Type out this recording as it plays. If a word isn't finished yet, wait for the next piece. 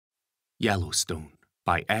Yellowstone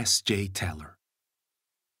by S.J. Tellor.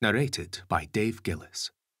 Narrated by Dave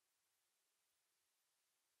Gillies.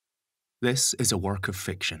 This is a work of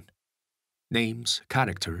fiction. Names,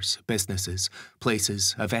 characters, businesses,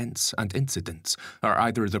 places, events, and incidents are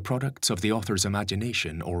either the products of the author's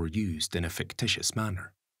imagination or used in a fictitious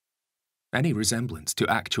manner. Any resemblance to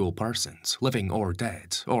actual persons, living or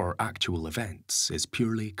dead, or actual events is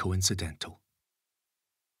purely coincidental.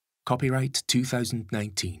 Copyright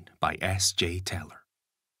 2019 by S.J. Tellor.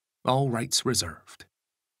 All rights reserved.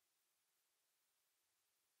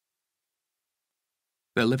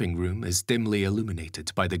 The living room is dimly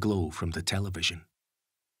illuminated by the glow from the television.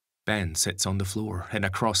 Ben sits on the floor in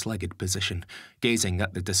a cross-legged position, gazing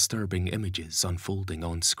at the disturbing images unfolding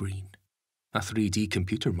on screen. A 3D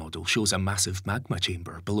computer model shows a massive magma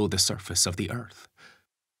chamber below the surface of the Earth.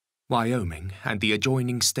 Wyoming and the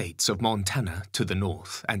adjoining states of Montana to the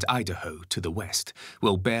north and Idaho to the west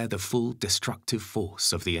will bear the full destructive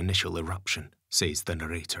force of the initial eruption, says the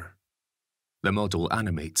narrator. The model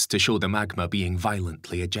animates to show the magma being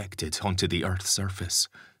violently ejected onto the Earth's surface.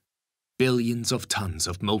 Billions of tons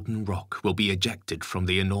of molten rock will be ejected from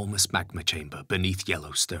the enormous magma chamber beneath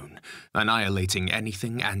Yellowstone, annihilating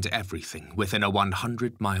anything and everything within a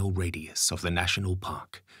 100-mile radius of the national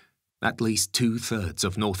park. At least 2/3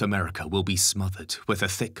 of North America will be smothered with a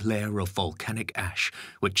thick layer of volcanic ash,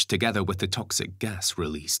 which, together with the toxic gas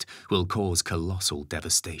released, will cause colossal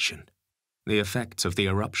devastation. The effects of the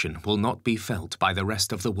eruption will not be felt by the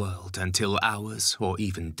rest of the world until hours or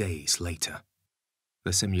even days later.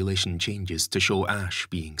 The simulation changes to show ash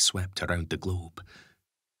being swept around the globe.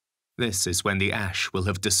 This is when the ash will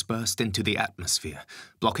have dispersed into the atmosphere,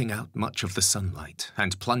 blocking out much of the sunlight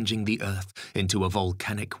and plunging the Earth into a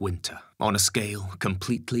volcanic winter on a scale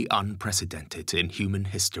completely unprecedented in human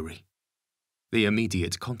history. The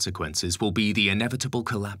immediate consequences will be the inevitable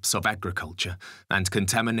collapse of agriculture and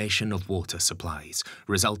contamination of water supplies,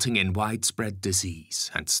 resulting in widespread disease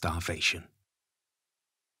and starvation.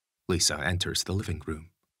 Lisa enters the living room.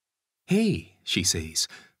 "Hey," she says,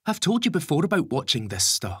 "I've told you before about watching this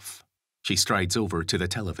stuff." She strides over to the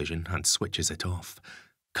television and switches it off.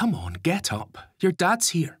 "Come on, get up. Your dad's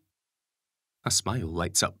here." A smile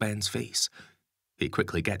lights up Ben's face. He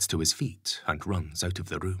quickly gets to his feet and runs out of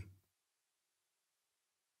the room.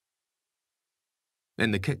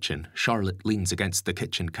 In the kitchen, Charlotte leans against the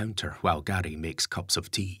kitchen counter while Gary makes cups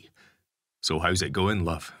of tea. "So how's it going,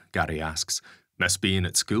 love?" Gary asks. "Miss being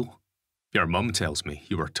at school? Your mum tells me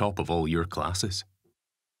you were top of all your classes."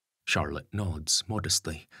 Charlotte nods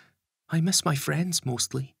modestly. "I miss my friends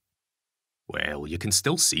mostly." "Well, you can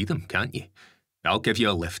still see them, can't you? I'll give you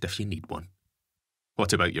a lift if you need one."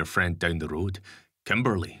 "What about your friend down the road?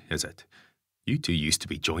 Kimberly, is it? You two used to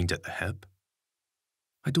be joined at the hip."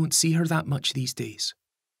 "I don't see her that much these days."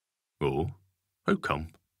 "Oh? How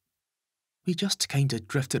come?" "We just kinda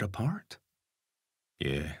drifted apart."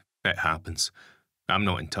 "Yeah, it happens. I'm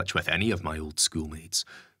not in touch with any of my old schoolmates.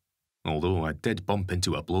 Although I did bump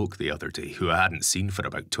into a bloke the other day who I hadn't seen for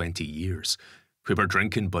about 20 years. We were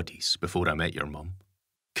drinking buddies before I met your mum.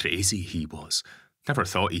 Crazy he was. Never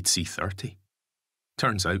thought he'd see 30.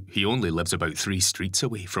 Turns out he only lives about 3 streets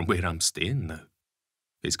away from where I'm staying now.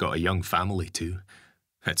 He's got a young family too.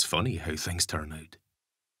 It's funny how things turn out."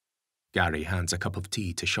 Gary hands a cup of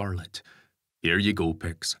tea to Charlotte. "Here you go,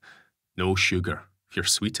 Pix. No sugar. You're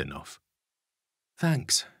sweet enough."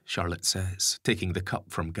 "Thanks," Charlotte says, taking the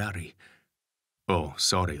cup from Gary. "Oh,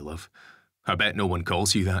 sorry, love. I bet no one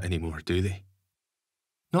calls you that anymore, do they?"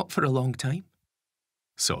 "Not for a long time."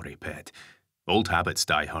 "Sorry, pet. Old habits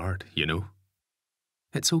die hard, you know."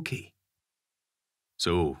 "It's okay."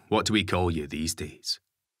 "So, what do we call you these days?"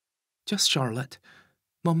 "Just Charlotte.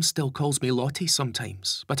 Mum still calls me Lottie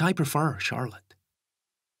sometimes, but I prefer Charlotte."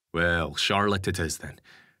 "Well, Charlotte it is then.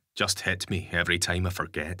 Just hit me every time I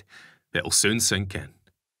forget. It'll soon sink in.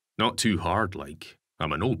 Not too hard, like.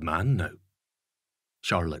 I'm an old man now."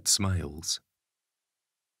 Charlotte smiles.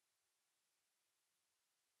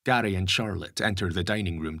 Gary and Charlotte enter the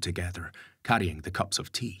dining room together, carrying the cups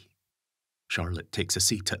of tea. Charlotte takes a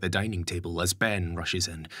seat at the dining table as Ben rushes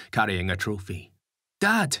in, carrying a trophy.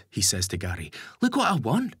 "Dad," he says to Gary, "look what I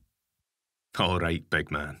won." "All right,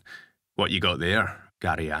 big man. What you got there?"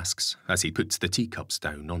 Gary asks as he puts the teacups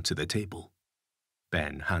down onto the table.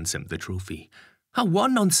 Ben hands him the trophy. "I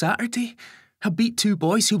won on Saturday. I beat 2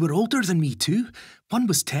 boys who were older than me too. One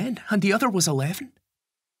was 10 and the other was 11.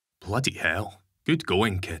 "Bloody hell. Good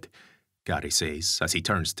going, kid," Gary says as he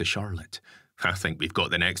turns to Charlotte. "I think we've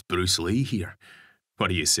got the next Bruce Lee here. What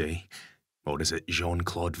do you say? Or is it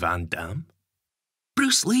Jean-Claude Van Damme?"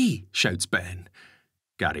 "Bruce Lee!" shouts Ben.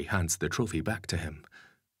 Gary hands the trophy back to him.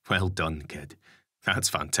 Well done, kid. That's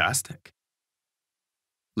fantastic.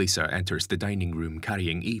 Lisa enters the dining room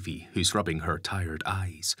carrying Evie, who's rubbing her tired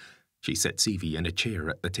eyes. She sits Evie in a chair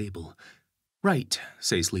at the table. Right,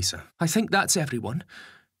 says Lisa. I think that's everyone.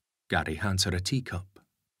 Gary hands her a teacup.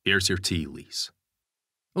 Here's your tea, Lise.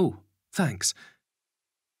 Oh, thanks.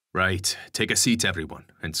 Right, take a seat, everyone,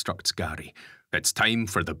 instructs Gary. It's time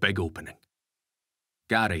for the big opening.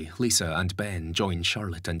 Gary, Lisa and Ben join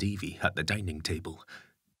Charlotte and Evie at the dining table.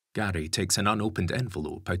 Gary takes an unopened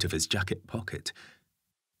envelope out of his jacket pocket.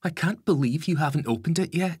 I can't believe you haven't opened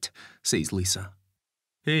it yet, says Lisa.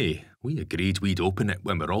 Hey, we agreed we'd open it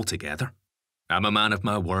when we're all together. I'm a man of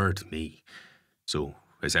my word, me. So,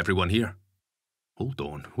 is everyone here? Hold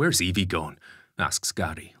on, where's Evie gone? Asks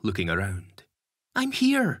Gary, looking around. I'm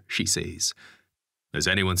here, she says. Has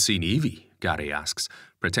anyone seen Evie? Gary asks,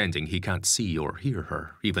 pretending he can't see or hear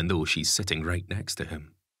her, even though she's sitting right next to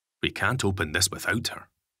him. We can't open this without her.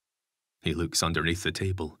 He looks underneath the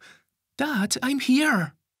table. Dad, I'm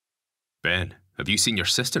here. Ben, have you seen your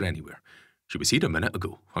sister anywhere? She was here a minute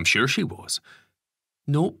ago. I'm sure she was.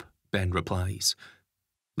 Nope, Ben replies.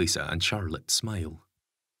 Lisa and Charlotte smile.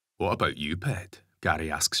 What about you, Pet?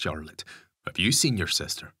 Gary asks Charlotte. Have you seen your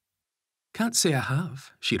sister? Can't say I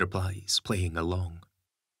have, she replies, playing along.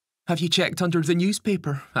 Have you checked under the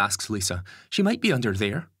newspaper? Asks Lisa. She might be under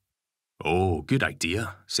there. Oh, good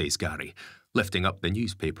idea, says Gary, lifting up the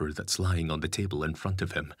newspaper that's lying on the table in front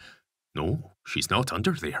of him. No, she's not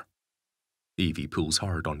under there. Evie pulls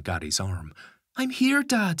hard on Gary's arm. I'm here,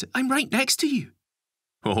 Dad. I'm right next to you.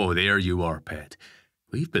 Oh, there you are, Pet.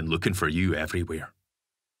 We've been looking for you everywhere.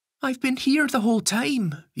 I've been here the whole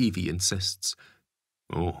time, Evie insists.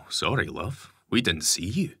 Oh, sorry, love. We didn't see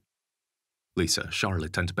you. Lisa,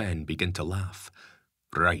 Charlotte and Ben begin to laugh.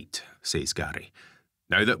 Right, says Gary.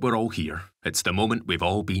 Now that we're all here, it's the moment we've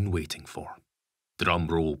all been waiting for. Drum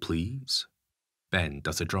roll, please. Ben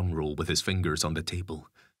does a drum roll with his fingers on the table.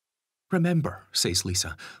 Remember, says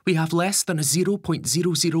Lisa, we have less than a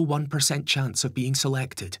 0.001% chance of being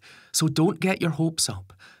selected, so don't get your hopes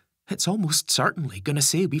up. It's almost certainly going to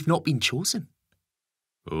say we've not been chosen.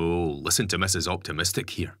 Oh, listen to Mrs. Optimistic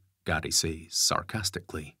here, Gary says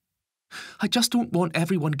sarcastically. I just don't want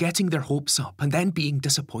everyone getting their hopes up and then being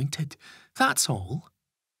disappointed. That's all.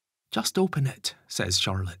 Just open it, says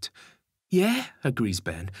Charlotte. Yeah, agrees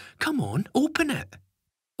Ben. Come on, open it.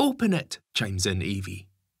 Open it, chimes in Evie.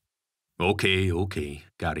 Okay,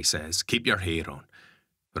 Gary says. Keep your hair on.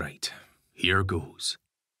 Right, here goes.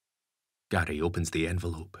 Gary opens the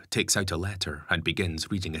envelope, takes out a letter and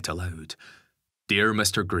begins reading it aloud. Dear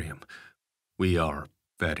Mr. Graham, we are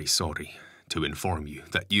very sorry to inform you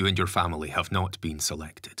that you and your family have not been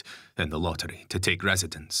selected in the lottery to take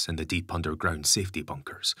residence in the deep underground safety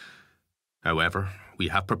bunkers. However, we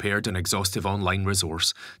have prepared an exhaustive online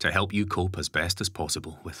resource to help you cope as best as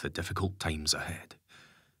possible with the difficult times ahead.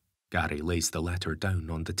 Gary lays the letter down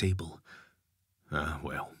on the table.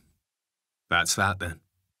 Well, that's that then.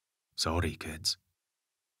 Sorry, kids.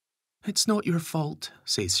 It's not your fault,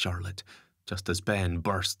 says Charlotte, just as Ben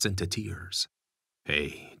bursts into tears.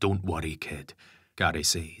 Hey, don't worry, kid, Gary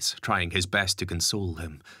says, trying his best to console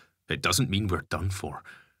him. It doesn't mean we're done for.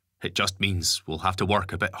 It just means we'll have to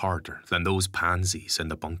work a bit harder than those pansies in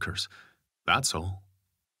the bunkers. That's all.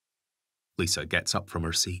 Lisa gets up from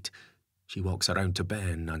her seat. She walks around to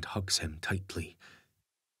Ben and hugs him tightly.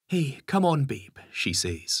 Hey, come on, babe, she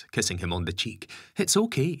says, kissing him on the cheek. It's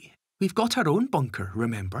okay. We've got our own bunker,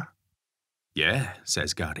 remember? Yeah,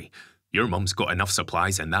 says Gary. Your mum's got enough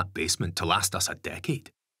supplies in that basement to last us a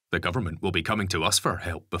decade. The government will be coming to us for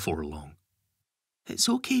help before long. It's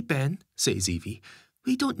okay, Ben, says Evie.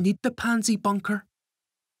 We don't need the pansy bunker.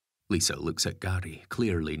 Lisa looks at Gary,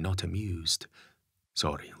 clearly not amused.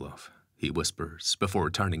 Sorry, love, he whispers before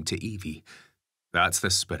turning to Evie. That's the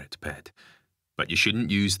spirit, Pet. But you shouldn't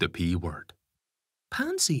use the P word.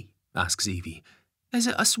 Pansy? Asks Evie. Is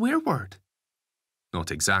it a swear word?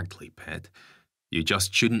 Not exactly, Pet. You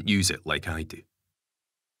just shouldn't use it like I do.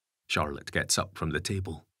 Charlotte gets up from the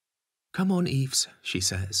table. Come on, Eves, she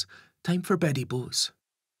says. Time for beddy bows.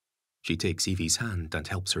 She takes Evie's hand and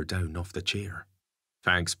helps her down off the chair.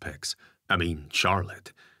 Thanks,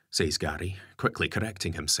 Charlotte, says Gary, quickly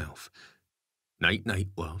correcting himself. Night-night,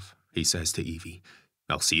 love, he says to Evie.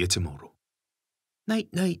 I'll see you tomorrow.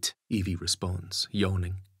 Night-night, Evie responds,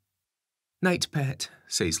 yawning. Night, Pet,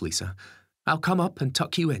 says Lisa. I'll come up and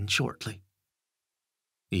tuck you in shortly.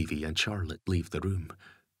 Evie and Charlotte leave the room.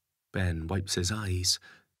 Ben wipes his eyes.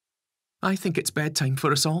 I think it's bedtime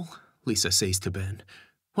for us all, Lisa says to Ben.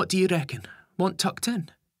 What do you reckon? Want tucked in?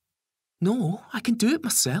 No, I can do it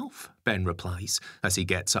myself, Ben replies as he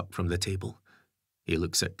gets up from the table. He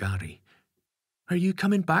looks at Gary. Are you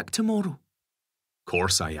coming back tomorrow?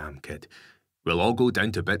 Course I am, kid. We'll all go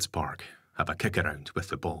down to Bits Park, have a kick around with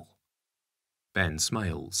the ball. Ben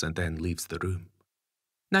smiles and then leaves the room.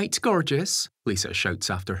 Night, gorgeous, Lisa shouts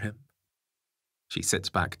after him. She sits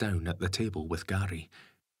back down at the table with Gary.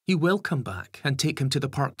 You will come back and take him to the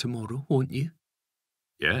park tomorrow, won't you?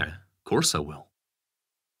 Yeah, course I will.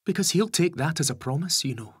 Because he'll take that as a promise,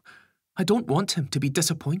 you know. I don't want him to be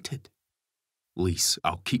disappointed. Lise,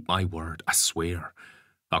 I'll keep my word, I swear.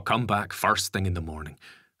 I'll come back first thing in the morning,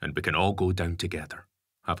 and we can all go down together.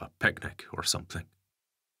 Have a picnic or something.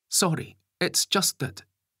 Sorry, it's just that...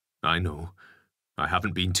 I know. I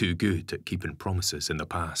haven't been too good at keeping promises in the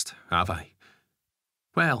past, have I?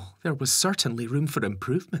 Well, there was certainly room for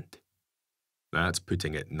improvement. That's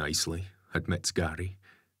putting it nicely, admits Gary.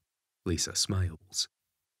 Lisa smiles.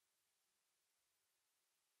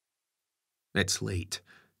 It's late.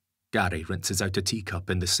 Gary rinses out a teacup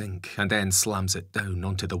in the sink and then slams it down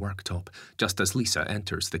onto the worktop just as Lisa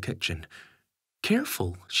enters the kitchen.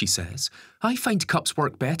 Careful, she says. I find cups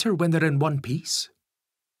work better when they're in one piece.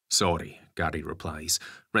 Sorry, Gary replies,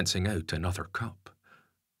 rinsing out another cup.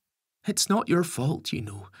 It's not your fault, you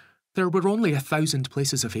know. There were only 1,000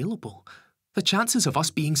 places available. The chances of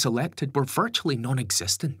us being selected were virtually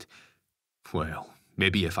non-existent. Well,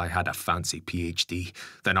 maybe if I had a fancy PhD,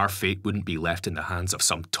 then our fate wouldn't be left in the hands of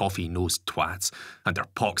some toffee-nosed twats and their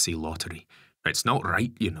poxy lottery. It's not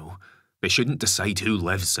right, you know. They shouldn't decide who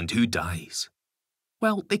lives and who dies.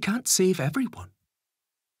 Well, they can't save everyone.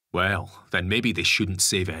 Well, then maybe they shouldn't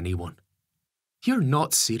save anyone. You're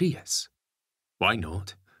not serious. Why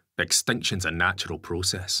not? Extinction's a natural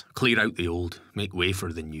process. Clear out the old, make way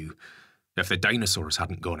for the new. If the dinosaurs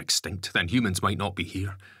hadn't gone extinct, then humans might not be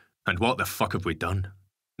here. And what the fuck have we done?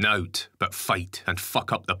 Nowt but fight and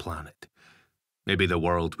fuck up the planet. Maybe the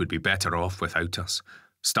world would be better off without us.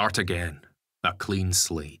 Start again. A clean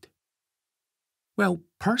slate. Well,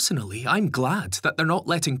 personally, I'm glad that they're not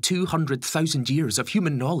letting 200,000 years of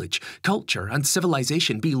human knowledge, culture and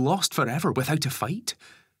civilization be lost forever without a fight.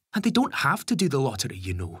 And they don't have to do the lottery,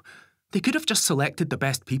 you know. They could have just selected the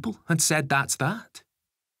best people and said that's that.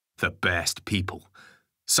 The best people.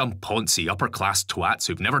 Some poncy upper-class twats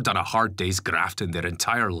who've never done a hard day's graft in their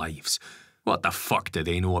entire lives. What the fuck do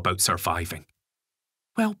they know about surviving?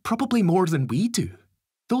 Well, probably more than we do.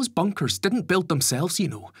 Those bunkers didn't build themselves, you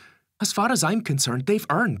know. As far as I'm concerned, they've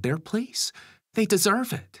earned their place. They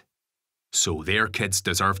deserve it. So their kids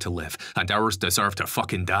deserve to live, and ours deserve to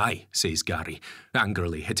fucking die, says Gary,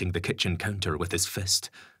 angrily hitting the kitchen counter with his fist.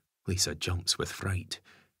 Lisa jumps with fright.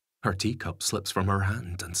 Her teacup slips from her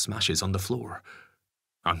hand and smashes on the floor.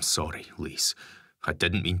 I'm sorry, Lise. I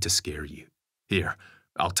didn't mean to scare you. Here,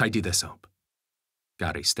 I'll tidy this up.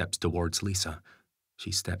 Gary steps towards Lisa.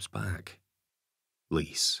 She steps back.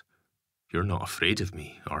 Lise, you're not afraid of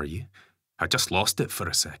me, are you? I just lost it for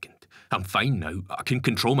a second. I'm fine now. I can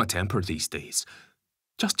control my temper these days.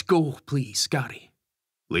 Just go, please, Gary.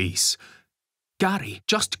 Lise. Gary,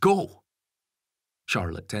 just go.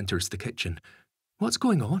 Charlotte enters the kitchen. What's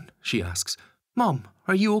going on? She asks. Mum,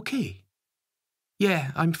 are you okay?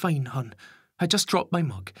 Yeah, I'm fine, hun. I just dropped my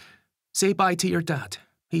mug. Say bye to your dad.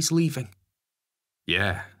 He's leaving.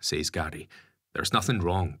 Yeah, says Gary. There's nothing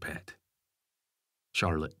wrong, pet.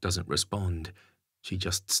 Charlotte doesn't respond. She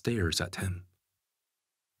just stares at him.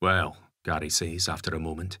 Well, Gary says after a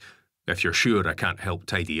moment, if you're sure I can't help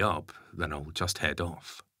tidy up, then I'll just head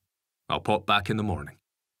off. I'll pop back in the morning.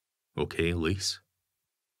 Okay, Lise?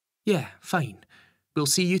 Yeah, fine. We'll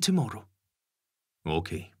see you tomorrow.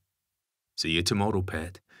 Okay. See you tomorrow,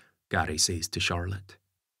 pet, Gary says to Charlotte.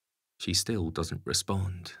 She still doesn't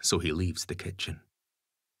respond, so he leaves the kitchen.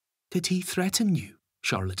 Did he threaten you?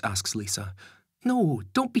 Charlotte asks Lisa. No,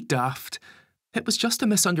 don't be daft. It was just a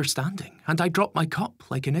misunderstanding, and I dropped my cup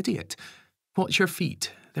like an idiot. Watch your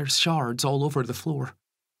feet. There's shards all over the floor.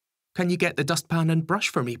 Can you get the dustpan and brush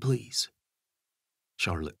for me, please?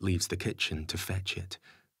 Charlotte leaves the kitchen to fetch it.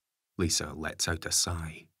 Lisa lets out a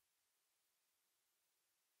sigh.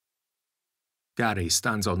 Gary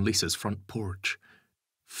stands on Lisa's front porch.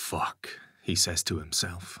 Fuck, he says to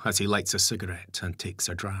himself as he lights a cigarette and takes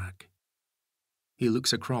a drag. He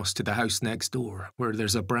looks across to the house next door, where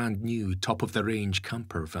there's a brand new top-of-the-range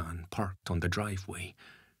camper van parked on the driveway.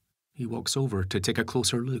 He walks over to take a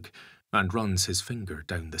closer look and runs his finger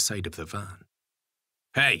down the side of the van.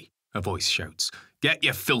 Hey, a voice shouts, get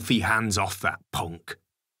your filthy hands off that punk.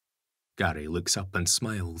 Gary looks up and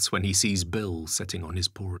smiles when he sees Bill sitting on his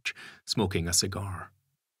porch, smoking a cigar.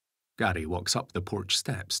 Gary walks up the porch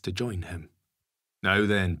steps to join him. Now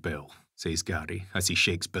then, Bill, says Gary as he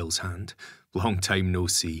shakes Bill's hand. Long time no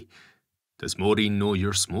see. Does Maureen know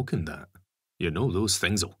you're smoking that? You know those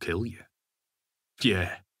things'll kill you.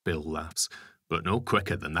 Yeah, Bill laughs, but no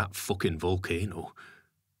quicker than that fucking volcano.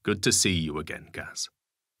 Good to see you again, Gaz.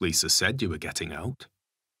 Lisa said you were getting out.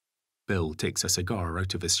 Bill takes a cigar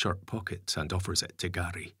out of his shirt pocket and offers it to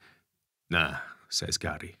Gary. Nah, says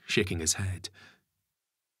Gary, shaking his head.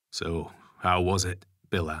 So, how was it?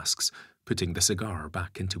 Bill asks, putting the cigar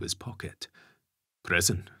back into his pocket.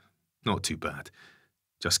 Prison. Not too bad.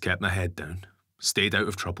 Just kept my head down, stayed out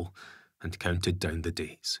of trouble, and counted down the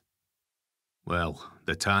days. Well,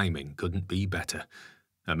 the timing couldn't be better.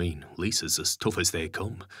 I mean, Lisa's as tough as they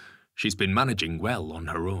come. She's been managing well on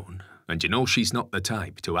her own, and you know she's not the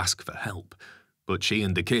type to ask for help, but she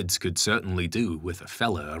and the kids could certainly do with a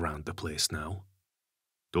fella around the place now.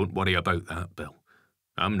 Don't worry about that, Bill.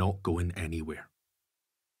 I'm not going anywhere.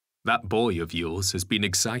 That boy of yours has been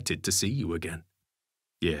excited to see you again.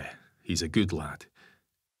 Yeah, he's a good lad.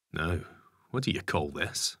 Now, what do you call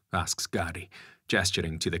this? Asks Gary,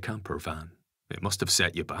 gesturing to the camper van. It must have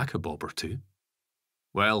set you back a bob or two.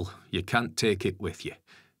 Well, you can't take it with you.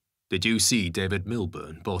 Did you see David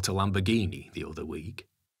Milburn bought a Lamborghini the other week?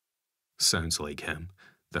 Sounds like him,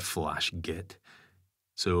 the flash git.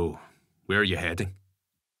 So, where are you heading?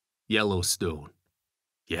 Yellowstone.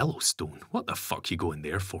 Yellowstone? What the fuck you going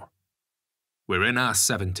there for? We're in our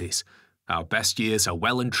 70s. Our best years are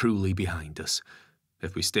well and truly behind us.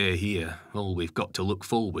 If we stay here, all we've got to look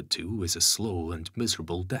forward to is a slow and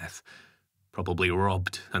miserable death. Probably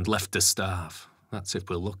robbed and left to starve. That's if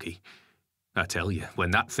we're lucky. I tell you, when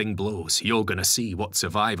that thing blows, you're gonna see what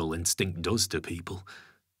survival instinct does to people.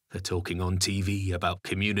 They're talking on TV about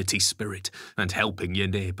community spirit and helping your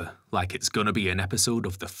neighbour like it's gonna be an episode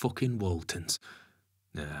of the fucking Waltons.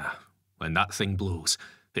 Nah, when that thing blows,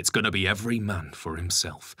 it's gonna be every man for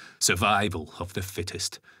himself. Survival of the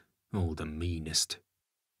fittest. Oh, the meanest.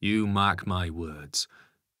 You mark my words.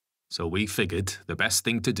 So we figured the best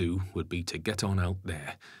thing to do would be to get on out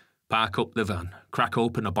there, park up the van, crack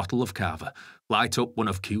open a bottle of cava, light up one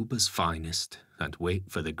of Cuba's finest, and wait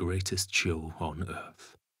for the greatest show on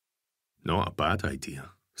earth. Not a bad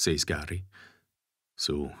idea, says Gary.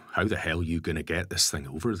 So how the hell you gonna get this thing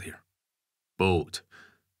over there? Boat.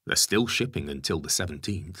 They're still shipping until the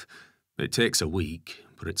 17th. It takes a week,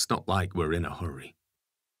 but it's not like we're in a hurry.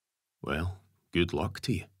 Well, good luck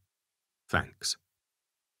to you. Thanks.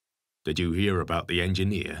 Did you hear about the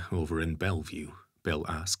engineer over in Bellevue? Bill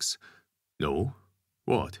asks. No?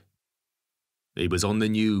 What? He was on the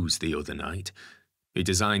news the other night. He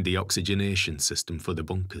designed the oxygenation system for the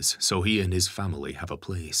bunkers, so he and his family have a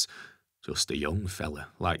place. Just a young fella,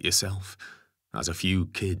 like yourself. Has a few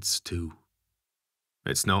kids, too.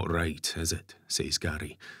 It's not right, is it? Says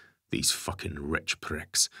Gary. These fucking rich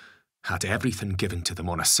pricks. Had everything given to them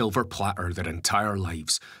on a silver platter their entire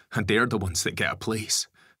lives, and they're the ones that get a place.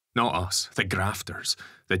 Not us, the grafters,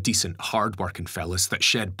 the decent, hard-working fellas that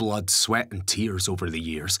shed blood, sweat and tears over the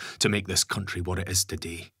years to make this country what it is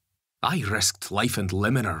today. I risked life and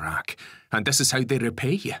limb in Iraq, and this is how they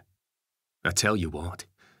repay you. I tell you what,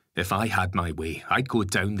 if I had my way, I'd go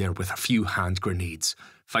down there with a few hand grenades,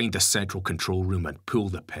 find the central control room and pull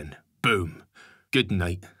the pin. Boom. Good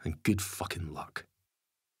night and good fucking luck.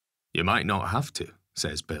 You might not have to,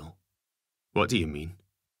 says Bill. What do you mean?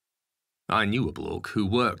 I knew a bloke who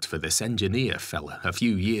worked for this engineer fella a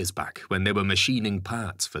few years back when they were machining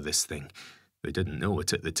parts for this thing. They didn't know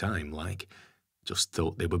it at the time, like. Just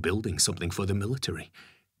thought they were building something for the military.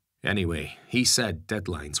 Anyway, he said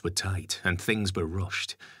deadlines were tight and things were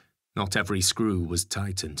rushed. Not every screw was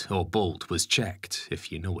tightened or bolt was checked,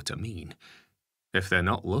 if you know what I mean. If they're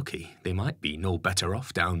not lucky, they might be no better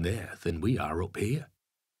off down there than we are up here.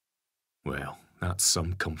 Well, that's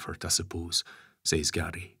some comfort, I suppose, says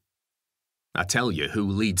Gary. I tell you who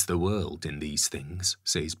leads the world in these things,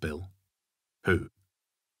 says Bill. Who?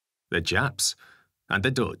 The Japs, and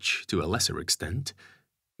the Dutch to a lesser extent.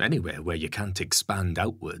 Anywhere where you can't expand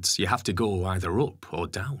outwards, you have to go either up or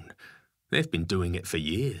down. They've been doing it for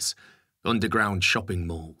years. Underground shopping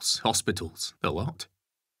malls, hospitals, the lot.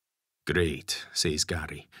 Great, says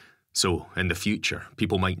Gary. So, in the future,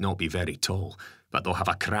 people might not be very tall, but they'll have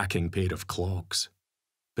a cracking pair of clogs.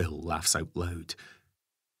 Bill laughs out loud.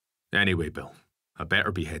 Anyway, Bill, I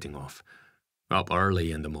better be heading off. Up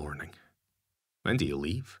early in the morning. When do you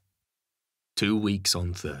leave? 2 weeks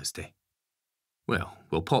on Thursday. Well,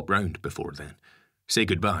 we'll pop round before then. Say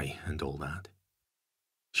goodbye and all that.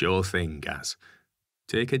 Sure thing, Gaz.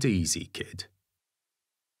 Take it easy, kid.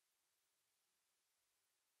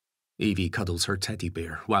 Evie cuddles her teddy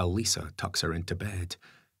bear while Lisa tucks her into bed.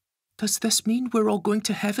 Does this mean we're all going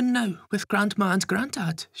to heaven now with Grandma and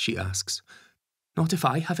Grandad? She asks. Not if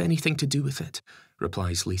I have anything to do with it,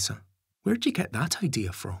 replies Lisa. Where'd you get that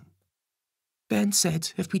idea from? Ben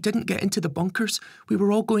said if we didn't get into the bunkers, we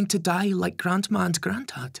were all going to die like Grandma and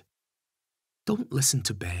Grandad. Don't listen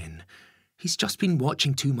to Ben. He's just been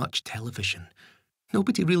watching too much television.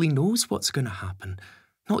 Nobody really knows what's going to happen,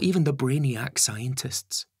 not even the brainiac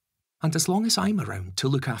scientists. And as long as I'm around to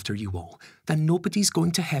look after you all, then nobody's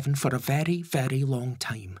going to heaven for a very, very long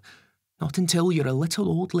time. Not until you're a little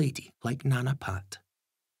old lady like Nana Pat.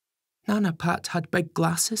 Nana Pat had big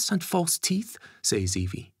glasses and false teeth, says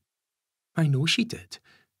Evie. I know she did.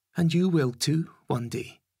 And you will too, one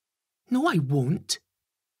day. No, I won't.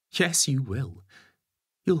 Yes, you will.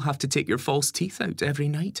 You'll have to take your false teeth out every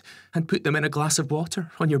night and put them in a glass of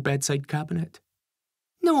water on your bedside cabinet.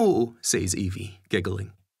 No, says Evie,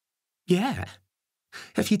 giggling. Yeah.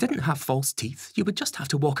 If you didn't have false teeth, you would just have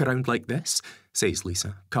to walk around like this, says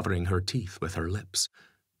Lisa, covering her teeth with her lips.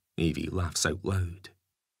 Evie laughs out loud.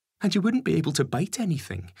 And you wouldn't be able to bite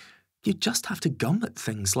anything. You'd just have to gum at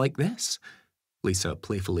things like this. Lisa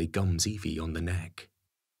playfully gums Evie on the neck.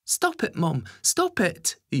 Stop it, Mum, stop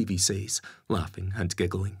it, Evie says, laughing and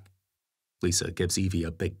giggling. Lisa gives Evie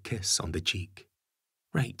a big kiss on the cheek.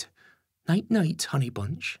 Right. Night-night, honey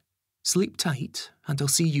bunch. Sleep tight, and I'll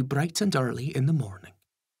see you bright and early in the morning.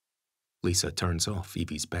 Lisa turns off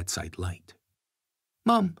Evie's bedside light.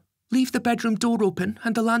 Mum, leave the bedroom door open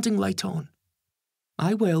and the landing light on.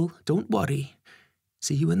 I will, don't worry.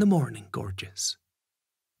 See you in the morning, gorgeous.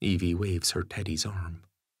 Evie waves her Teddy's arm.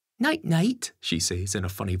 Night-night, she says in a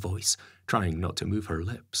funny voice, trying not to move her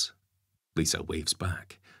lips. Lisa waves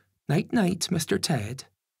back. Night-night, Mr. Ted.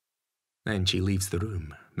 Then she leaves the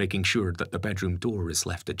room, making sure that the bedroom door is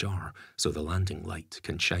left ajar so the landing light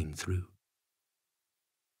can shine through.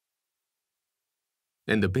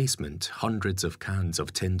 In the basement, hundreds of cans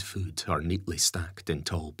of tinned food are neatly stacked in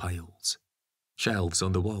tall piles. Shelves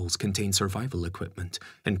on the walls contain survival equipment,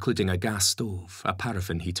 including a gas stove, a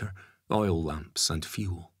paraffin heater, oil lamps and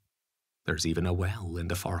fuel. There's even a well in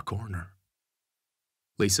the far corner.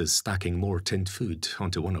 Lisa's stacking more tinned food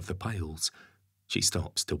onto one of the piles. She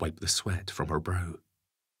stops to wipe the sweat from her brow.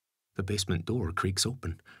 The basement door creaks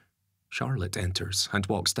open. Charlotte enters and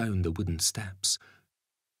walks down the wooden steps.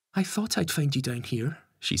 I thought I'd find you down here,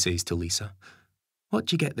 she says to Lisa.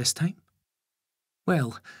 What'd you get this time?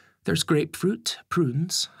 Well, there's grapefruit,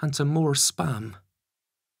 prunes, and some more spam.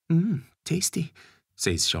 Tasty,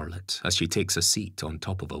 says Charlotte as she takes a seat on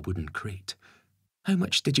top of a wooden crate. How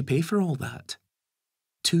much did you pay for all that?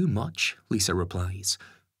 Too much, Lisa replies.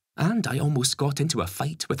 And I almost got into a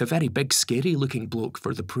fight with a very big scary-looking bloke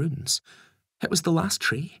for the prunes. It was the last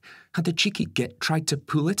tray, and the cheeky git tried to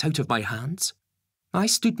pull it out of my hands. I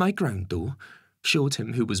stood my ground, though, showed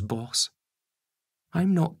him who was boss.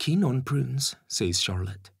 I'm not keen on prunes, says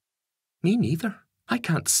Charlotte. Me neither. I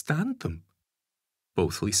can't stand them.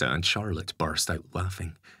 Both Lisa and Charlotte burst out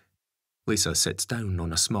laughing. Lisa sits down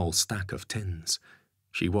on a small stack of tins.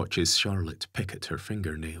 She watches Charlotte pick at her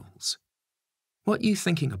fingernails. What are you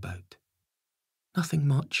thinking about? Nothing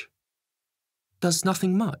much. Does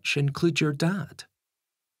nothing much include your dad?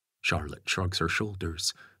 Charlotte shrugs her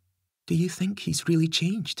shoulders. Do you think he's really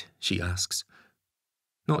changed? She asks.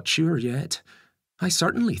 Not sure yet. I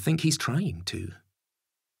certainly think he's trying to.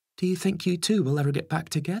 Do you think you two will ever get back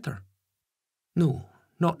together? No,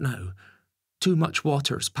 not now. Too much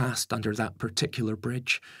water's passed under that particular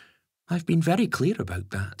bridge. I've been very clear about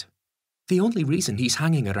that. The only reason he's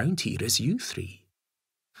hanging around here is you three.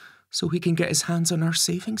 So he can get his hands on our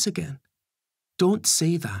savings again. Don't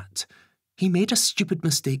say that. He made a stupid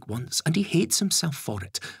mistake once, and he hates himself for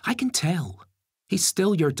it. I can tell. He's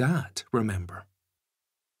still your dad, remember?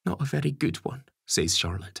 Not a very good one, says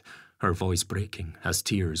Charlotte, her voice breaking as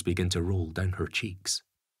tears begin to roll down her cheeks.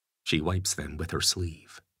 She wipes them with her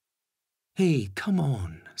sleeve. Hey, come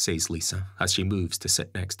on, says Lisa as she moves to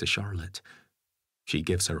sit next to Charlotte. She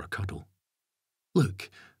gives her a cuddle. Look,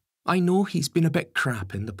 I know he's been a bit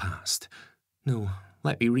crap in the past. No,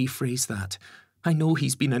 let me rephrase that. I know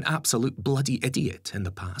he's been an absolute bloody idiot in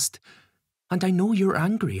the past. And I know you're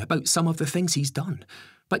angry about some of the things he's done,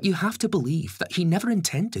 but you have to believe that he never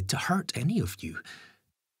intended to hurt any of you.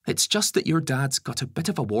 It's just that your dad's got a bit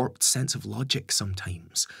of a warped sense of logic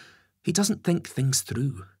sometimes. He doesn't think things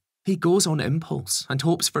through. He goes on impulse and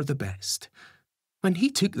hopes for the best. When he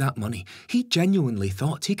took that money, he genuinely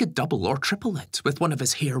thought he could double or triple it with one of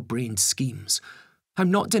his harebrained schemes.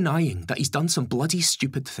 I'm not denying that he's done some bloody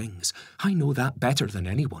stupid things. I know that better than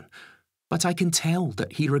anyone. But I can tell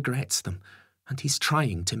that he regrets them, and he's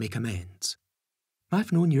trying to make amends.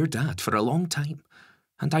 I've known your dad for a long time,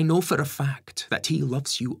 and I know for a fact that he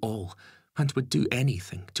loves you all and would do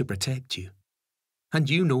anything to protect you. And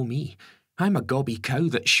you know me. I'm a gobby cow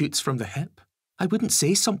that shoots from the hip. I wouldn't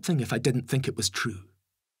say something if I didn't think it was true.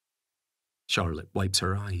 Charlotte wipes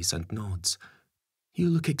her eyes and nods. You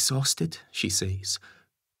look exhausted, she says.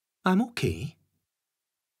 I'm okay.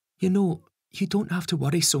 You know, you don't have to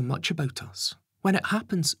worry so much about us. When it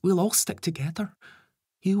happens, we'll all stick together.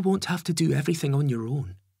 You won't have to do everything on your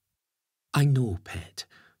own. I know, pet,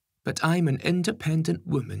 but I'm an independent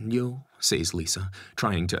woman, says Lisa,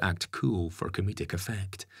 trying to act cool for comedic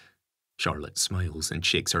effect. Charlotte smiles and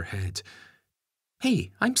shakes her head.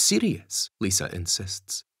 Hey, I'm serious, Lisa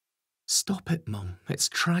insists. Stop it, Mum. It's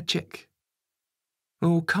tragic.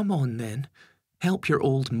 Oh, come on then. Help your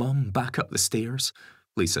old mum back up the stairs,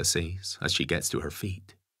 Lisa says as she gets to her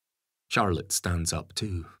feet. Charlotte stands up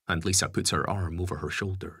too, and Lisa puts her arm over her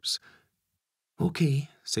shoulders. Okay,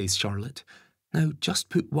 says Charlotte. Now just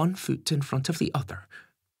put one foot in front of the other.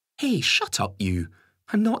 Hey, shut up, you.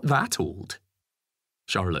 I'm not that old.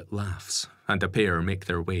 Charlotte laughs, and the pair make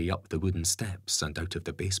their way up the wooden steps and out of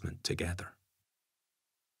the basement together.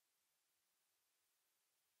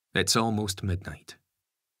 It's almost midnight.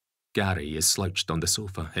 Gary is slouched on the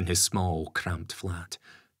sofa in his small, cramped flat.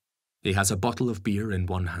 He has a bottle of beer in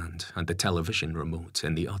one hand and the television remote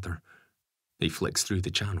in the other. He flicks through the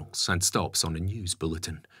channels and stops on a news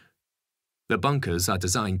bulletin. The bunkers are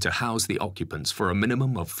designed to house the occupants for a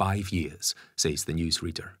minimum of 5 years, says the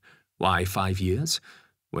newsreader. Why 5 years?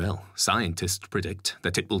 Well, scientists predict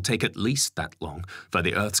that it will take at least that long for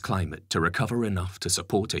the Earth's climate to recover enough to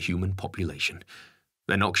support a human population.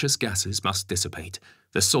 The noxious gases must dissipate,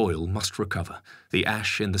 the soil must recover, the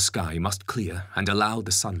ash in the sky must clear and allow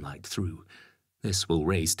the sunlight through. This will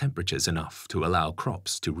raise temperatures enough to allow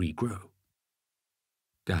crops to regrow.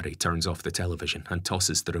 Gary turns off the television and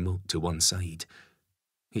tosses the remote to one side.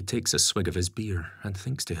 He takes a swig of his beer and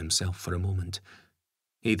thinks to himself for a moment.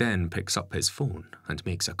 He then picks up his phone and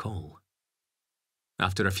makes a call.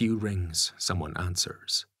 After a few rings, someone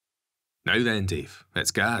answers. Now then, Dave,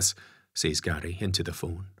 it's Gaz, says Gary into the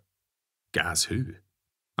phone. Gaz who?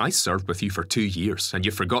 I served with you for 2 years and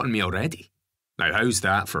you've forgotten me already. Now how's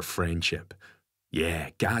that for friendship? Yeah,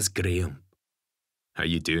 Gaz Graham. How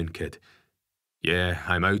you doing, kid? Yeah,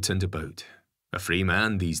 I'm out and about. A free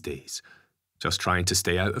man these days. Just trying to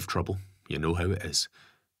stay out of trouble. You know how it is.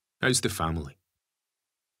 How's the family?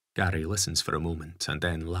 Gary listens for a moment and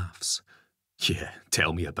then laughs. Yeah,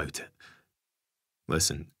 tell me about it.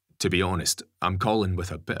 Listen, to be honest, I'm calling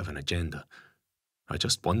with a bit of an agenda. I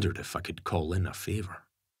just wondered if I could call in a favour.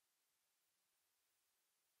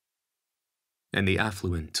 In the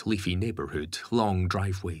affluent, leafy neighbourhood, long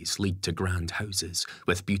driveways lead to grand houses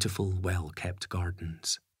with beautiful, well-kept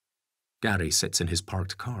gardens. Gary sits in his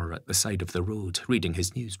parked car at the side of the road, reading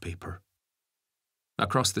his newspaper.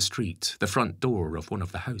 Across the street, the front door of one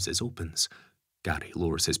of the houses opens. Gary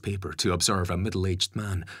lowers his paper to observe a middle-aged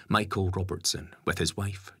man, Michael Robertson, with his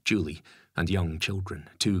wife, Julie, and young children,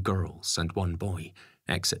 2 girls and 1 boy,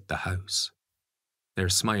 exit the house. They're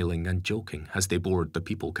smiling and joking as they board the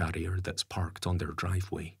people carrier that's parked on their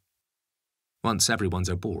driveway. Once everyone's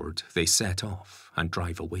aboard, they set off and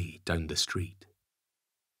drive away down the street.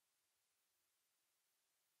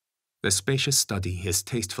 The spacious study is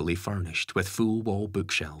tastefully furnished with full-wall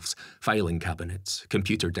bookshelves, filing cabinets,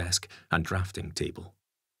 computer desk, and drafting table.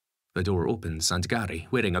 The door opens and Gary,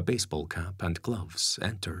 wearing a baseball cap and gloves,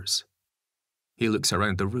 enters. He looks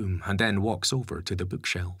around the room and then walks over to the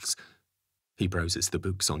bookshelves. He browses the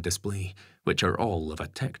books on display, which are all of a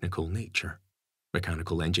technical nature.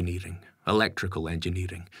 Mechanical engineering, electrical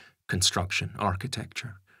engineering, construction,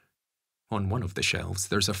 architecture. On one of the shelves,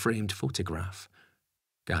 there's a framed photograph.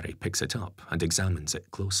 Gary picks it up and examines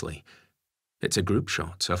it closely. It's a group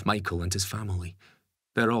shot of Michael and his family.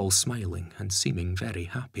 They're all smiling and seeming very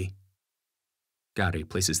happy. Gary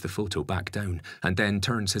places the photo back down and then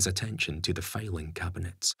turns his attention to the filing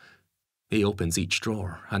cabinets. He opens each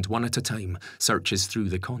drawer and one at a time searches through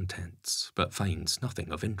the contents, but finds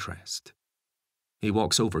nothing of interest. He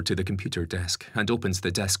walks over to the computer desk and opens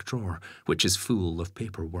the desk drawer, which is full of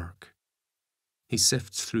paperwork. He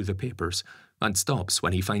sifts through the papers and stops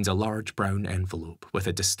when he finds a large brown envelope with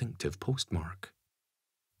a distinctive postmark.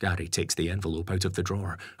 Gary takes the envelope out of the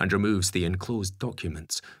drawer and removes the enclosed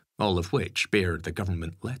documents, all of which bear the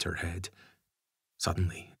government letterhead.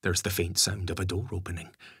 Suddenly, there's the faint sound of a door opening.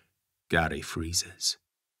 Gary freezes.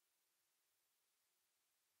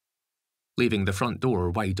 Leaving the front door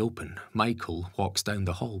wide open, Michael walks down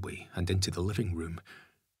the hallway and into the living room.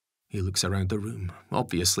 He looks around the room,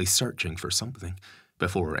 obviously searching for something,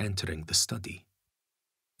 before entering the study.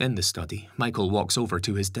 In the study, Michael walks over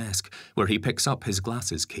to his desk, where he picks up his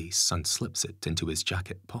glasses case and slips it into his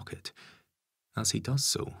jacket pocket. As he does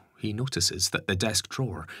so, he notices that the desk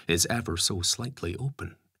drawer is ever so slightly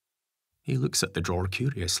open. He looks at the drawer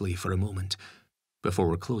curiously for a moment,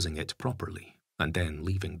 before closing it properly and then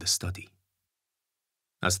leaving the study.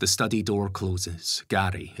 As the study door closes,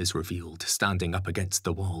 Gary is revealed standing up against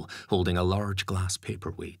the wall, holding a large glass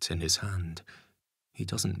paperweight in his hand. He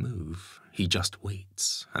doesn't move, he just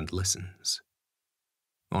waits and listens.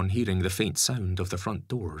 On hearing the faint sound of the front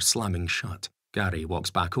door slamming shut, Gary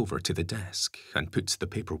walks back over to the desk and puts the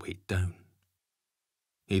paperweight down.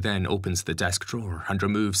 He then opens the desk drawer and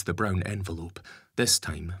removes the brown envelope, this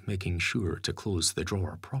time making sure to close the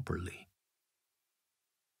drawer properly.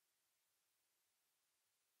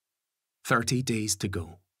 30 days to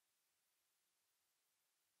go.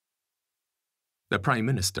 The Prime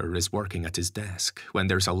Minister is working at his desk when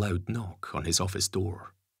there's a loud knock on his office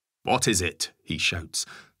door. "What is it?" he shouts,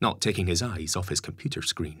 not taking his eyes off his computer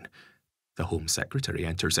screen. The Home Secretary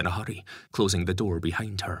enters in a hurry, closing the door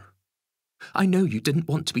behind her. "I know you didn't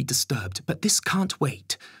want to be disturbed, but this can't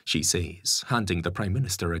wait," she says, handing the Prime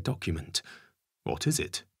Minister a document. "What is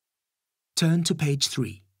it?" "Turn to page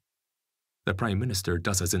 3. The Prime Minister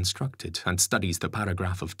does as instructed and studies the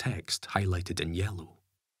paragraph of text highlighted in yellow.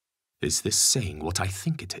 "Is this saying what I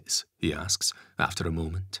think it is?" he asks, after a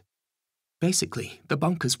moment. "Basically, the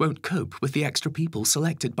bunkers won't cope with the extra people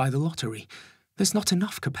selected by the lottery. There's not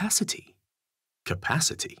enough capacity."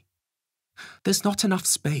 "Capacity?" "There's not enough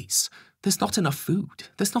space. There's not enough food.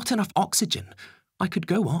 There's not enough oxygen. I could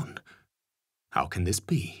go on." "How can this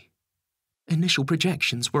be?" "Initial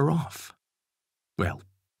projections were off." "Well,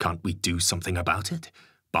 can't we do something about it?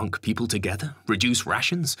 Bunk people together, reduce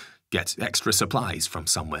rations, get extra supplies from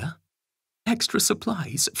somewhere?" "Extra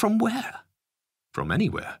supplies? From where?" "From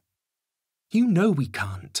anywhere." "You know we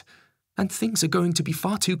can't. And things are going to be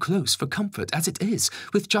far too close for comfort as it is,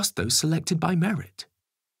 with just those selected by merit."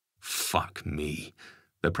 "Fuck me,"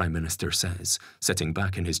 the Prime Minister says, sitting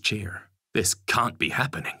back in his chair. "This can't be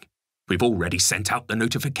happening. We've already sent out the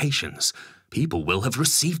notifications. People will have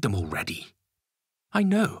received them already." "I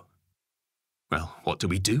know." "Well, what do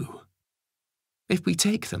we do?" "If we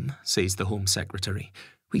take them," says the Home Secretary,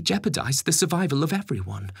 "we jeopardise the survival of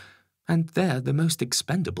everyone, and they're the most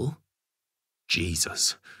expendable."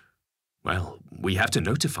 "Jesus. Well, we have to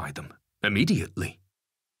notify them, immediately."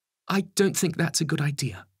 "I don't think that's a good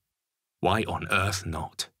idea." "Why on earth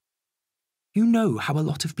not?" "You know how a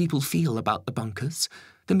lot of people feel about the bunkers.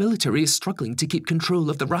 The military is struggling to keep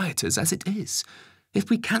control of the rioters as it is.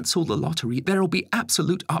 If we cancel the lottery, there'll be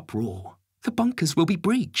absolute uproar. The bunkers will be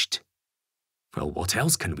breached." "Well, what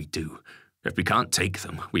else can we do? If we can't take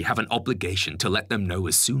them, we have an obligation to let them know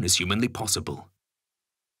as soon as humanly possible."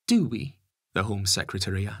 "Do we?" the Home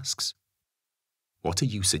Secretary asks. "What are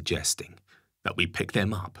you suggesting? That we pick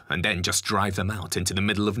them up and then just drive them out into the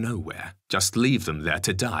middle of nowhere? Just leave them there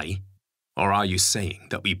to die? Or are you saying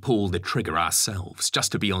that we pull the trigger ourselves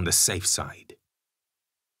just to be on the safe side?"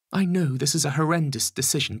 "I know this is a horrendous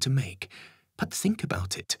decision to make, but think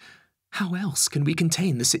about it. How else can we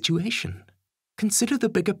contain the situation? Consider the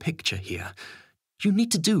bigger picture here. You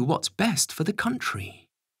need to do what's best for the country."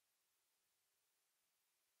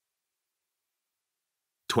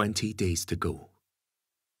 20 days to go.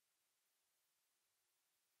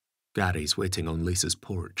 Gary's waiting on Lisa's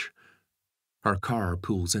porch. Her car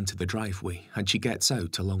pulls into the driveway and she gets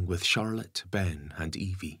out along with Charlotte, Ben and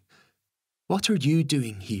Evie. "What are you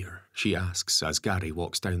doing here?" she asks as Gary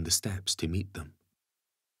walks down the steps to meet them.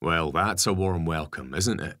 "Well, that's a warm welcome,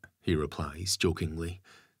 isn't it?" he replies jokingly.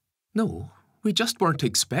 "No, we just weren't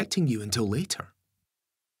expecting you until later."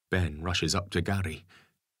 Ben rushes up to Gary.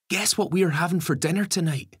 "Guess what we're having for dinner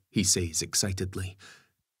tonight?" he says excitedly.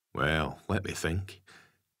 "Well, let me think.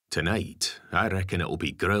 Tonight, I reckon it'll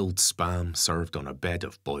be grilled spam served on a bed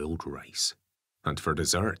of boiled rice. And for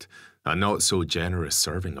dessert, a not-so-generous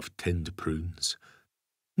serving of tinned prunes."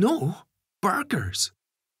 "No, burgers."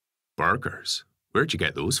 "Burgers? Where'd you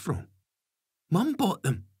get those from?" "Mum bought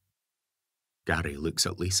them." Gary looks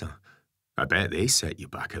at Lisa. "I bet they set you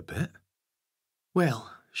back a bit."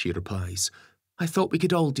 "Well," she replies, "I thought we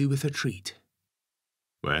could all do with a treat."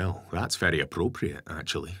 "Well, that's very appropriate,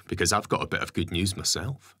 actually, because I've got a bit of good news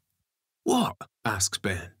myself." "What?" asks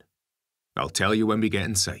Ben. "I'll tell you when we get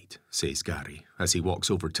inside," says Gary, as he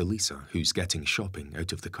walks over to Lisa, who's getting shopping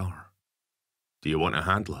out of the car. "Do you want a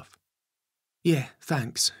hand, love?" "Yeah,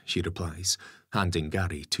 thanks," she replies, handing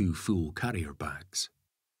Gary 2 full carrier bags.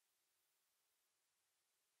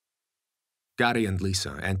 Gary and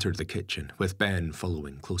Lisa enter the kitchen, with Ben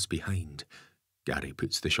following close behind. Gary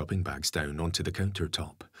puts the shopping bags down onto the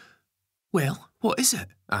countertop. "Well, what is it?"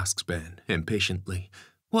 asks Ben, impatiently.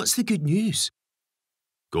 "What's the good news?"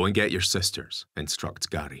 Go and get your sisters, instructs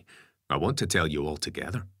Gary. I want to tell you all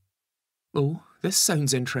together. Oh, this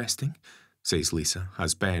sounds interesting, says Lisa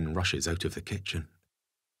as Ben rushes out of the kitchen.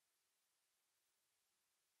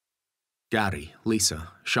 Gary,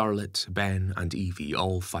 Lisa, Charlotte, Ben and Evie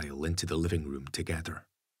all file into the living room together.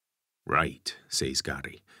 Right, says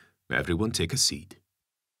Gary. Everyone take a seat.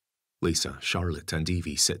 Lisa, Charlotte and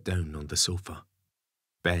Evie sit down on the sofa.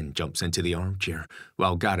 Ben jumps into the armchair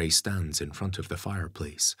while Gary stands in front of the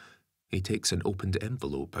fireplace. He takes an opened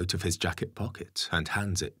envelope out of his jacket pocket and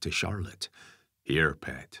hands it to Charlotte. Here,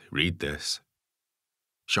 pet, read this.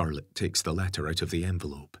 Charlotte takes the letter out of the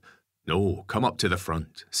envelope. No, come up to the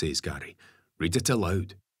front, says Gary. Read it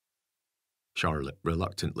aloud. Charlotte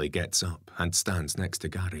reluctantly gets up and stands next to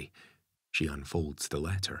Gary. She unfolds the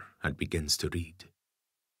letter and begins to read.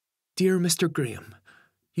 Dear Mr. Graham,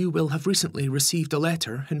 you will have recently received a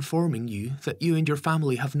letter informing you that you and your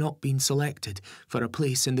family have not been selected for a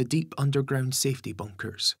place in the deep underground safety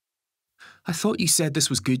bunkers. I thought you said this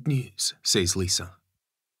was good news, says Lisa.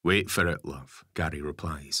 Wait for it, love, Gary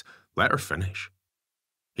replies. Let her finish.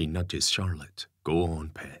 He nudges Charlotte. Go on,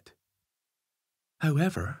 pet.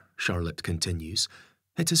 However, Charlotte continues,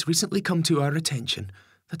 it has recently come to our attention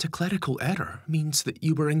that a clerical error means that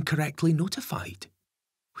you were incorrectly notified.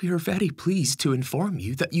 We are very pleased to inform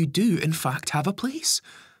you that you do in fact have a place.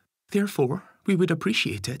 Therefore, we would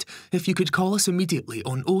appreciate it if you could call us immediately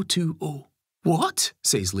on 020. What?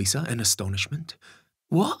 Says Lisa in astonishment.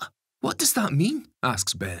 What? What does that mean?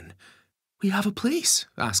 Asks Ben. We have a place,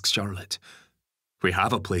 asks Charlotte. We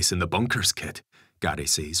have a place in the bunkers, kid, Gary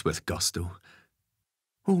says with gusto.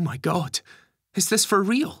 Oh my God, is this for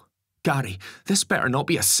real? Gary, this better not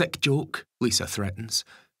be a sick joke, Lisa threatens.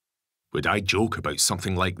 Would I joke about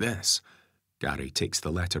something like this? Gary takes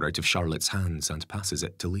the letter out of Charlotte's hands and passes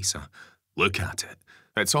it to Lisa. Look at it.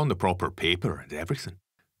 It's on the proper paper and everything.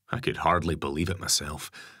 I could hardly believe it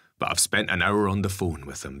myself, but I've spent an hour on the phone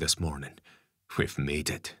with them this morning. We've made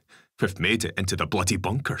it. We've made it into the bloody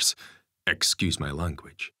bunkers. Excuse my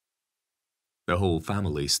language. The whole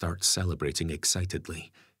family starts celebrating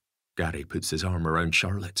excitedly. Gary puts his arm around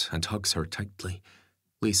Charlotte and hugs her tightly.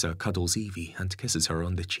 Lisa cuddles Evie and kisses her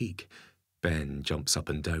on the cheek. Ben jumps up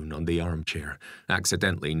and down on the armchair,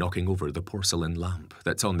 accidentally knocking over the porcelain lamp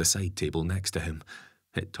that's on the side table next to him.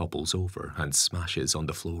 It topples over and smashes on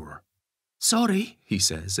the floor. Sorry, he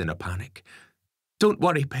says in a panic. Don't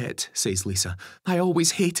worry, pet, says Lisa. I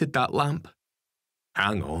always hated that lamp.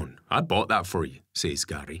 Hang on, I bought that for you, says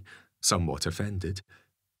Gary, somewhat offended.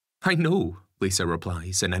 I know, Lisa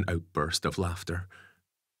replies in an outburst of laughter.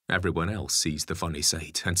 Everyone else sees the funny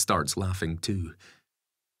sight and starts laughing too.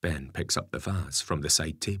 Ben picks up the vase from the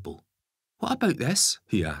side table. What about this?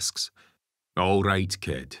 He asks. All right,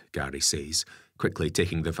 kid, Gary says, quickly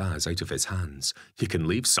taking the vase out of his hands. You can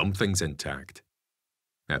leave some things intact.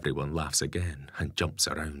 Everyone laughs again and jumps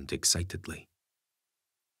around excitedly.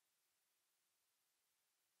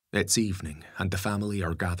 It's evening, and the family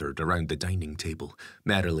are gathered around the dining table,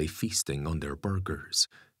 merrily feasting on their burgers.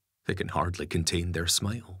 They can hardly contain their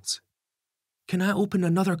smiles. Can I open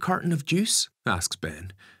another carton of juice? Asks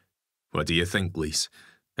Ben. What do you think, Lise?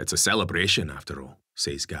 It's a celebration, after all,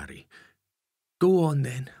 says Gary. Go on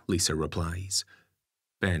then, Lisa replies.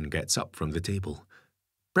 Ben gets up from the table.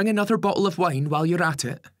 Bring another bottle of wine while you're at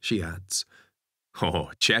it, she adds.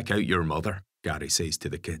 Oh, check out your mother, Gary says to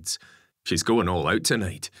the kids. She's going all out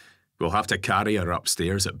tonight. We'll have to carry her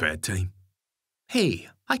upstairs at bedtime. Hey,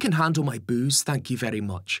 I can handle my booze, thank you very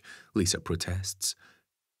much, Lisa protests.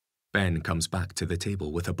 Ben comes back to the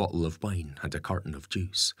table with a bottle of wine and a carton of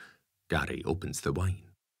juice. Gary opens the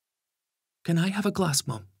wine. Can I have a glass,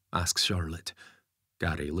 Mum? Asks Charlotte.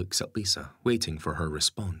 Gary looks at Lisa, waiting for her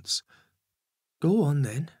response. Go on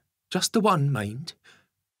then. Just the one, mind.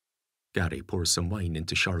 Gary pours some wine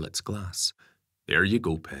into Charlotte's glass. There you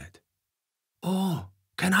go, pet. Oh,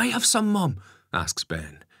 can I have some, Mum? Asks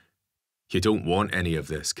Ben. You don't want any of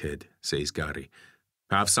this, kid, says Gary.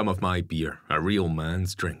 Have some of my beer, a real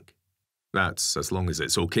man's drink. That's as long as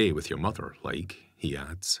it's okay with your mother, like, he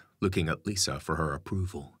adds, looking at Lisa for her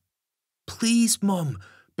approval. Please, Mum,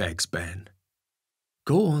 begs Ben.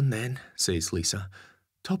 Go on then, says Lisa.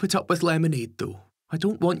 Top it up with lemonade, though. I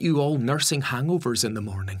don't want you all nursing hangovers in the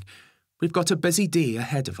morning. We've got a busy day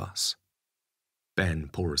ahead of us. Ben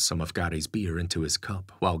pours some of Gary's beer into his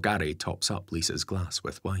cup while Gary tops up Lisa's glass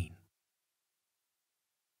with wine.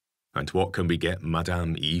 And what can we get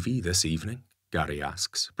Madame Evie this evening? Gary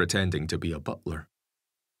asks, pretending to be a butler.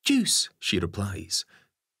 Juice, she replies.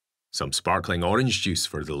 Some sparkling orange juice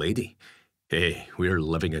for the lady. Hey, we're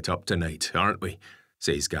living it up tonight, aren't we?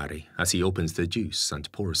 Says Gary as he opens the juice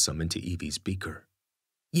and pours some into Evie's beaker.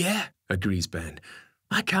 Yeah, agrees Ben.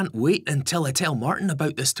 I can't wait until I tell Martin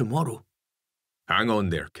about this tomorrow. Hang on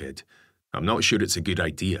there, kid. I'm not sure it's a good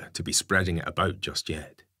idea to be spreading it about just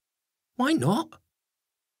yet. Why not?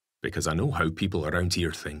 Because I know how people around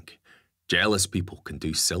here think. Jealous people can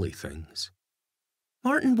do silly things.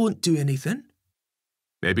 Martin won't do anything.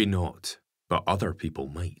 Maybe not, but other people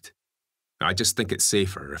might. I just think it's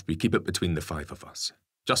safer if we keep it between the five of us.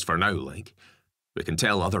 Just for now, like. We can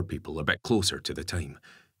tell other people a bit closer to the time.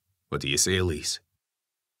 What do you say, Elise?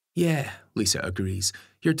 Yeah, Lisa agrees.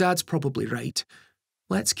 Your dad's probably right.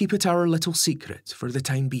 Let's keep it our little secret for the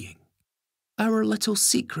time being. Our little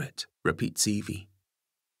secret, repeats Evie.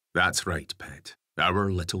 That's right, pet.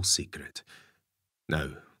 Our little secret. Now,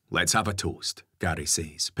 let's have a toast, Gary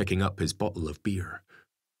says, picking up his bottle of beer.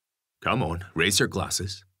 Come on, raise your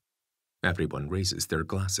glasses. Everyone raises their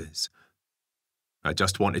glasses. I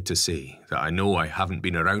just wanted to say that I know I haven't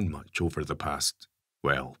been around much over the past,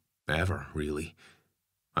 well, ever, really.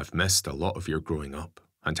 I've missed a lot of your growing up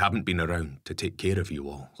and haven't been around to take care of you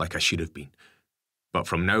all like I should have been. But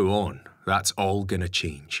from now on, that's all gonna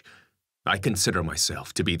change. I consider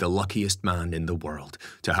myself to be the luckiest man in the world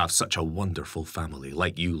to have such a wonderful family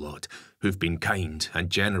like you lot, who've been kind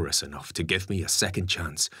and generous enough to give me a second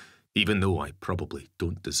chance, even though I probably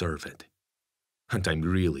don't deserve it. And I'm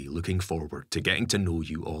really looking forward to getting to know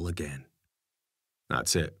you all again.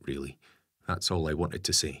 That's it, really. That's all I wanted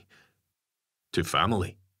to say. To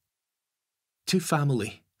family. To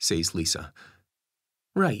family, says Lisa.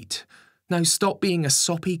 Right. Now stop being a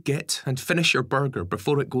soppy git and finish your burger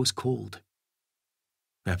before it goes cold.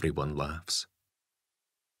 Everyone laughs.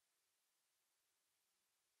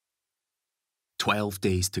 12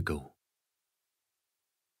 days to go.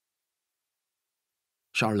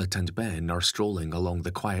 Charlotte and Ben are strolling along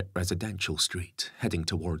the quiet residential street, heading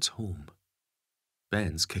towards home.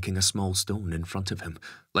 Ben's kicking a small stone in front of him,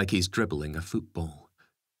 like he's dribbling a football.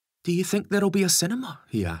 Do you think there'll be a cinema?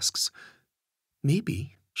 He asks.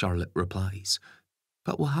 Maybe, Charlotte replies,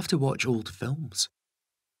 but we'll have to watch old films.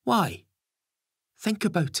 Why? Think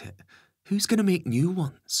about it. Who's going to make new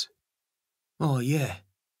ones? Oh, yeah.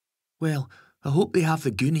 Well, I hope they have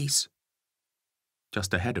the Goonies.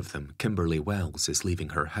 Just ahead of them, Kimberly Wells is leaving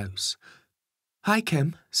her house. Hi,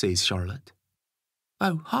 Kim, says Charlotte.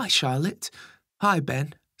 Oh, hi, Charlotte. Hi,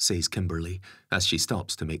 Ben, says Kimberly, as she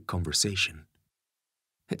stops to make conversation.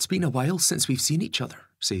 It's been a while since we've seen each other,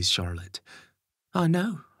 says Charlotte. I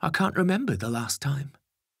know, I can't remember the last time.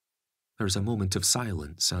 There's a moment of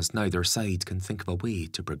silence as neither side can think of a way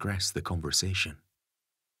to progress the conversation.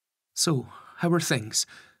 So, how are things?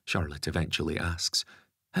 Charlotte eventually asks.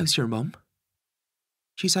 How's your mum?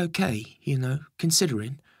 She's okay, you know,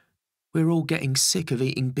 considering. We're all getting sick of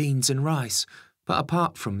eating beans and rice, but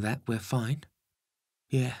apart from that, we're fine.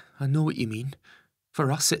 Yeah, I know what you mean.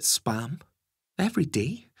 For us, it's spam. Every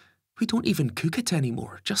day. We don't even cook it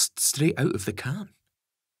anymore, just straight out of the can.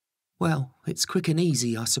 Well, it's quick and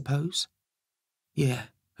easy, I suppose. Yeah,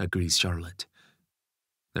 agrees Charlotte.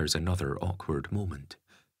 There's another awkward moment.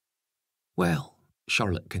 Well,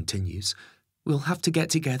 Charlotte continues, we'll have to get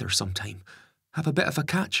together sometime, have a bit of a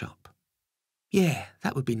catch-up. Yeah,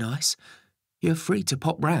 that would be nice. You're free to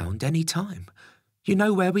pop round any time. You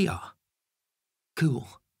know where we are. Cool.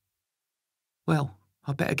 Well,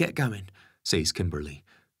 I better get going, says Kimberly.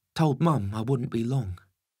 Told Mum I wouldn't be long.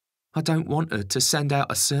 I don't want her to send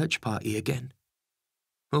out a search party again.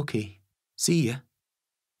 OK. See ya.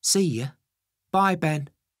 See ya. Bye, Ben.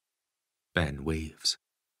 Ben waves.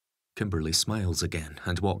 Kimberly smiles again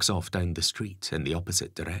and walks off down the street in the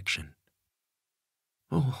opposite direction.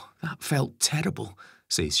 Oh, that felt terrible,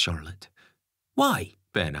 says Charlotte. Why?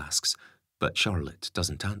 Ben asks, but Charlotte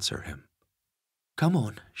doesn't answer him. Come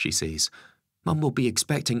on, she says. Mum will be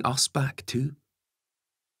expecting us back too.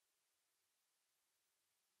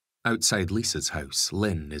 Outside Lisa's house,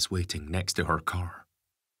 Lynn is waiting next to her car.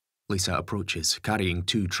 Lisa approaches, carrying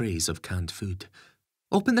 2 trays of canned food.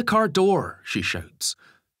 Open the car door, she shouts.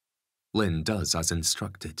 Lynn does as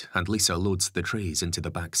instructed, and Lisa loads the trays into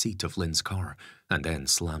the back seat of Lynn's car and then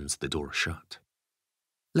slams the door shut.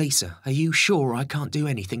 Lisa, are you sure I can't do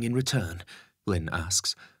anything in return? Lynn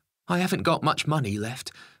asks. I haven't got much money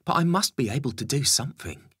left, but I must be able to do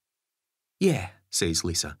something. Yeah, says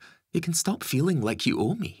Lisa. You can stop feeling like you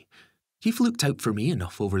owe me. You've looked out for me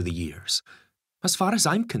enough over the years. As far as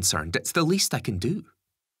I'm concerned, it's the least I can do.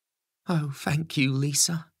 Oh, thank you,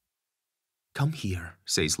 Lisa. Come here,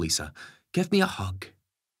 says Lisa. Give me a hug.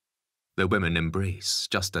 The women embrace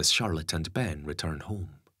just as Charlotte and Ben return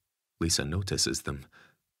home. Lisa notices them.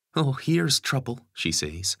 Oh, here's trouble, she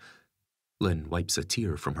says. Lynn wipes a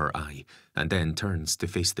tear from her eye and then turns to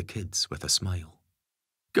face the kids with a smile.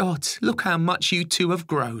 God, look how much you two have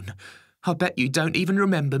grown. I bet you don't even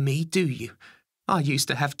remember me, do you? I used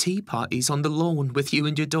to have tea parties on the lawn with you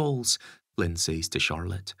and your dolls, Lynn says to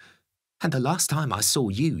Charlotte. And the last time I saw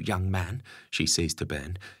you, young man, she says to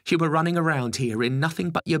Ben, you were running around here in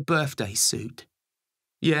nothing but your birthday suit.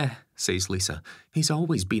 Yeah, says Lisa, he's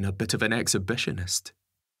always been a bit of an exhibitionist.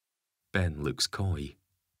 Ben looks coy.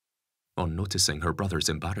 On noticing her brother's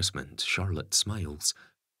embarrassment, Charlotte smiles.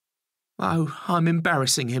 Oh, I'm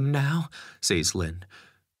embarrassing him now, says Lynn.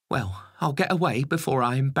 Well, I'll get away before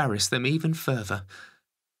I embarrass them even further.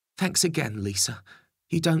 Thanks again, Lisa.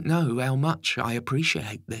 You don't know how much I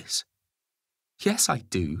appreciate this. Yes, I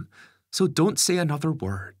do, so don't say another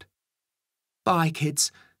word. Bye,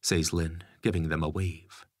 kids, says Lynn, giving them a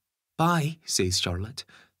wave. Bye, says Charlotte.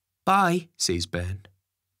 Bye, says Ben.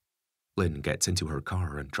 Lynn gets into her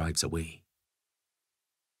car and drives away.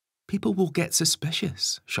 People will get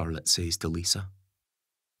suspicious, Charlotte says to Lisa.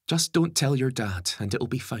 Just don't tell your dad and it'll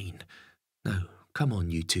be fine. Now, come on,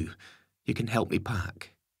 you two. You can help me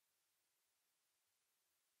pack.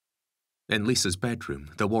 In Lisa's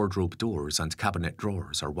bedroom, the wardrobe doors and cabinet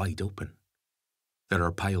drawers are wide open. There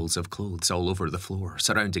are piles of clothes all over the floor,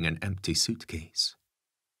 surrounding an empty suitcase.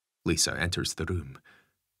 Lisa enters the room.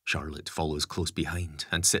 Charlotte follows close behind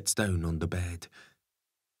and sits down on the bed.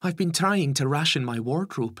 I've been trying to ration my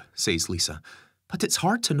wardrobe, says Lisa, but it's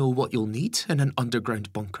hard to know what you'll need in an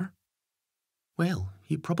underground bunker. Well,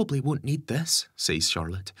 you probably won't need this, says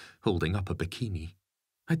Charlotte, holding up a bikini.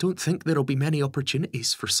 I don't think there'll be many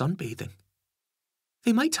opportunities for sunbathing.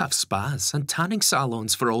 They might have spas and tanning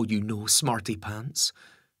salons for all you know, smarty pants.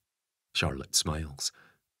 Charlotte smiles.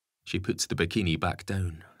 She puts the bikini back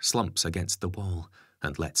down, slumps against the wall,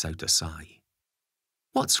 and lets out a sigh.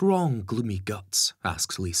 What's wrong, gloomy guts?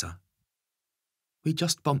 Asks Lisa. We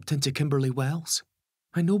just bumped into Kimberly Wells.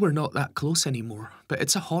 I know we're not that close anymore, but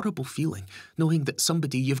it's a horrible feeling, knowing that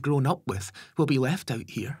somebody you've grown up with will be left out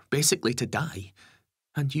here, basically to die.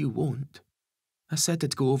 And you won't. I said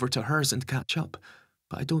I'd go over to hers and catch up,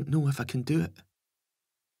 but I don't know if I can do it.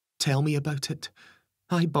 Tell me about it.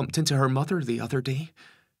 I bumped into her mother the other day.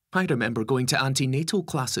 I remember going to antenatal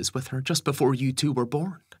classes with her just before you two were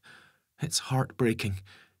born. It's heartbreaking.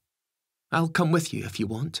 I'll come with you if you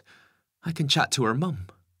want. I can chat to her mum.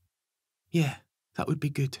 Yeah, that would be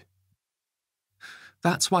good.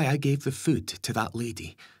 That's why I gave the food to that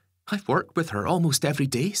lady. I've worked with her almost every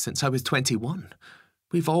day since I was 21.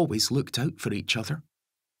 We've always looked out for each other.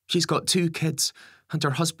 She's got 2 kids, and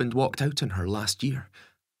her husband walked out on her last year.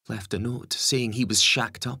 Left a note saying he was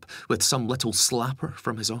shacked up with some little slapper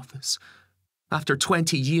from his office. After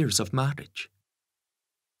 20 years of marriage.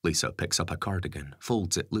 Lisa picks up a cardigan,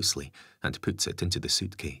 folds it loosely, and puts it into the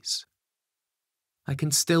suitcase. I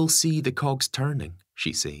can still see the cogs turning,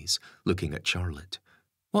 she says, looking at Charlotte.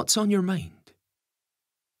 What's on your mind?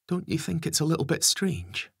 Don't you think it's a little bit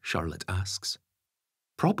strange? Charlotte asks.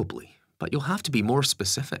 Probably, but you'll have to be more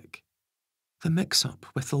specific. The mix-up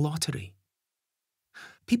with the lottery.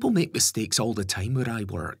 People make mistakes all the time where I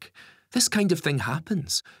work. This kind of thing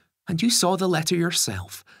happens. And you saw the letter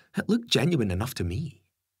yourself. It looked genuine enough to me.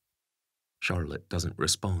 Charlotte doesn't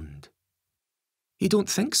respond. You don't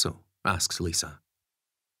think so? Asks Lisa.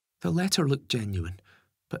 The letter looked genuine,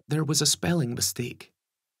 but there was a spelling mistake.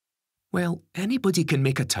 Well, anybody can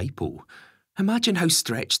make a typo. Imagine how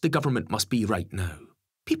stretched the government must be right now.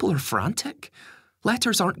 People are frantic.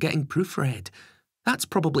 Letters aren't getting proofread. That's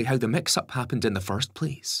probably how the mix-up happened in the first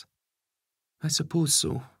place. I suppose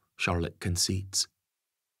so, Charlotte concedes.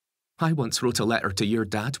 I once wrote a letter to your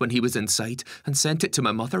dad when he was inside and sent it to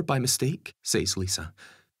my mother by mistake, says Lisa.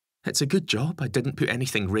 It's a good job I didn't put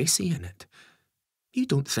anything racy in it. You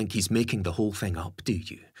don't think he's making the whole thing up, do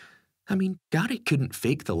you? I mean, Gary couldn't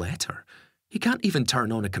fake the letter. He can't even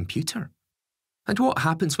turn on a computer. And what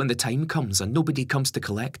happens when the time comes and nobody comes to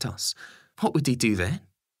collect us? What would he do then?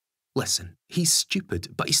 Listen, he's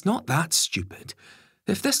stupid, but he's not that stupid.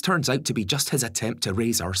 If this turns out to be just his attempt to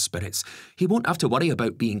raise our spirits, he won't have to worry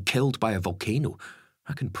about being killed by a volcano.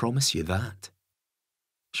 I can promise you that.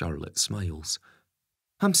 Charlotte smiles.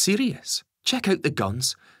 I'm serious. Check out the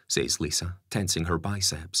guns, says Lisa, tensing her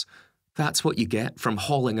biceps. That's what you get from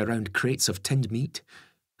hauling around crates of tinned meat.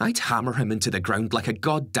 I'd hammer him into the ground like a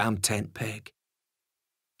goddamn tent peg.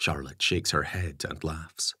 Charlotte shakes her head and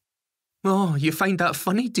laughs. Oh, you find that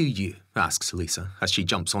funny, do you? Asks Lisa as she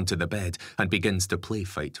jumps onto the bed and begins to play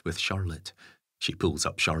fight with Charlotte. She pulls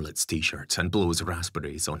up Charlotte's t-shirt and blows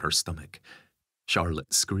raspberries on her stomach.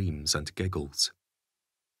 Charlotte screams and giggles.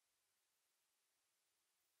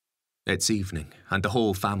 It's evening, and the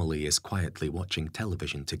whole family is quietly watching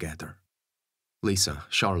television together. Lisa,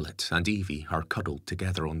 Charlotte, and Evie are cuddled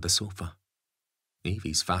together on the sofa.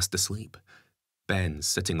 Evie's fast asleep. Ben's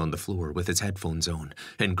sitting on the floor with his headphones on,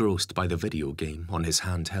 engrossed by the video game on his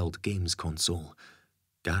handheld games console.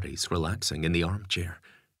 Gary's relaxing in the armchair.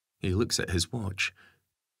 He looks at his watch.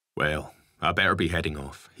 "Well, I better be heading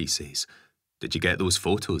off," he says. "Did you get those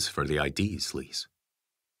photos for the IDs, Lise?"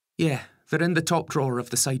 "Yeah, they're in the top drawer of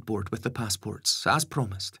the sideboard with the passports, as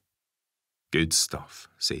promised." "Good stuff,"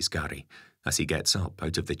 says Gary, as he gets up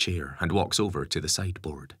out of the chair and walks over to the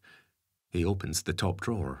sideboard. He opens the top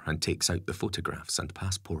drawer and takes out the photographs and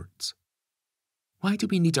passports. "Why do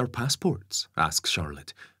we need our passports?" asks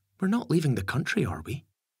Charlotte. "We're not leaving the country, are we?"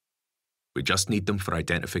 "We just need them for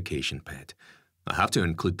identification, pet. I have to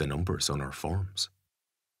include the numbers on our forms."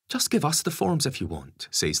 "Just give us the forms if you want,"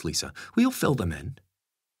 says Lisa. "We'll fill them in."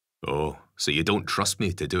 "Oh, so you don't trust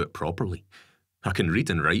me to do it properly? I can read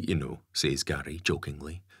and write, you know," says Gary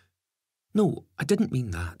jokingly. "No, I didn't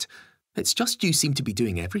mean that. It's just you seem to be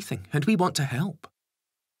doing everything, and we want to help."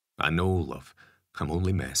 "I know, love. I'm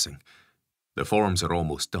only messing. The forms are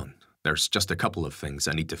almost done. There's just a couple of things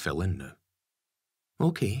I need to fill in now."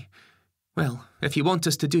 "Okay. Well, if you want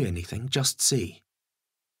us to do anything, just say."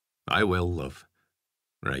 "I will, love.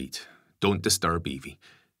 Right. Don't disturb Evie.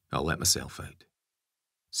 I'll let myself out.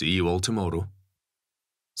 See you all tomorrow."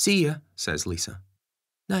 "See ya," says Lisa.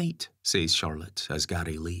 "Night," says Charlotte as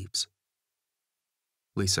Gary leaves.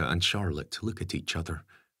 Lisa and Charlotte look at each other.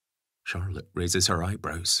 Charlotte raises her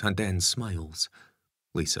eyebrows and then smiles.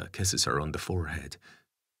 Lisa kisses her on the forehead.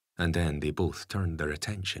 And then they both turn their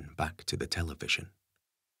attention back to the television.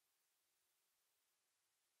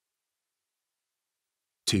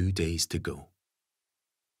 2 days to go.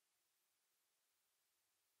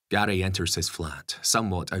 Gary enters his flat,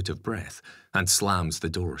 somewhat out of breath, and slams the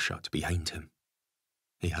door shut behind him.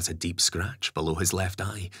 He has a deep scratch below his left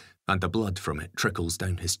eye, and the blood from it trickles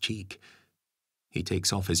down his cheek. He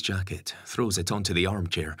takes off his jacket, throws it onto the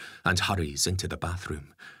armchair, and hurries into the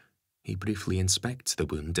bathroom. He briefly inspects the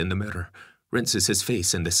wound in the mirror, rinses his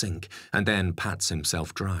face in the sink, and then pats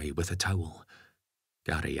himself dry with a towel.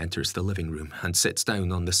 Gary enters the living room and sits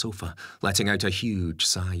down on the sofa, letting out a huge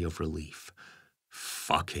sigh of relief.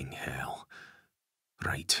 Fucking hell.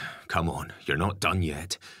 Right, come on, you're not done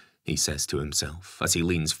yet, he says to himself as he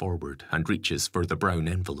leans forward and reaches for the brown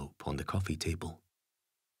envelope on the coffee table.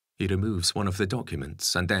 He removes one of the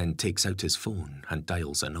documents and then takes out his phone and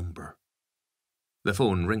dials a number. The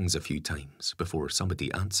phone rings a few times before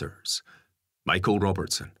somebody answers. "Michael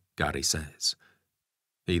Robertson," Gary says.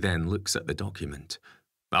 He then looks at the document.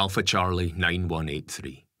 "Alpha Charlie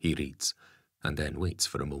 9183, he reads, and then waits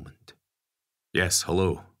for a moment. "Yes,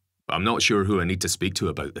 hello. I'm not sure who I need to speak to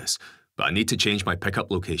about this, but I need to change my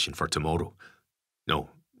pickup location for tomorrow.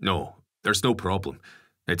 No, there's no problem.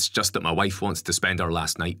 It's just that my wife wants to spend our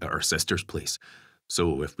last night at her sister's place,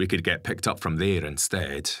 so if we could get picked up from there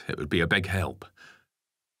instead, it would be a big help."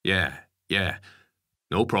 Yeah,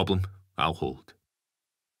 no problem. I'll hold."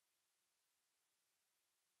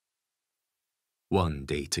 1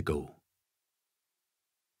 day to go.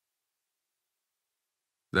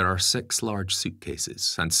 There are 6 large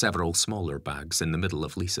suitcases and several smaller bags in the middle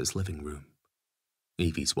of Lisa's living room.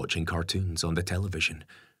 Evie's watching cartoons on the television.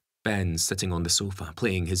 Ben's sitting on the sofa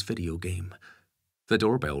playing his video game. The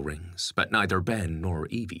doorbell rings, but neither Ben nor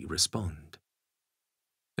Evie respond.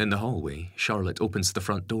 In the hallway, Charlotte opens the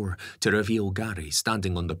front door to reveal Gary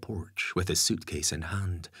standing on the porch with his suitcase in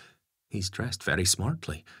hand. He's dressed very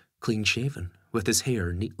smartly, clean-shaven, with his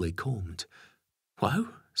hair neatly combed.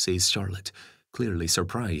 "Wow," says Charlotte, clearly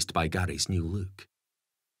surprised by Gary's new look.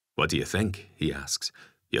 "What do you think?" he asks.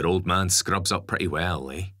 "Your old man scrubs up pretty well,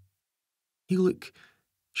 eh?" "You look..."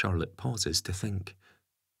 Charlotte pauses to think.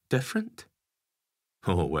 "Different?"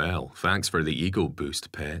 "Oh well, thanks for the ego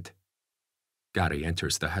boost, pet." Gary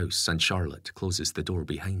enters the house and Charlotte closes the door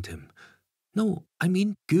behind him. "No, I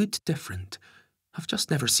mean good different. I've just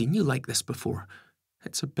never seen you like this before.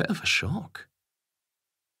 It's a bit of a shock."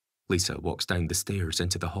 Lisa walks down the stairs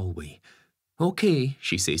into the hallway. "Okay,"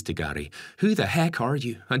 she says to Gary, "who the heck are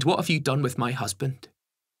you, and what have you done with my husband?"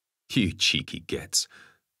 "You cheeky gits.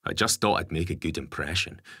 I just thought I'd make a good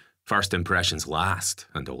impression. First impressions last,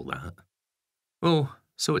 and all that." "Oh,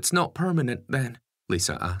 so it's not permanent then?"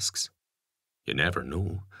 Lisa asks. "You never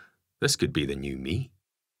know. This could be the new me."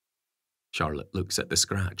 Charlotte looks at the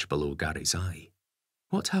scratch below Gary's eye.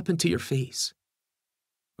 "What happened to your face?"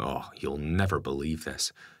 "Oh, you'll never believe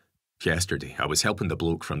this. Yesterday, I was helping the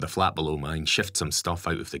bloke from the flat below mine shift some stuff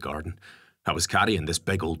out of the garden. I was carrying this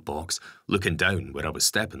big old box, looking down where I was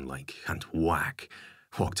stepping like, and whack,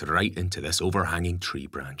 walked right into this overhanging tree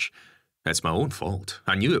branch. It's my own fault.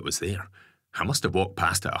 I knew it was there. I must have walked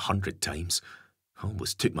past it 100 times.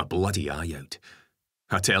 Almost took my bloody eye out.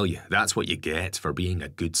 I tell you, that's what you get for being a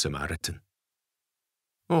good Samaritan.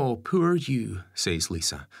 Oh, poor you, says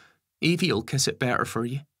Lisa. Evie'll kiss it better for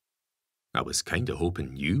you. I was kind of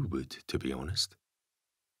hoping you would, to be honest.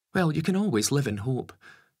 Well, you can always live in hope,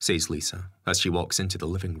 says Lisa as she walks into the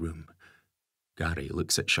living room. Gary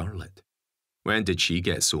looks at Charlotte. When did she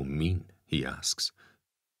get so mean? He asks.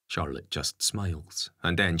 Charlotte just smiles,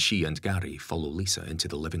 and then she and Gary follow Lisa into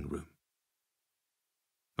the living room.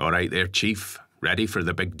 All right there, Chief. Ready for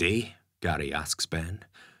the big day? Gary asks Ben.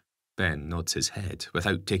 Ben nods his head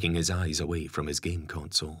without taking his eyes away from his game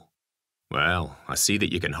console. Well, I see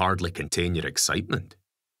that you can hardly contain your excitement.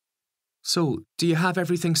 So, do you have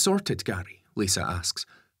everything sorted, Gary? Lisa asks.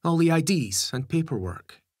 All the IDs and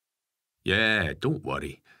paperwork. Yeah, don't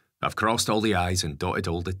worry. I've crossed all the I's and dotted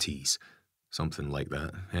all the T's. Something like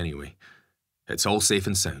that, anyway. It's all safe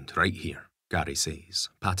and sound, right here, Gary says,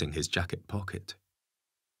 patting his jacket pocket.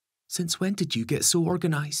 Since when did you get so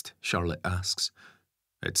organised? Charlotte asks.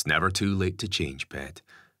 It's never too late to change, pet.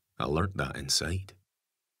 I learnt that inside.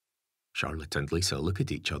 Charlotte and Lisa look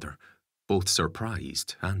at each other, both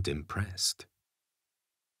surprised and impressed.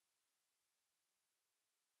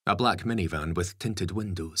 A black minivan with tinted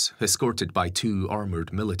windows, escorted by 2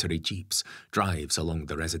 armoured military jeeps, drives along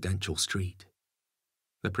the residential street.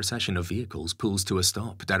 The procession of vehicles pulls to a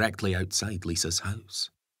stop directly outside Lisa's house.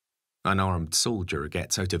 An armed soldier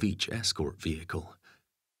gets out of each escort vehicle.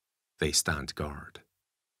 They stand guard.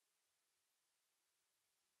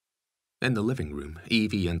 In the living room,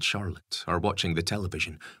 Evie and Charlotte are watching the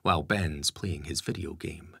television while Ben's playing his video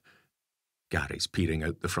game. Gary's peering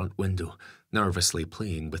out the front window, nervously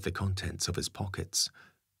playing with the contents of his pockets.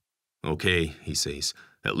 Okay, he says,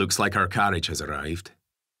 it looks like our carriage has arrived.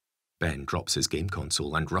 Ben drops his game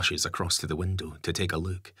console and rushes across to the window to take a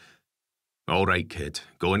look. All right, kid,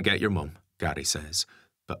 go and get your mum, Gary says,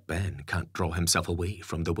 but Ben can't draw himself away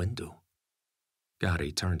from the window.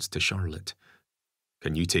 Gary turns to Charlotte.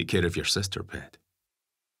 Can you take care of your sister, pet?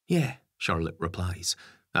 Yeah, Charlotte replies,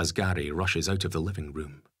 as Gary rushes out of the living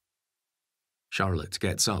room. Charlotte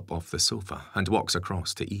gets up off the sofa and walks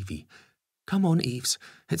across to Evie. Come on, Eves,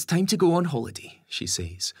 it's time to go on holiday, she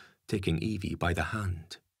says, taking Evie by the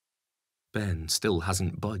hand. Ben still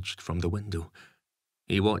hasn't budged from the window.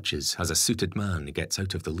 He watches as a suited man gets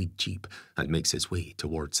out of the lead jeep and makes his way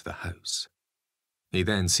towards the house. He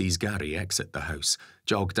then sees Gary exit the house,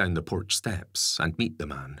 jog down the porch steps, and meet the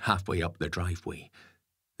man halfway up the driveway.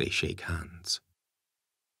 They shake hands.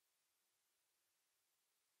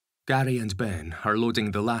 Gary and Ben are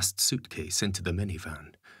loading the last suitcase into the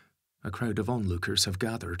minivan. A crowd of onlookers have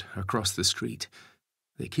gathered across the street.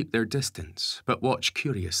 They keep their distance, but watch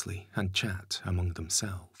curiously and chat among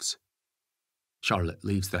themselves. Charlotte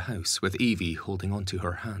leaves the house with Evie holding onto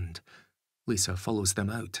her hand. Lisa follows them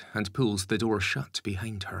out and pulls the door shut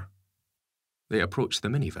behind her. They approach the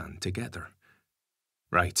minivan together.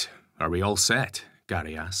 Right, are we all set?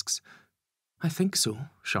 Gary asks. I think so,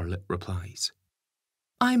 Charlotte replies.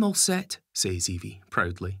 I'm all set, says Evie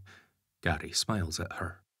proudly. Gary smiles at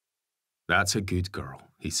her. That's a good girl,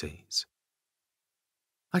 he says.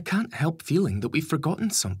 I can't help feeling that we've forgotten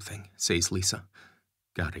something, says Lisa.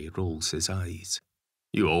 Gary rolls his eyes.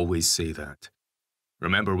 You always say that.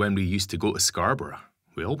 Remember when we used to go to Scarborough?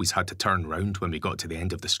 We always had to turn round when we got to the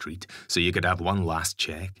end of the street so you could have one last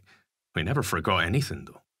check. We never forgot anything,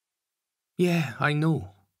 though. Yeah, I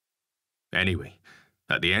know. Anyway,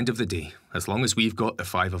 at the end of the day, as long as we've got the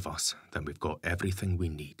 5 of us, then we've got everything we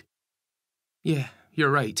need. Yeah,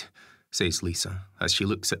 you're right, says Lisa as she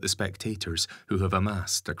looks at the spectators who have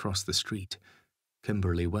amassed across the street.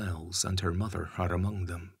 Kimberly Wells and her mother are among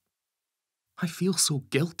them. I feel so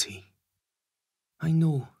guilty. I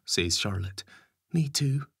know, says Charlotte. Me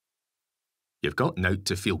too. You've got nought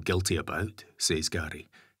to feel guilty about, says Gary.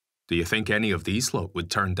 Do you think any of these lot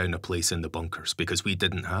would turn down a place in the bunkers because we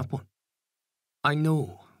didn't have one? I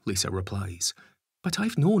know, Lisa replies, but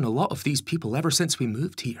I've known a lot of these people ever since we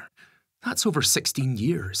moved here. That's over 16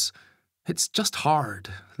 years. It's just hard,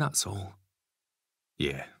 that's all.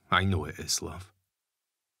 Yeah, I know it is, love.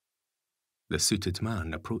 The suited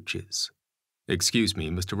man approaches. Excuse me,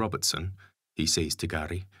 Mr. Robertson, he says to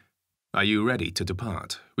Gary. Are you ready to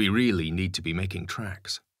depart? We really need to be making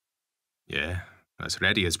tracks. Yeah, as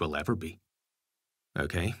ready as we'll ever be.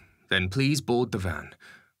 Okay, then please board the van.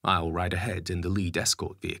 I'll ride ahead in the lead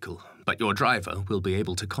escort vehicle, but your driver will be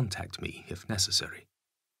able to contact me if necessary.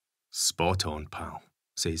 Spot on, pal,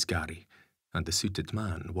 says Gary, and the suited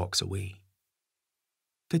man walks away.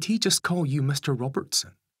 Did he just call you Mr.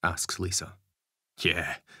 Robertson? Asks Lisa.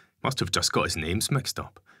 Yeah, must have just got his names mixed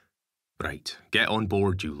up. Right, get on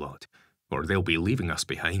board, you lot, or they'll be leaving us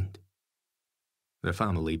behind. The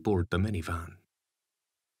family board the minivan.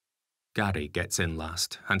 Gary gets in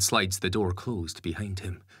last and slides the door closed behind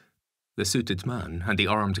him. The suited man and the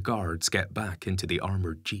armed guards get back into the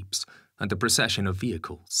armoured jeeps, and the procession of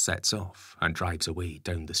vehicles sets off and drives away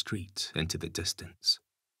down the street into the distance.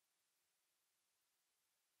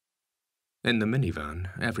 In the minivan,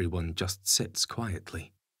 everyone just sits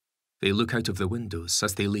quietly. They look out of the windows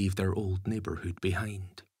as they leave their old neighbourhood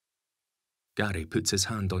behind. Gary puts his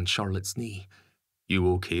hand on Charlotte's knee.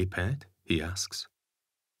 "You okay, pet?" he asks.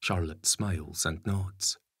 Charlotte smiles and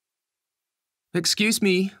nods. "Excuse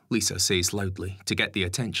me," Lisa says loudly to get the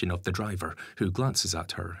attention of the driver, who glances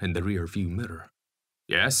at her in the rear-view mirror.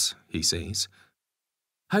 "Yes," he says.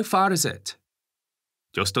 "How far is it?"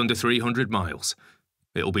 "Just under 300 miles.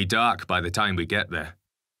 It'll be dark by the time we get there."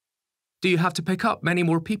 "Do you have to pick up many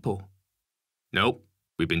more people?" "Nope.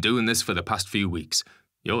 We've been doing this for the past few weeks.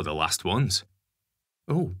 You're the last ones."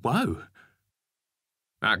 "Oh, wow."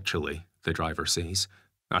 "Actually," the driver says,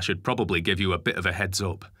 "I should probably give you a bit of a heads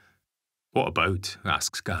up." "What about?"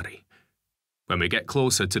 asks Gary. "When we get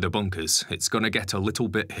closer to the bunkers, it's going to get a little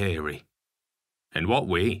bit hairy." "In what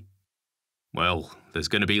way?" "Well, there's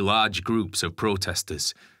going to be large groups of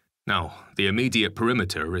protesters. Now, the immediate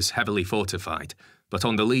perimeter is heavily fortified, but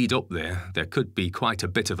on the lead up there could be quite a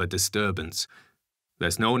bit of a disturbance.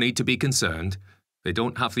 There's no need to be concerned. They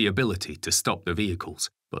don't have the ability to stop the vehicles,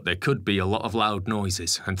 but there could be a lot of loud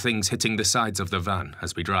noises and things hitting the sides of the van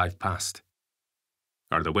as we drive past."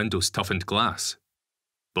 "Are the windows toughened glass?"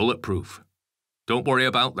 "Bulletproof. Don't worry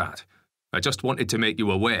about that. I just wanted to make you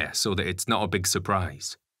aware so that it's not a big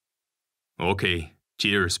surprise." "Okay,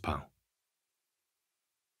 cheers, pal."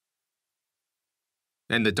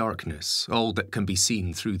 In the darkness, all that can be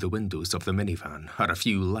seen through the windows of the minivan are a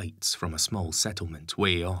few lights from a small settlement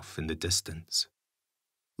way off in the distance.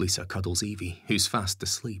 Lisa cuddles Evie, who's fast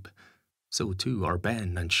asleep. So too are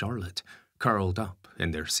Ben and Charlotte, curled up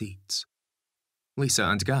in their seats. Lisa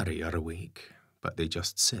and Gary are awake, but they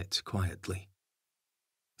just sit quietly.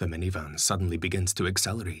 The minivan suddenly begins to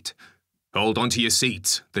accelerate. "Hold on to your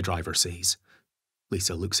seats," the driver says.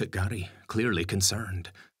 Lisa looks at Gary, clearly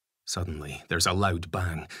concerned. Suddenly, there's a loud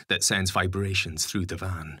bang that sends vibrations through the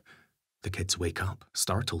van. The kids wake up,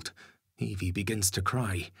 startled. Evie begins to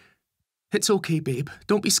cry. "It's okay, babe.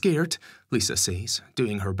 Don't be scared," Lisa says,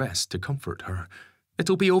 doing her best to comfort her.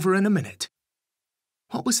 "It'll be over in a minute."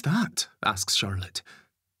 "What was that?" asks Charlotte.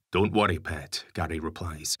 "Don't worry, pet," Gary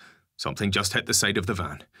replies. "Something just hit the side of the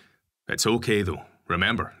van. It's okay, though.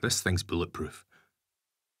 Remember, this thing's bulletproof."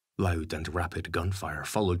 Loud and rapid gunfire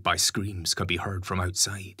followed by screams can be heard from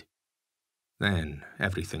outside. Then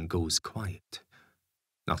everything goes quiet.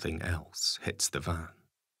 Nothing else hits the van.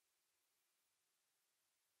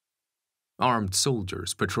 Armed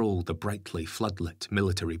soldiers patrol the brightly floodlit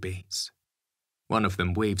military base. One of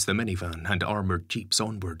them waves the minivan and armoured jeeps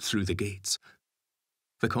onward through the gates.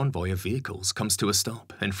 The convoy of vehicles comes to a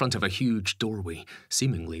stop in front of a huge doorway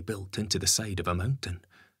seemingly built into the side of a mountain.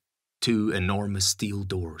 Two enormous steel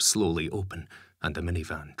doors slowly open, and the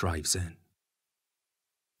minivan drives in.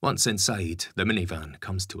 Once inside, the minivan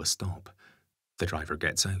comes to a stop. The driver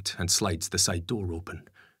gets out and slides the side door open.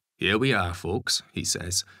 "Here we are, folks," he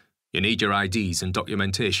says. "You need your IDs and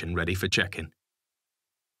documentation ready for check-in."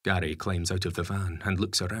 Gary climbs out of the van and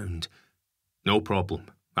looks around. "No problem.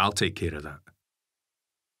 I'll take care of that."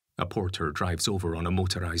 A porter drives over on a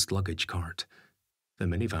motorised luggage cart. The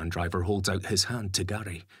minivan driver holds out his hand to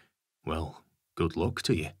Gary. "Well, good luck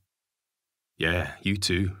to you." "Yeah, you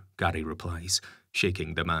too," Gary replies,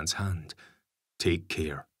 shaking the man's hand. "Take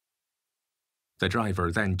care." The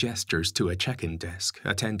driver then gestures to a check-in desk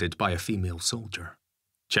attended by a female soldier.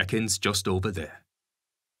 "Check-in's just over there."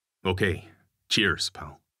 "Okay, cheers,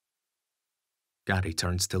 pal." Gary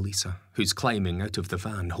turns to Lisa, who's climbing out of the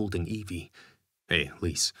van holding Evie. "Hey,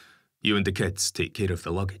 Lise, you and the kids take care of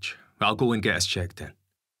the luggage. I'll go and get us checked in."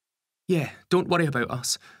 "Yeah, don't worry about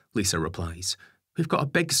us," Lisa replies. "We've got a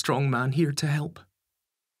big, strong man here to help."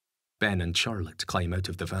 Ben and Charlotte climb out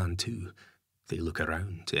of the van too. They look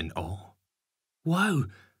around in awe. "Wow,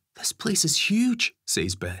 this place is huge,"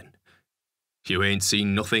 says Ben. "You ain't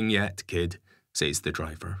seen nothing yet, kid," says the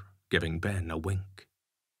driver, giving Ben a wink.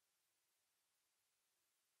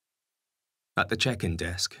 At the check-in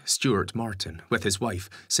desk, Stuart Martin, with his wife,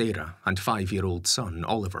 Sarah, and 5-year-old son,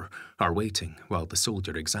 Oliver, are waiting while the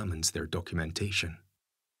soldier examines their documentation.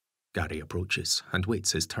 Gary approaches and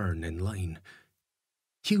waits his turn in line.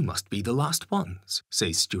 "You must be the last ones,"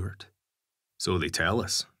 says Stuart. "So they tell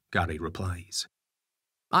us," Gary replies.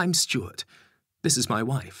 "I'm Stuart. This is my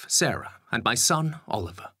wife, Sarah, and my son,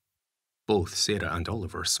 Oliver." Both Sarah and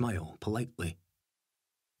Oliver smile politely.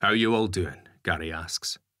 "How you all doing?" Gary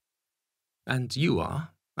asks. "And you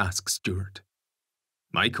are?" asks Stuart.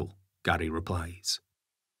 "Michael," Gary replies.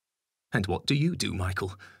 "And what do you do,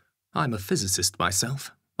 Michael? I'm a physicist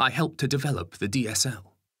myself. I helped to develop the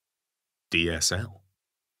DSL. DSL?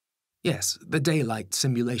 Yes, the daylight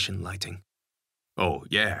simulation lighting. Oh,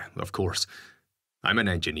 yeah, of course. I'm an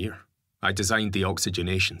engineer. I designed the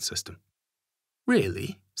oxygenation system.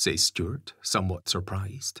 Really? Says Stuart, somewhat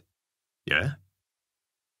surprised. Yeah?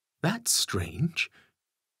 That's strange.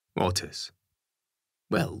 What is?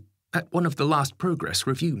 Well, at one of the last progress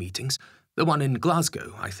review meetings, the one in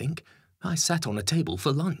Glasgow, I think, I sat on a table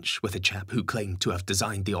for lunch with a chap who claimed to have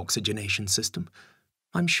designed the oxygenation system.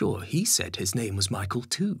 I'm sure he said his name was Michael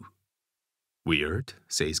too. Weird,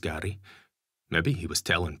 says Gary. Maybe he was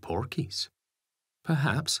telling porkies.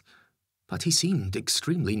 Perhaps, but he seemed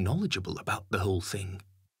extremely knowledgeable about the whole thing.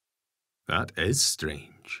 That is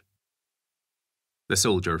strange. The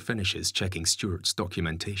soldier finishes checking Stuart's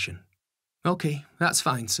documentation. Okay, that's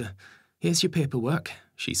fine, sir. Here's your paperwork,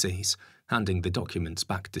 she says, handing the documents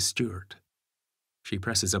back to Stuart. She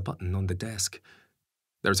presses a button on the desk.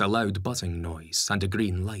 There's a loud buzzing noise and a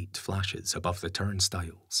green light flashes above the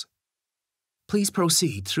turnstiles. Please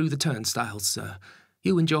proceed through the turnstiles, sir.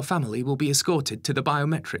 You and your family will be escorted to the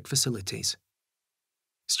biometric facilities.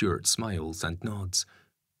 Stuart smiles and nods.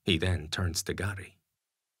 He then turns to Gary.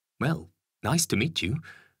 Well, nice to meet you.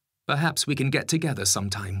 Perhaps we can get together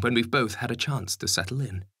sometime when we've both had a chance to settle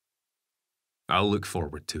in. I'll look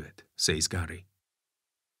forward to it, says Gary.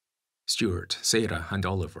 Stuart, Sarah and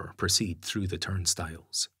Oliver proceed through the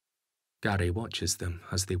turnstiles. Gary watches them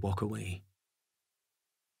as they walk away.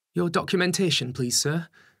 Your documentation, please, sir,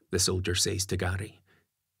 the soldier says to Gary.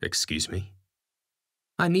 Excuse me?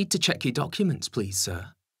 I need to check your documents, please,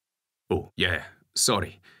 sir. Oh, yeah,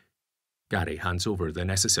 sorry. Gary hands over the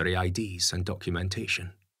necessary IDs and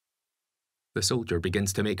documentation. The soldier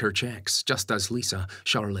begins to make her checks just as Lisa,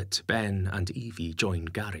 Charlotte, Ben and Evie join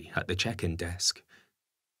Gary at the check-in desk.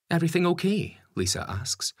 Everything okay? Lisa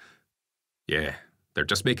asks. Yeah, they're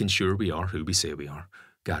just making sure we are who we say we are,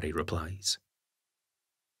 Gary replies.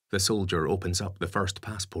 The soldier opens up the first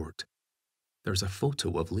passport. There's a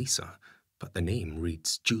photo of Lisa, but the name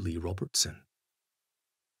reads Julie Robertson.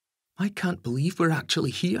 I can't believe we're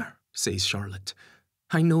actually here, says Charlotte.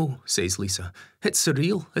 I know, says Lisa. It's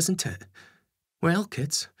surreal, isn't it? Well,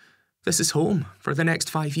 kids, this is home for the next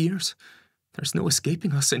 5 years. There's no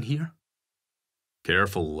escaping us in here.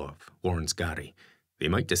 Careful, love, warns Gary. They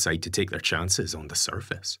might decide to take their chances on the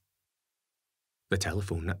surface. The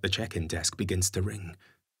telephone at the check-in desk begins to ring.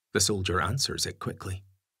 The soldier answers it quickly.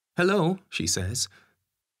 Hello, she says.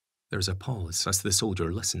 There's a pause as the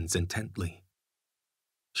soldier listens intently.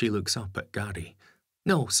 She looks up at Gary.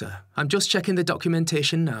 No, sir, I'm just checking the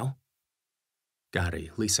documentation now.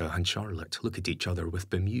 Gary, Lisa and Charlotte look at each other with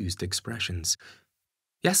bemused expressions.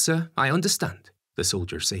 Yes, sir, I understand, the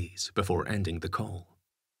soldier says before ending the call.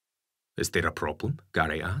 Is there a problem?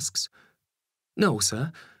 Gary asks. No,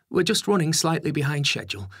 sir, we're just running slightly behind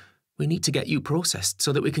schedule. We need to get you processed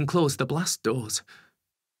so that we can close the blast doors.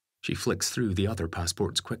 She flicks through the other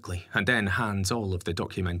passports quickly and then hands all of the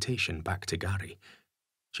documentation back to Gary.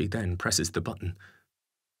 She then presses the button.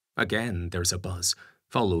 Again, there's a buzz,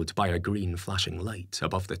 followed by a green flashing light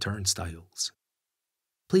above the turnstiles.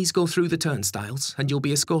 Please go through the turnstiles and you'll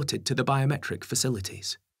be escorted to the biometric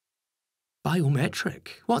facilities. Biometric?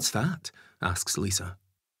 What's that? Asks Lisa.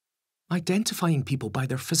 Identifying people by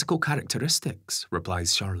their physical characteristics,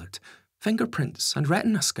 replies Charlotte. Fingerprints and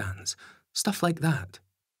retina scans, stuff like that.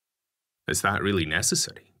 Is that really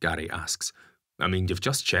necessary? Gary asks. I mean, you've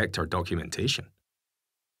just checked our documentation.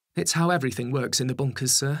 It's how everything works in the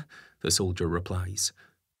bunkers, sir, the soldier replies.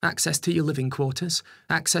 Access to your living quarters,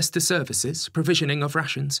 access to services, provisioning of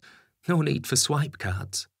rations. No need for swipe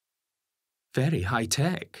cards. Very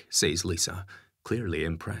high-tech, says Lisa, clearly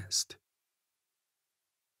impressed.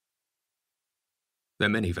 The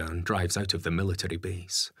minivan drives out of the military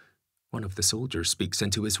base. One of the soldiers speaks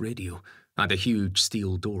into his radio, and the huge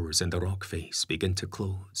steel doors in the rock face begin to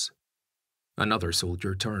close. Another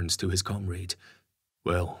soldier turns to his comrade.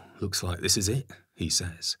 Well, looks like this is it, he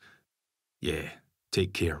says. Yeah,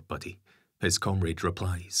 take care, buddy, his comrade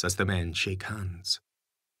replies as the men shake hands.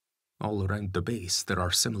 All around the base there are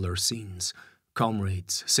similar scenes,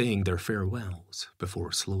 comrades saying their farewells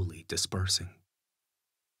before slowly dispersing.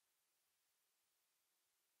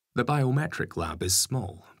 The biometric lab is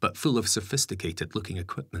small, but full of sophisticated-looking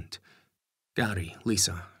equipment. Gary,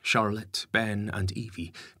 Lisa, Charlotte, Ben and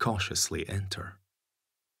Evie cautiously enter.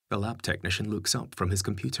 The lab technician looks up from his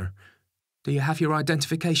computer. Do you have your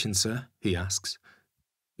identification, sir? He asks.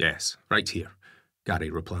 Yes, right here, Gary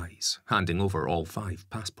replies, handing over all 5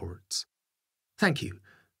 passports. Thank you.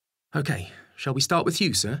 OK, shall we start with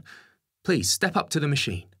you, sir? Please step up to the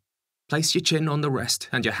machine. Place your chin on the wrist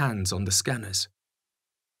and your hands on the scanners.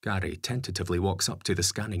 Gary tentatively walks up to the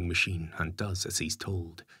scanning machine and does as he's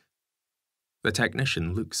told. The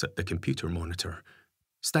technician looks at the computer monitor.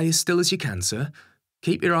 Stay as still as you can, sir.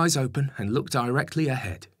 Keep your eyes open and look directly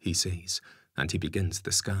ahead, he says, and he begins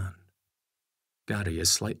the scan. Gary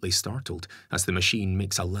is slightly startled as the machine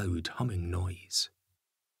makes a loud humming noise.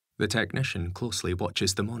 The technician closely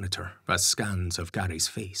watches the monitor as scans of Gary's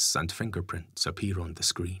face and fingerprints appear on the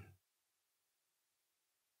screen.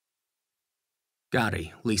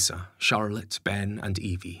 Gary, Lisa, Charlotte, Ben and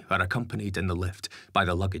Evie are accompanied in the lift by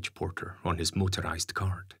the luggage porter on his motorised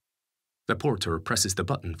cart. The porter presses the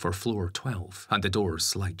button for floor 12 and the doors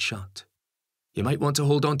slide shut. You might want to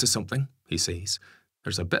hold on to something, he says.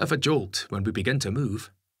 There's a bit of a jolt when we begin to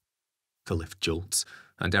move. The lift jolts,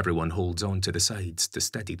 and everyone holds on to the sides to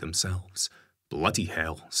steady themselves. Bloody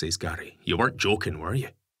hell, says Gary. You weren't joking, were you?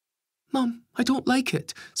 Mum, I don't like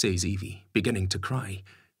it, says Evie, beginning to cry.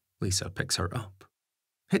 Lisa picks her up.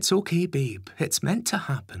 It's okay, babe. It's meant to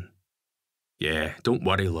happen. Yeah, don't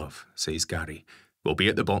worry, love, says Gary. We'll be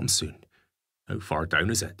at the bottom soon. How far down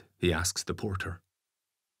is it? He asks the porter.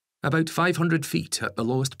 About 500 feet at the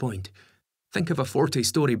lowest point. Think of a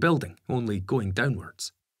 40-storey building, only going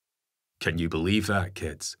downwards. Can you believe that,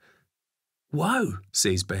 kids? Wow,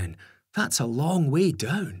 says Ben. That's a long way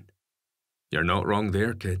down. You're not wrong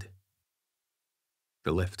there, kid.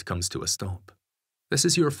 The lift comes to a stop. This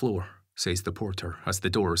is your floor, says the porter as the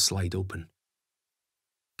doors slide open.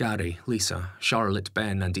 Gary, Lisa, Charlotte,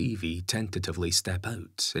 Ben and Evie tentatively step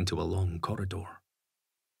out into a long corridor.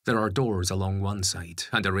 There are doors along one side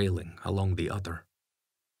and a railing along the other.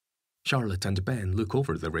 Charlotte and Ben look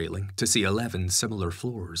over the railing to see 11 similar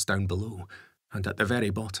floors down below, and at the very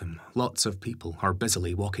bottom, lots of people are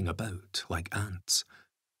busily walking about like ants.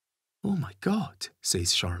 Oh my God,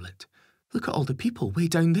 says Charlotte. Look at all the people way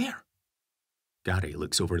down there. Gary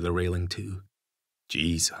looks over the railing too.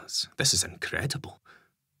 Jesus, this is incredible.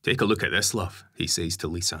 Take a look at this, love, he says to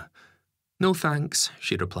Lisa. No thanks,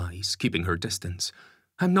 she replies, keeping her distance.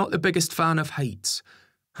 I'm not the biggest fan of heights.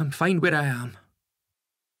 I'm fine where I am.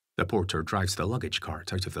 The porter drives the luggage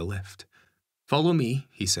cart out of the lift. Follow me,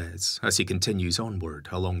 he says, as he continues onward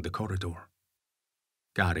along the corridor.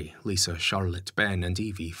 Gary, Lisa, Charlotte, Ben and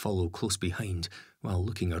Evie follow close behind while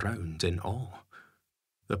looking around in awe.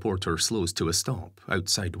 The porter slows to a stop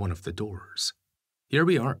outside one of the doors. Here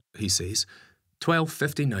we are, he says.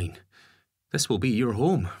 12:59. This will be your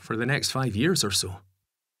home for the next 5 years or so.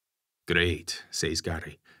 Great, says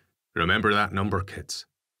Gary. Remember that number, kids.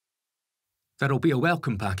 There'll be a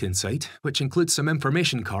welcome pack inside, which includes some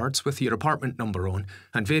information cards with your apartment number on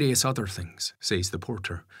and various other things, says the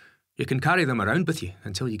porter. You can carry them around with you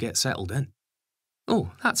until you get settled in.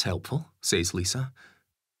 Oh, that's helpful, says Lisa.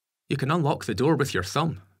 You can unlock the door with your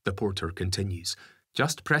thumb, the porter continues.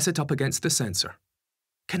 Just press it up against the sensor.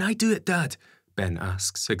 Can I do it, Dad? Ben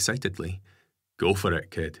asks excitedly. Go for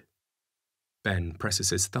it, kid. Ben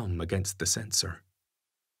presses his thumb against the sensor.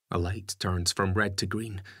 A light turns from red to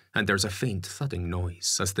green, and there's a faint thudding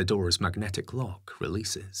noise as the door's magnetic lock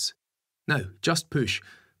releases. Now, just push,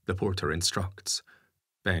 the porter instructs.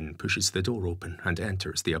 Ben pushes the door open and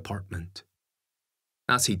enters the apartment.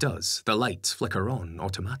 As he does, the lights flicker on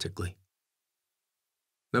automatically.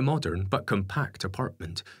 The modern but compact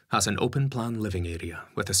apartment has an open-plan living area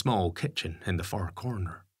with a small kitchen in the far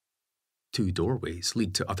corner. 2 doorways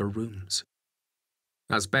lead to other rooms.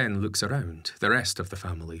 As Ben looks around, the rest of the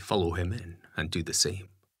family follow him in and do the same.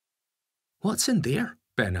 What's in there?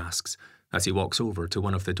 Ben asks as he walks over to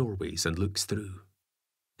one of the doorways and looks through.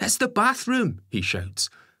 It's the bathroom, he shouts.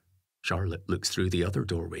 Charlotte looks through the other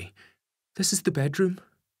doorway. This is the bedroom.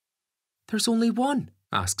 There's only one,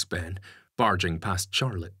 asks Ben, barging past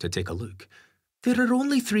Charlotte to take a look. There are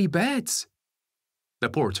only 3 beds. The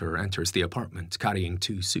porter enters the apartment carrying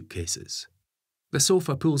 2 suitcases. The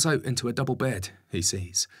sofa pulls out into a double bed, he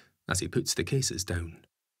says, as he puts the cases down.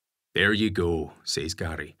 There you go, says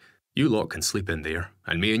Gary. You lot can sleep in there,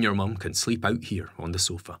 and me and your mum can sleep out here on the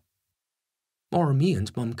sofa. Or me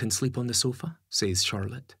and Mum can sleep on the sofa, says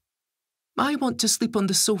Charlotte. I want to sleep on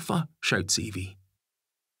the sofa, shouts Evie.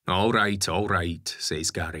 All right,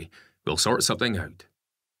 says Gary. We'll sort something out.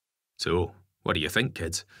 So, what do you think,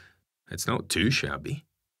 kids? It's not too shabby.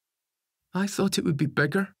 I thought it would be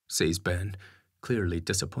bigger, says Ben, clearly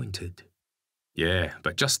disappointed. Yeah,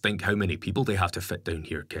 but just think how many people they have to fit down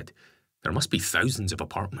here, kid. There must be thousands of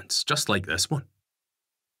apartments, just like this one.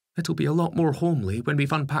 It'll be a lot more homely when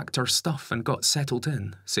we've unpacked our stuff and got settled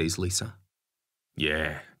in, says Lisa.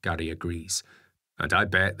 Yeah, Gary agrees. And I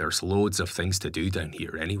bet there's loads of things to do down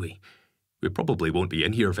here anyway. We probably won't be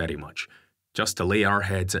in here very much, just to lay our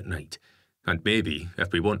heads at night, and maybe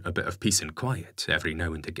if we want a bit of peace and quiet every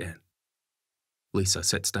now and again. Lisa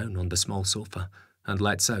sits down on the small sofa and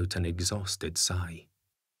lets out an exhausted sigh.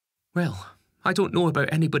 Well, I don't know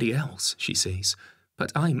about anybody else, she says,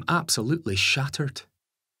 but I'm absolutely shattered.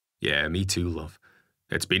 Yeah, me too, love.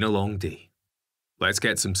 It's been a long day. Let's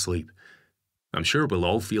get some sleep. I'm sure we'll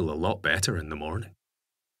all feel a lot better in the morning.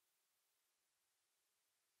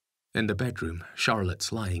 In the bedroom,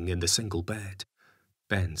 Charlotte's lying in the single bed.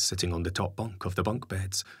 Ben's sitting on the top bunk of the bunk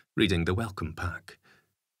beds, reading the welcome pack.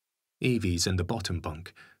 Evie's in the bottom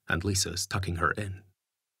bunk, and Lisa's tucking her in.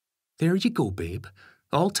 There you go, babe.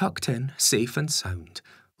 All tucked in, safe and sound,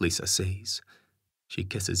 Lisa says. She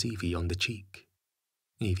kisses Evie on the cheek.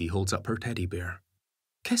 Evie holds up her teddy bear.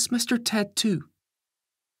 Kiss Mr. Ted too.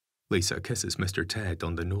 Lisa kisses Mr. Ted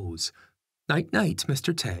on the nose. Night-night,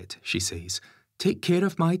 Mr. Ted, she says. Take care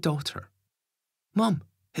of my daughter. Mum,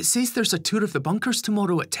 it says there's a tour of the bunkers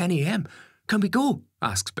tomorrow at 10 a.m. Can we go?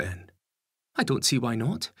 Asks Ben. I don't see why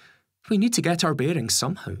not. We need to get our bearings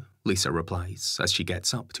somehow, Lisa replies as she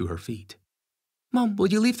gets up to her feet. Mum, will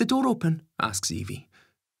you leave the door open? Asks Evie.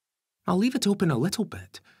 I'll leave it open a little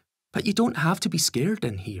bit, but you don't have to be scared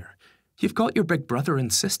in here. You've got your big brother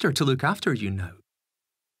and sister to look after you now.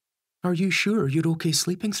 Are you sure you're okay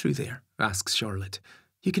sleeping through there? Asks Charlotte.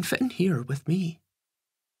 You can fit in here with me.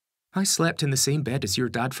 I slept in the same bed as your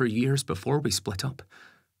dad for years before we split up.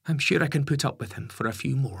 I'm sure I can put up with him for a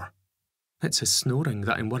few more. It's his snoring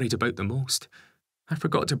that I'm worried about the most. I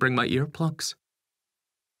forgot to bring my earplugs.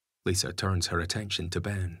 Lisa turns her attention to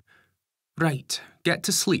Ben. Right, get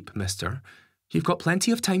to sleep, mister. You've got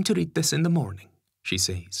plenty of time to read this in the morning, she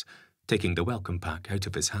says, taking the welcome pack out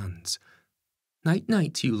of his hands.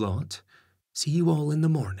 Night-night, you lot. See you all in the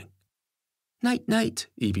morning. Night-night,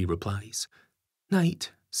 Evie replies.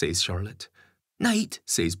 Night, says Charlotte. Night,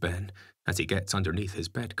 says Ben, as he gets underneath his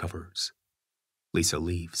bed covers. Lisa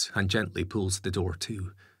leaves and gently pulls the door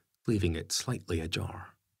to, leaving it slightly ajar.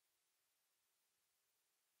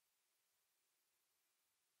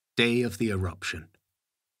 Day of the eruption.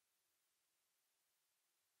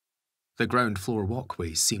 The ground floor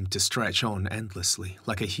walkways seemed to stretch on endlessly,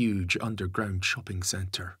 like a huge underground shopping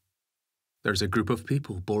centre. There's a group of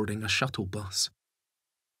people boarding a shuttle bus.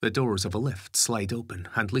 The doors of a lift slide open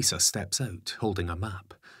and Lisa steps out, holding a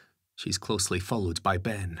map. She's closely followed by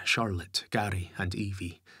Ben, Charlotte, Gary and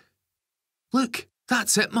Evie. Look,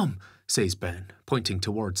 that's it, Mum, says Ben, pointing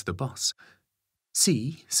towards the bus.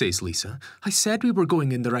 See, says Lisa, I said we were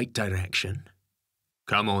going in the right direction.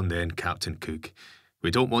 Come on then, Captain Cook. We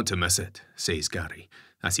don't want to miss it, says Gary,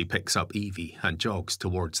 as he picks up Evie and jogs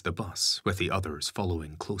towards the bus, with the others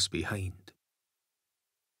following close behind.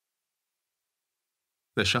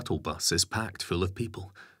 The shuttle bus is packed full of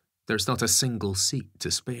people. There's not a single seat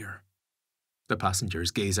to spare. The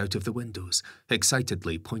passengers gaze out of the windows,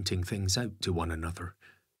 excitedly pointing things out to one another.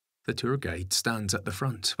 The tour guide stands at the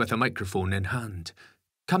front with a microphone in hand.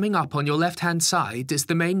 Coming up on your left-hand side is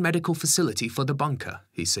the main medical facility for the bunker,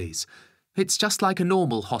 he says. It's just like a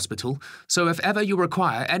normal hospital, so if ever you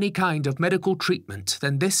require any kind of medical treatment,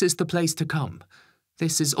 then this is the place to come.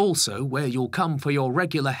 This is also where you'll come for your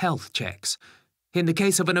regular health checks. In the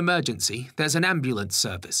case of an emergency, there's an ambulance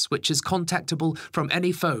service, which is contactable from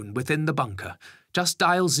any phone within the bunker. Just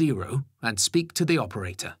dial 0 and speak to the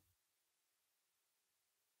operator.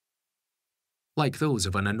 Like those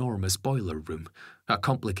of an enormous boiler room, a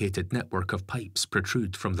complicated network of pipes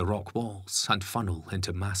protrude from the rock walls and funnel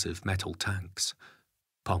into massive metal tanks.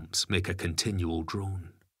 Pumps make a continual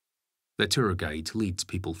drone. The tour guide leads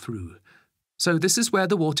people through. So this is where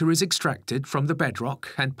the water is extracted from the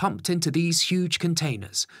bedrock and pumped into these huge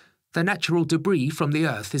containers. The natural debris from the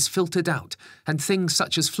earth is filtered out, and things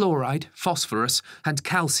such as fluoride, phosphorus, and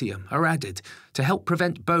calcium are added to help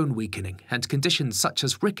prevent bone weakening and conditions such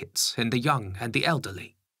as rickets in the young and the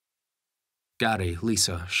elderly. Gary,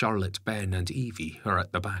 Lisa, Charlotte, Ben, and Evie are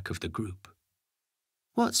at the back of the group.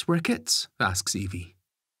 What's rickets? Asks Evie.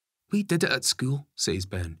 We did it at school, says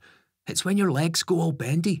Ben. It's when your legs go all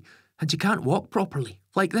bendy, and you can't walk properly,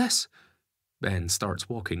 like this. Ben starts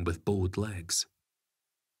walking with bowed legs.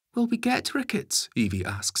 Will we get rickets? Evie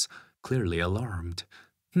asks, clearly alarmed.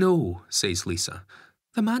 No, says Lisa.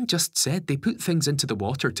 The man just said they put things into the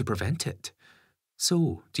water to prevent it.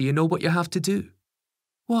 So, do you know what you have to do?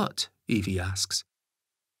 What? Evie asks.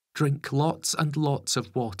 Drink lots and lots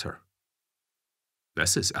of water.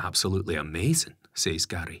 This is absolutely amazing, says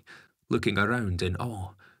Gary, looking around in awe.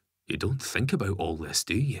 You don't think about all this,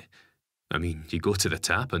 do you? I mean, you go to the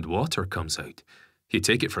tap and water comes out. You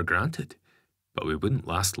take it for granted. But we wouldn't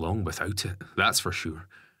last long without it, that's for sure.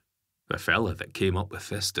 The fella that came up with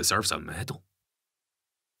this deserves a medal.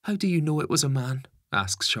 How do you know it was a man?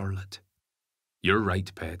 Asks Charlotte. You're right,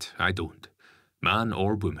 pet, I don't. Man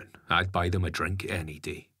or woman, I'd buy them a drink any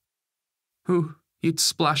day. Oh, you'd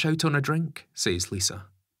splash out on a drink, says Lisa.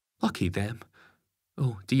 Lucky them.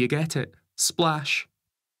 Oh, do you get it? Splash.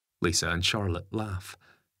 Lisa and Charlotte laugh.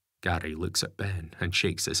 Gary looks at Ben and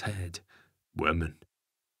shakes his head. Women.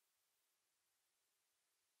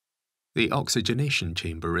 The oxygenation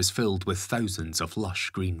chamber is filled with thousands of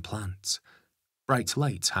lush green plants. Bright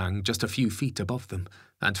lights hang just a few feet above them,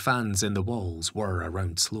 and fans in the walls whir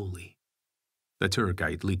around slowly. The tour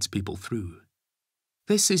guide leads people through.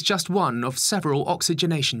 This is just one of several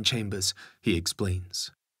oxygenation chambers, he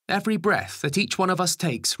explains. Every breath that each one of us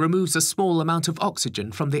takes removes a small amount of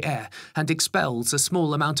oxygen from the air and expels a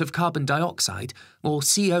small amount of carbon dioxide, or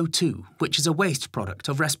CO2, which is a waste product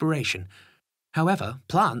of respiration. However,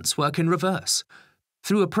 plants work in reverse.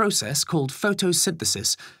 Through a process called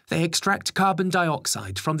photosynthesis, they extract carbon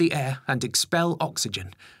dioxide from the air and expel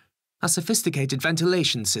oxygen. A sophisticated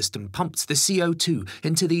ventilation system pumps the CO2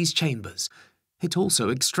 into these chambers. It also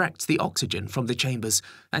extracts the oxygen from the chambers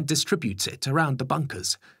and distributes it around the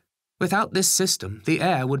bunkers. Without this system, the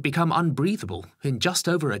air would become unbreathable in just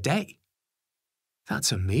over a day.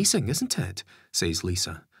 That's amazing, isn't it? Says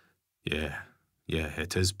Lisa. Yeah,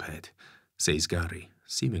 it is, pet, says Gary,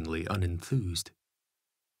 seemingly unenthused.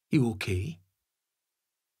 You okay?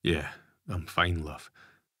 Yeah, I'm fine, love.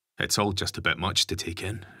 It's all just a bit much to take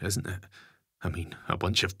in, isn't it? I mean, a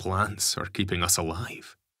bunch of plants are keeping us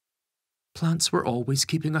alive. Plants were always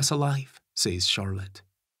keeping us alive, says Charlotte.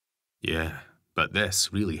 Yeah, but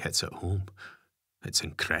this really hits at home. It's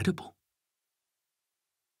incredible.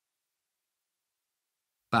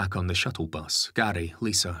 Back on the shuttle bus, Gary,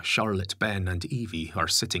 Lisa, Charlotte, Ben and Evie are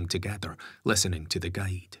sitting together, listening to the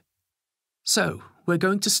guide. So, we're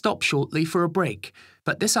going to stop shortly for a break,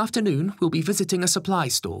 but this afternoon we'll be visiting a supply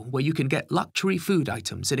store where you can get luxury food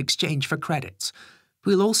items in exchange for credits.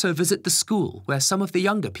 We'll also visit the school where some of the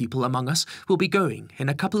younger people among us will be going in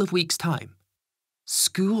a couple of weeks' time.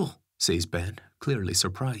 School, says Ben, clearly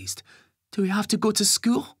surprised. Do we have to go to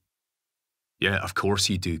school? Yeah, of course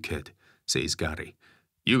you do, kid, says Gary.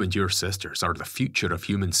 You and your sisters are the future of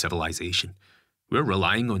human civilization. We're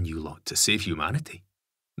relying on you lot to save humanity.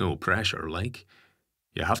 No pressure, like.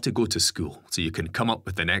 You have to go to school so you can come up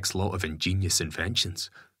with the next lot of ingenious inventions,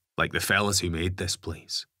 like the fellas who made this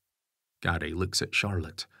place. Gary looks at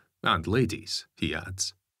Charlotte. And ladies, he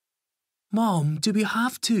adds. Mom, do we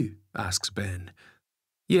have to? Asks Ben.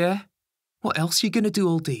 Yeah. What else are you going to do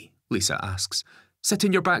all day? Lisa asks. Sit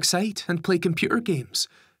in your backside and play computer games.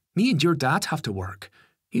 Me and your dad have to work.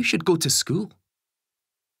 You should go to school.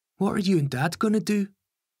 What are you and Dad going to do?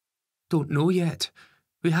 Don't know yet.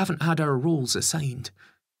 We haven't had our roles assigned.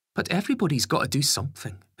 But everybody's got to do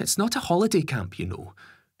something. It's not a holiday camp, you know.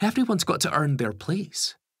 Everyone's got to earn their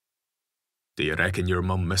place. Do you reckon your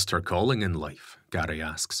mum missed her calling in life? Gary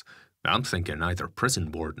asks. I'm thinking either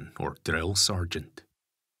prison warden or drill sergeant.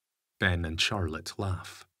 Ben and Charlotte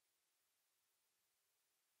laugh.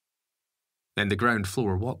 In the ground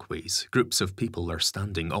floor walkways, groups of people are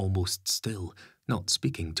standing almost still, not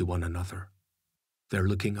speaking to one another. They're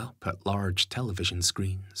looking up at large television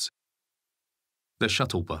screens. The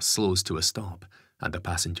shuttle bus slows to a stop, and the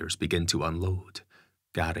passengers begin to unload.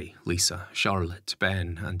 Gary, Lisa, Charlotte,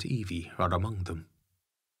 Ben and Evie are among them.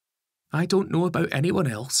 I don't know about anyone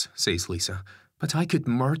else, says Lisa, but I could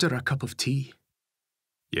murder a cup of tea.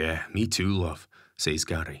 Yeah, me too, love, says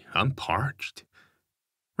Gary. I'm parched.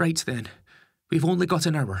 Right then. We've only got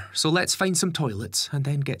an hour, so let's find some toilets and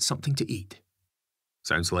then get something to eat.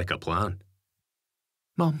 Sounds like a plan.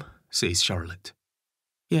 Mum, says Charlotte.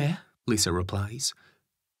 Yeah, Lisa replies.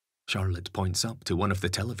 Charlotte points up to one of the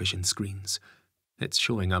television screens. It's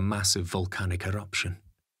showing a massive volcanic eruption.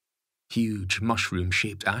 Huge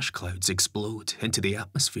mushroom-shaped ash clouds explode into the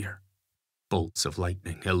atmosphere. Bolts of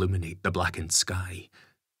lightning illuminate the blackened sky.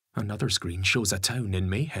 Another screen shows a town in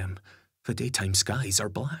mayhem. The daytime skies are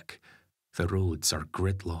black. The roads are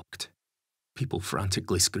gridlocked. People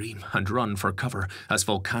frantically scream and run for cover as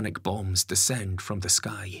volcanic bombs descend from the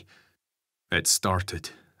sky. It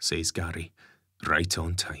started, says Gary, right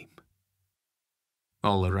on time.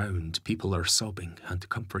 All around, people are sobbing and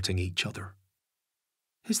comforting each other.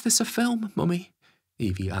 Is this a film, Mummy?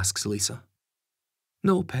 Evie asks Lisa.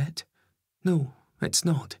 No, pet. No, it's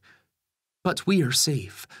not. But we are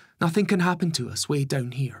safe. Nothing can happen to us way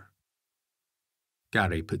down here.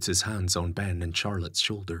 Gary puts his hands on Ben and Charlotte's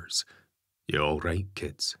shoulders. You all right,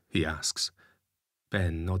 kids? He asks.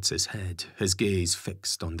 Ben nods his head, his gaze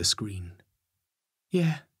fixed on the screen.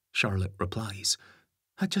 Yeah, Charlotte replies.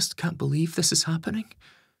 I just can't believe this is happening.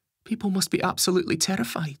 People must be absolutely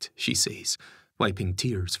terrified, she says, wiping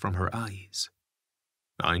tears from her eyes.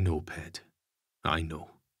 I know, Ped. I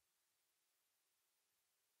know.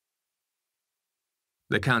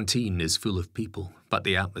 The canteen is full of people, but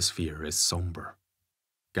the atmosphere is sombre.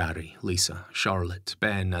 Gary, Lisa, Charlotte,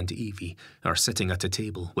 Ben and Evie are sitting at a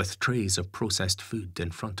table with trays of processed food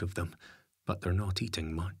in front of them, but they're not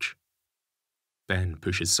eating much. Ben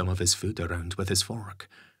pushes some of his food around with his fork.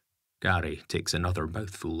 Gary takes another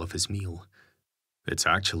mouthful of his meal. It's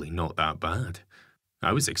actually not that bad.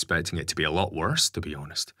 I was expecting it to be a lot worse, to be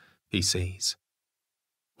honest, he says.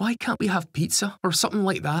 Why can't we have pizza or something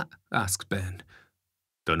like that? Asks Ben.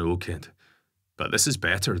 Dunno, kid. But this is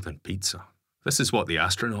better than pizza. This is what the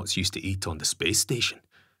astronauts used to eat on the space station.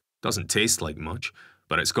 Doesn't taste like much,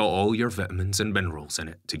 but it's got all your vitamins and minerals in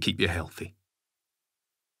it to keep you healthy.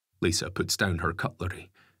 Lisa puts down her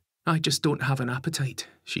cutlery. I just don't have an appetite,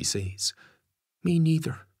 she says. Me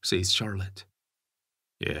neither, says Charlotte.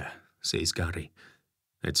 Yeah, says Gary.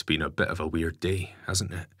 It's been a bit of a weird day,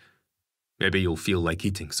 hasn't it? Maybe you'll feel like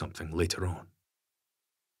eating something later on.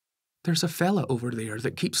 There's a fella over there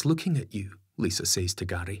that keeps looking at you, Lisa says to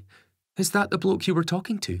Gary. Is that the bloke you were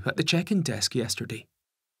talking to at the check-in desk yesterday?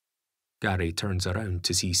 Gary turns around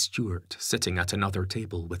to see Stuart sitting at another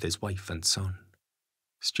table with his wife and son.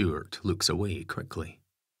 Stuart looks away quickly.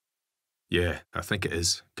 Yeah, I think it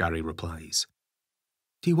is, Gary replies.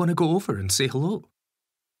 Do you want to go over and say hello?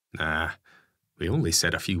 Nah, we only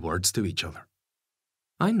said a few words to each other.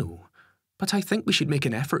 I know, but I think we should make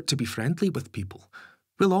an effort to be friendly with people.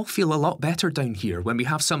 We'll all feel a lot better down here when we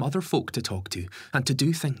have some other folk to talk to and to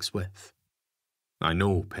do things with. I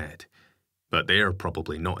know, Ped, but they're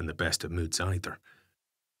probably not in the best of moods either.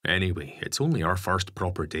 Anyway, it's only our first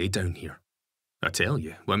proper day down here. I tell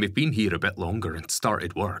you, when we've been here a bit longer and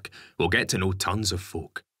started work, we'll get to know tons of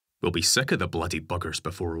folk. We'll be sick of the bloody buggers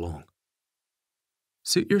before long.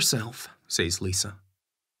 Suit yourself, says Lisa.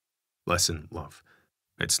 Listen, love,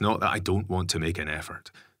 it's not that I don't want to make an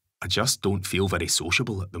effort. I just don't feel very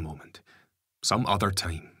sociable at the moment. Some other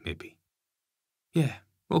time, maybe. Yeah,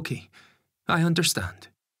 okay. I understand.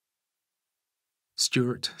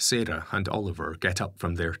 Stuart, Sarah and Oliver get up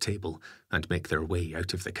from their table and make their way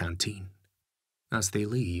out of the canteen. As they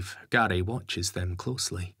leave, Gary watches them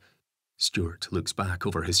closely. Stuart looks back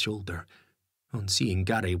over his shoulder. On seeing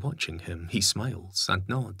Gary watching him, he smiles and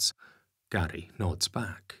nods. Gary nods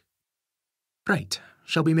back. Right,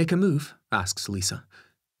 shall we make a move? Asks Lisa.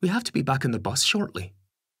 We have to be back on the bus shortly.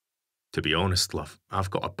 To be honest, love, I've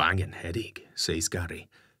got a banging headache, says Gary.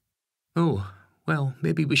 Oh, well,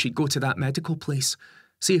 maybe we should go to that medical place,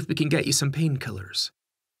 see if we can get you some painkillers.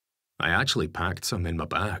 I actually packed some in my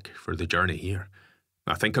bag for the journey here.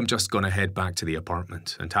 I think I'm just going to head back to the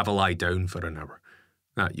apartment and have a lie down for an hour.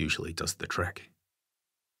 That usually does the trick.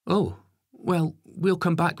 Oh, well, we'll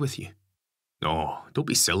come back with you. No, don't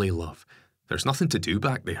be silly, love. There's nothing to do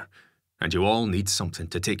back there. And you all need something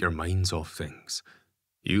to take your minds off things.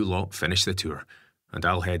 You lot finish the tour, and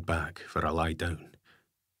I'll head back for a lie down.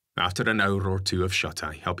 After an hour or two of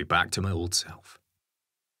shut-eye, I'll be back to my old self.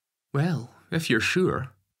 Well, if you're sure.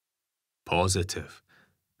 Positive.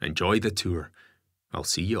 Enjoy the tour. I'll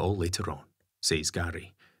see you all later on, says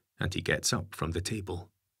Gary, and he gets up from the table.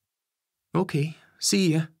 Okay,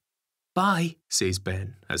 see ya. Bye, says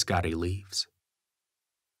Ben as Gary leaves.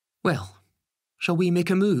 Well, shall we make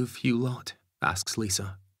a move, you lot? Asks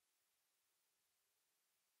Lisa.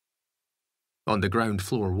 On the ground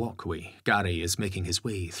floor walkway, Gary is making his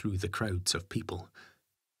way through the crowds of people.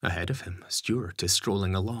 Ahead of him, Stuart is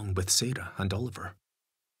strolling along with Sarah and Oliver.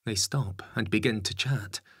 They stop and begin to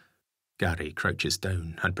chat. Gary crouches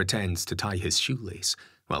down and pretends to tie his shoelace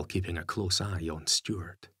while keeping a close eye on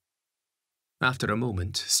Stuart. After a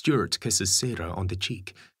moment, Stuart kisses Sarah on the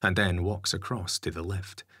cheek and then walks across to the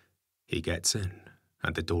lift. He gets in,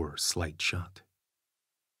 and the doors slide shut.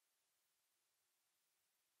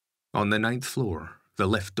 On the 9th floor, the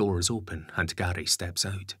lift doors open and Gary steps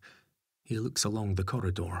out. He looks along the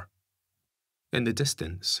corridor. In the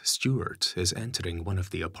distance, Stuart is entering one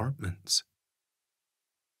of the apartments.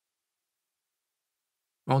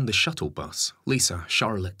 On the shuttle bus, Lisa,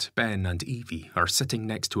 Charlotte, Ben and Evie are sitting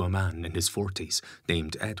next to a man in his 40s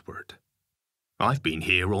named Edward. I've been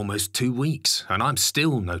here almost 2 weeks, and I'm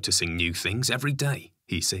still noticing new things every day,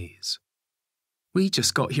 he says. We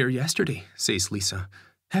just got here yesterday, says Lisa.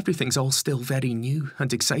 Everything's all still very new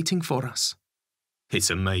and exciting for us. It's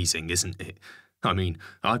amazing, isn't it? I mean,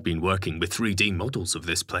 I've been working with 3D models of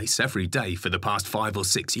this place every day for the past 5 or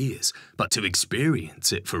 6 years, but to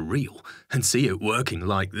experience it for real and see it working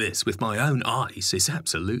like this with my own eyes is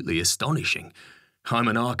absolutely astonishing. I'm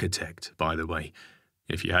an architect, by the way,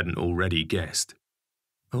 if you hadn't already guessed.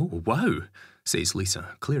 Oh, wow, says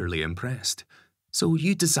Lisa, clearly impressed. So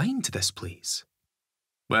you designed this place?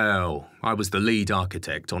 Well, I was the lead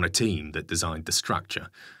architect on a team that designed the structure.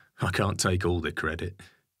 I can't take all the credit.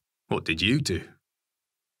 What did you do?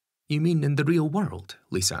 You mean in the real world?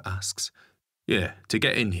 Lisa asks. Yeah, to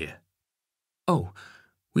get in here. Oh,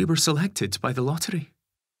 we were selected by the lottery.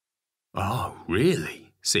 Oh,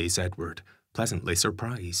 really? Says Edward, pleasantly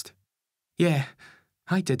surprised. Yeah,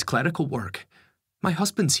 I did clerical work. My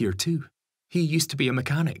husband's here too. He used to be a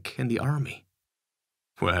mechanic in the army.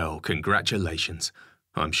 Well, congratulations.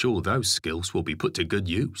 I'm sure those skills will be put to good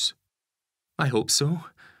use. I hope so.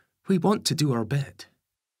 We want to do our bit.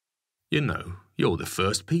 You know, you're the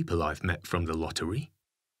first people I've met from the lottery.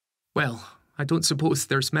 Well, I don't suppose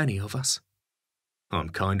there's many of us. I'm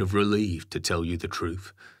kind of relieved, to tell you the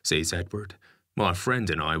truth, says Edward. My friend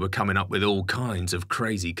and I were coming up with all kinds of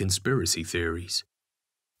crazy conspiracy theories.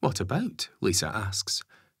 What about? Lisa asks.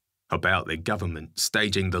 About the government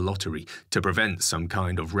staging the lottery to prevent some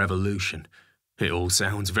kind of revolution. It all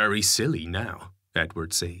sounds very silly now,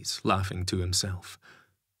 Edward says, laughing to himself.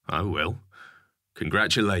 Oh well.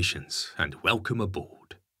 Congratulations and welcome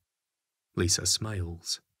aboard. Lisa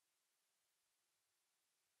smiles.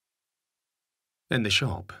 In the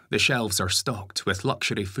shop, the shelves are stocked with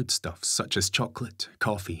luxury foodstuffs such as chocolate,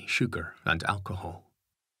 coffee, sugar, and alcohol.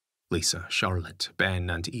 Lisa, Charlotte, Ben,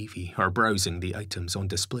 and Evie are browsing the items on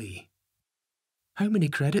display. How many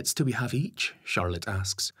credits do we have each? Charlotte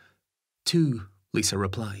asks. 2, Lisa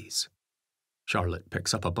replies. Charlotte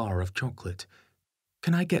picks up a bar of chocolate.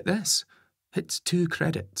 Can I get this? It's 2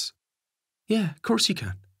 credits. Yeah, of course you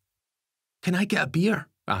can. Can I get a beer?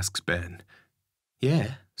 Asks Ben.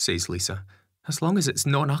 Yeah, says Lisa, as long as it's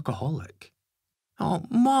non-alcoholic. Oh,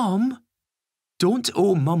 Mum! Don't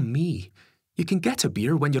oh Mum me. You can get a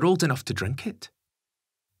beer when you're old enough to drink it.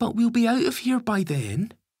 But we'll be out of here by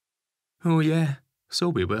then. Oh yeah, so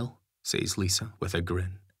we will, says Lisa with a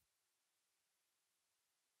grin.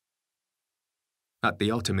 At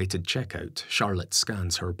the automated checkout, Charlotte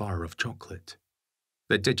scans her bar of chocolate.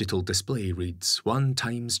 The digital display reads 1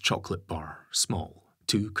 times chocolate bar, small,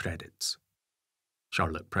 2 credits.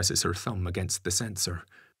 Charlotte presses her thumb against the sensor.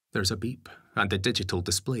 There's a beep, and the digital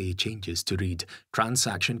display changes to read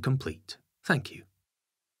transaction complete. Thank you.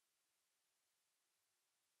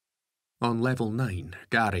 On level 9,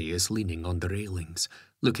 Gary is leaning on the railings,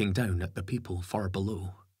 looking down at the people far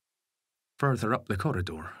below. Further up the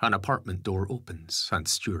corridor, an apartment door opens and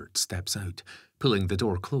Stuart steps out, pulling the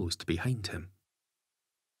door closed behind him.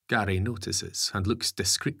 Gary notices and looks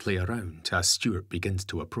discreetly around as Stuart begins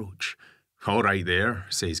to approach. All right there,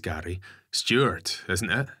 says Gary. Stuart, isn't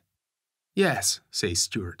it? Yes, says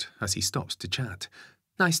Stuart as he stops to chat.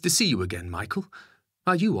 Nice to see you again, Michael.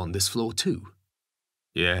 Are you on this floor too?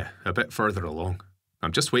 Yeah, a bit further along.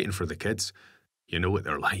 I'm just waiting for the kids. You know what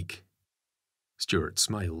they're like. Stuart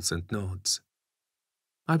smiles and nods.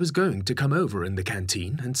 I was going to come over in the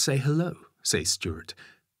canteen and say hello, says Stuart,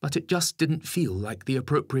 but it just didn't feel like the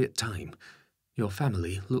appropriate time. Your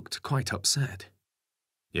family looked quite upset.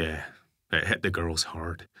 Yeah, it hit the girls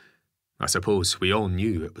hard. I suppose we all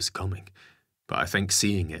knew it was coming, but I think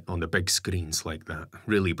seeing it on the big screens like that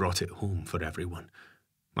really brought it home for everyone,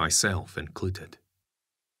 myself included.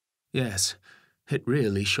 Yes, it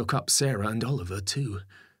really shook up Sarah and Oliver too.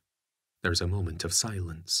 There's a moment of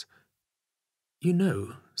silence. You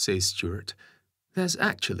know, says Stuart, there's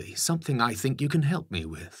actually something I think you can help me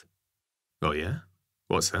with. Oh yeah?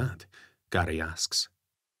 What's that? Gary asks.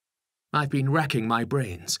 I've been racking my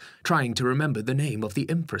brains, trying to remember the name of the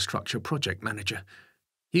infrastructure project manager.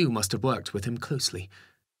 You must have worked with him closely.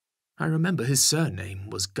 I remember his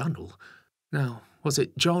surname was Gunnell. Now, was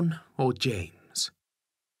it John or James?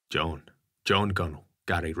 John Gunnell,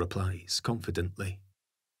 Gary replies confidently.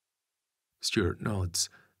 Stuart nods.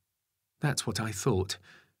 That's what I thought.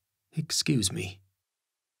 Excuse me.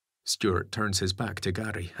 Stuart turns his back to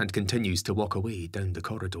Gary and continues to walk away down the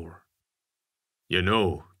corridor. You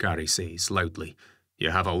know, Gary says loudly, you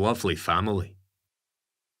have a lovely family.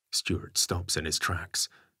 Stuart stops in his tracks.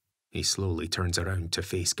 He slowly turns around to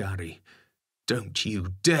face Gary. Don't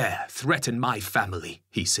you dare threaten my family,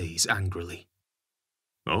 he says angrily.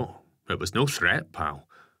 Oh, it was no threat, pal.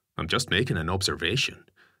 I'm just making an observation.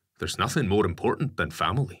 There's nothing more important than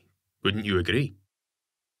family. Wouldn't you agree?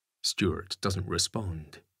 Stuart doesn't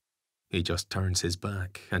respond. He just turns his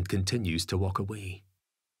back and continues to walk away.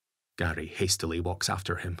 Gary hastily walks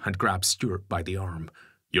after him and grabs Stuart by the arm.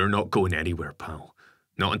 "You're not going anywhere, pal.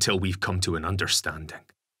 Not until we've come to an understanding."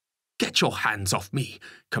 "Get your hands off me,"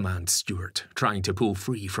 commands Stuart, trying to pull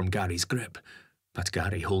free from Gary's grip. But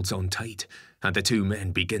Gary holds on tight, and the two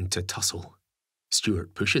men begin to tussle.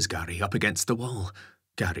 Stuart pushes Gary up against the wall.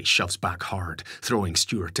 Gary shoves back hard, throwing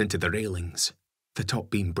Stuart into the railings. The top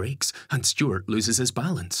beam breaks, and Stuart loses his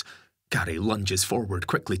balance. Gary lunges forward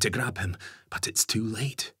quickly to grab him, but it's too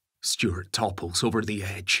late. Stuart topples over the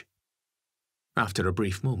edge. After a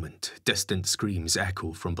brief moment, distant screams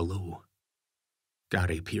echo from below.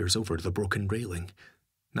 Gary peers over the broken railing.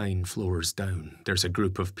 9 floors down, there's a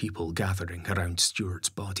group of people gathering around Stuart's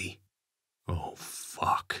body. "Oh,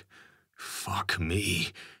 fuck. Fuck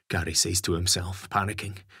me," Gary says to himself,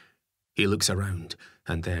 panicking. He looks around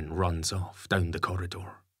and then runs off down the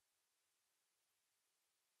corridor.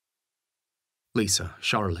 Lisa,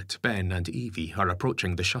 Charlotte, Ben and Evie are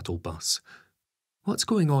approaching the shuttle bus. "What's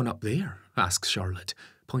going on up there?" asks Charlotte,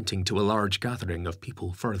 pointing to a large gathering of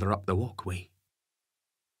people further up the walkway.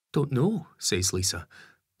 "Don't know," says Lisa.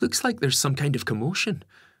 "Looks like there's some kind of commotion.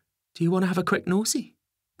 Do you want to have a quick nosy?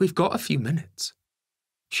 We've got a few minutes."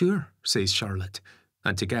 "Sure," says Charlotte,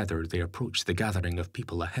 and together they approach the gathering of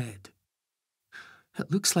people ahead. "It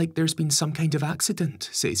looks like there's been some kind of accident,"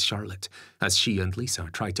 says Charlotte, as she and Lisa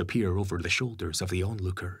try to peer over the shoulders of the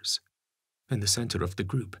onlookers. In the centre of the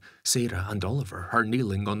group, Sarah and Oliver are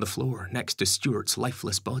kneeling on the floor next to Stuart's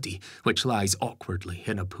lifeless body, which lies awkwardly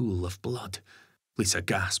in a pool of blood. Lisa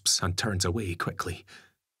gasps and turns away quickly.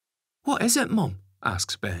 "What is it, Mum?"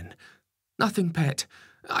 asks Ben. "Nothing, Pet.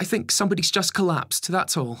 I think somebody's just collapsed,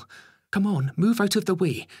 that's all. Come on, move out of the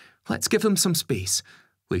way. Let's give them some space,"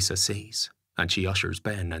 Lisa says, and she ushers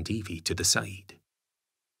Ben and Evie to the side.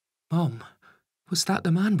 "Mum, was that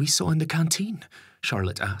the man we saw in the canteen?"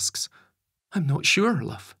 Charlotte asks. "I'm not sure,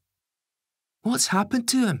 love." "What's happened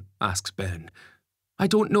to him?" asks Ben. "I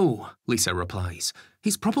don't know," Lisa replies.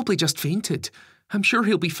 "He's probably just fainted. I'm sure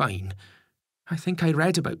he'll be fine. I think I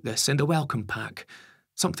read about this in the welcome pack.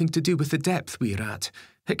 Something to do with the depth we're at.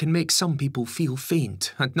 It can make some people feel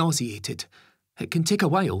faint and nauseated. It can take a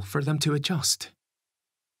while for them to adjust."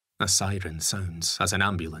 A siren sounds as an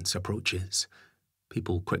ambulance approaches.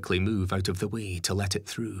 People quickly move out of the way to let it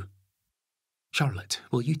through. "Charlotte,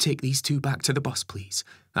 will you take these two back to the bus, please?"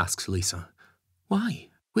 asks Lisa. "Why?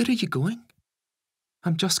 Where are you going?"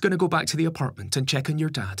 "I'm just going to go back to the apartment and check on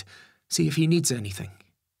your dad, see if he needs anything."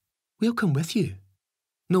 "We'll come with you."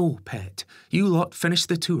 "No, Pet. You lot finish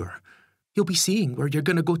the tour. You'll be seeing where you're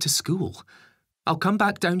going to go to school. I'll come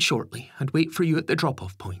back down shortly and wait for you at the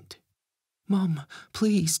drop-off point." "Mum,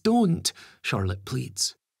 please don't," Charlotte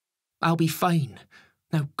pleads. "I'll be fine.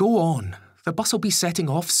 Now go on. The bus will be setting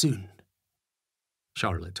off soon."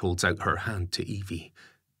 Charlotte holds out her hand to Evie.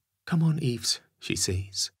 "Come on, Eves," she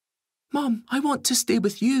says. "Mum, I want to stay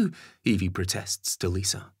with you," Evie protests to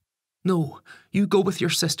Lisa. "No, you go with your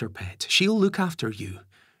sister, Pet. She'll look after you."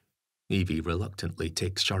 Evie reluctantly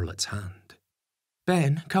takes Charlotte's hand.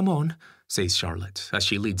 "Ben, come on," says Charlotte as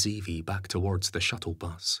she leads Evie back towards the shuttle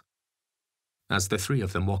bus. As the three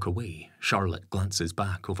of them walk away, Charlotte glances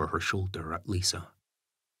back over her shoulder at Lisa.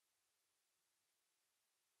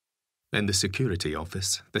 In the security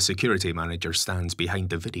office, the security manager stands behind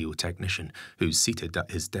the video technician, who's seated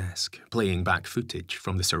at his desk, playing back footage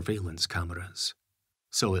from the surveillance cameras.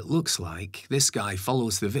 "So it looks like this guy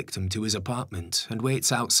follows the victim to his apartment and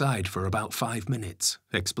waits outside for about 5 minutes,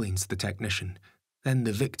 explains the technician. Then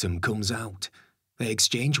the victim comes out. They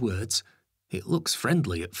exchange words. It looks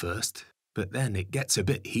friendly at first, but then it gets a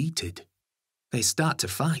bit heated. They start to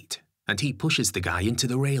fight, and he pushes the guy into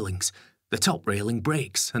the railings. The top railing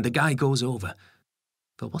breaks, and the guy goes over.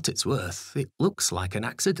 For what it's worth, it looks like an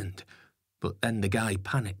accident, but then the guy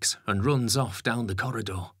panics and runs off down the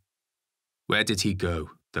corridor." "Where did he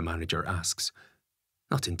go?" the manager asks.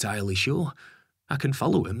 "Not entirely sure. I can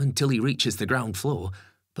follow him until he reaches the ground floor,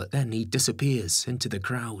 but then he disappears into the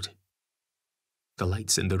crowd." The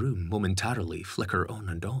lights in the room momentarily flicker on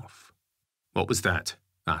and off. "What was that?"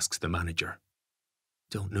 asks the manager.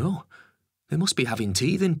 "Don't know. They must be having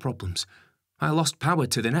teething problems. I lost power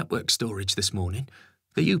to the network storage this morning.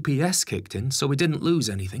 The UPS kicked in, so we didn't lose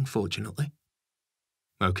anything, fortunately."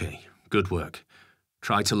 "Okay, good work.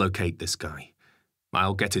 Try to locate this guy.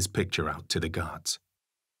 I'll get his picture out to the guards."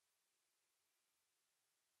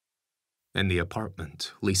 In the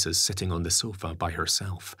apartment, Lisa's sitting on the sofa by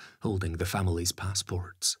herself, holding the family's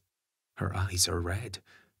passports. Her eyes are red.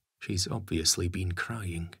 She's obviously been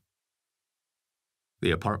crying. The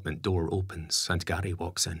apartment door opens and Gary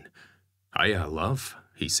walks in. "Hiya, love,"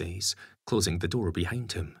 he says, closing the door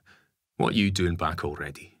behind him. "What you doing back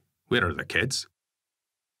already? Where are the kids?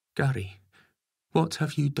 Gary, what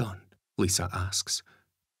have you done? Lisa asks.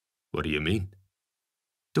 What do you mean?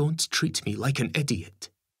 Don't treat me like an idiot.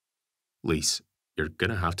 Lise, you're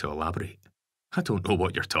gonna have to elaborate. I don't know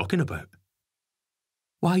what you're talking about.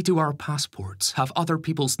 Why do our passports have other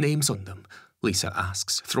people's names on them? Lisa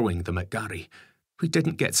asks, throwing them at Gary. We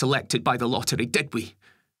didn't get selected by the lottery, did we?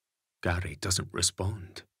 Gary doesn't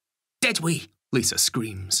respond. Did we? Lisa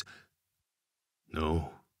screams.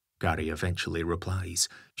 No, Gary eventually replies,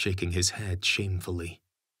 shaking his head shamefully.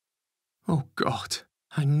 Oh God,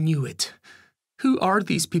 I knew it. Who are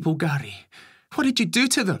these people, Gary? What did you do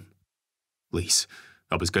to them? Lise,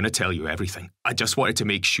 I was going to tell you everything. I just wanted to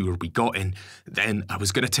make sure we got in. Then I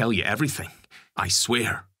was going to tell you everything. I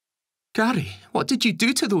swear. Gary, what did you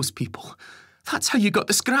do to those people? That's how you got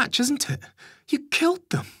the scratch, isn't it? You killed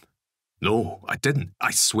them. No, I didn't.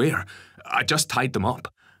 I swear. I just tied them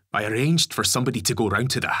up. I arranged for somebody to go round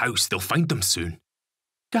to the house. They'll find them soon.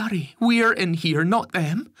 Gary, we're in here, not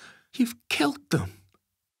them. You've killed them.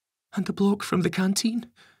 And the bloke from the canteen?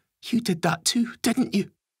 You did that too, didn't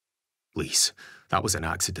you? Lise, that was an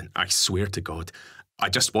accident, I swear to God. I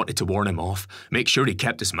just wanted to warn him off, make sure he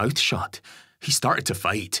kept his mouth shut. He started to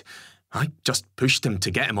fight. I just pushed him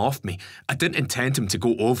to get him off me. I didn't intend him to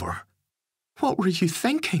go over. What were you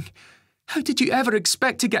thinking? How did you ever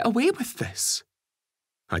expect to get away with this?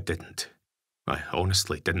 I didn't. I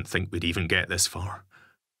honestly didn't think we'd even get this far.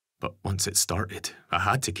 But once it started, I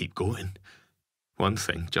had to keep going. One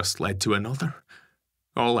thing just led to another.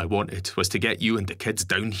 All I wanted was to get you and the kids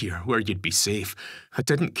down here where you'd be safe. I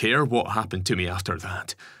didn't care what happened to me after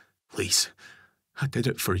that. Lise, I did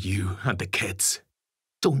it for you and the kids.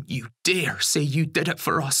 Don't you dare say you did it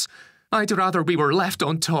for us. I'd rather we were left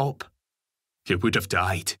on top. You would have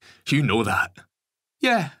died. You know that.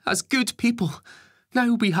 Yeah, as good people.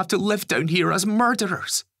 Now we have to live down here as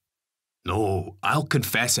murderers. No, I'll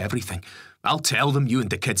confess everything. I'll tell them you and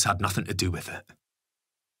the kids had nothing to do with it.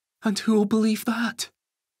 And who'll believe that?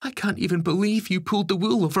 I can't even believe you pulled the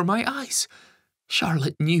wool over my eyes.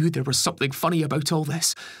 Charlotte knew there was something funny about all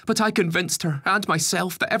this, but I convinced her and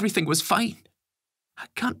myself that everything was fine. I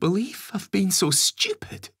can't believe I've been so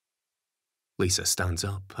stupid. Lisa stands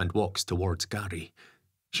up and walks towards Gary.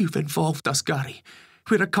 You've involved us, Gary.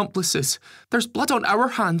 We're accomplices. There's blood on our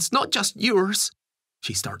hands, not just yours.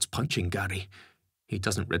 She starts punching Gary. He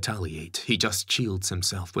doesn't retaliate. He just shields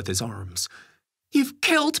himself with his arms. You've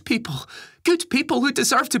killed people. Good people who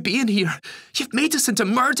deserve to be in here. You've made us into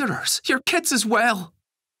murderers. Your kids as well.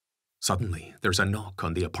 Suddenly, there's a knock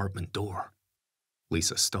on the apartment door.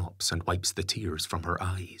 Lisa stops and wipes the tears from her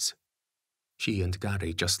eyes. She and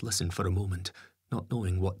Gary just listen for a moment, not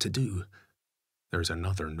knowing what to do. There's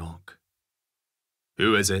another knock.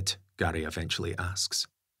 Who is it? Gary eventually asks.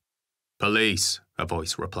 Police, a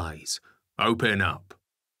voice replies. Open up.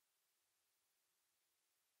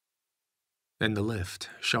 In the lift,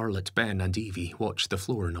 Charlotte, Ben and Evie watch the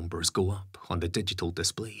floor numbers go up on the digital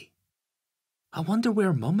display. I wonder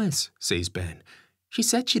where Mum is, says Ben. She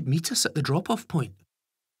said she'd meet us at the drop-off point.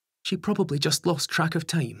 She probably just lost track of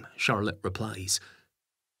time, Charlotte replies.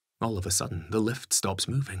 All of a sudden, the lift stops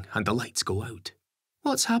moving and the lights go out.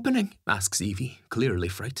 What's happening? Asks Evie, clearly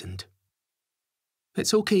frightened.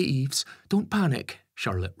 It's okay, Eves. Don't panic,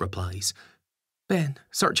 Charlotte replies. Ben,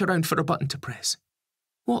 search around for a button to press.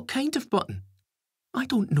 What kind of button? I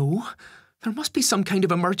don't know. There must be some kind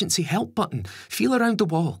of emergency help button. Feel around the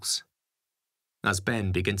walls. As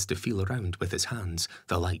Ben begins to feel around with his hands,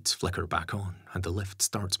 the lights flicker back on and the lift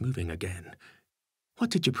starts moving again. What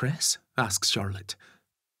did you press? Asks Charlotte.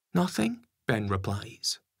 Nothing, Ben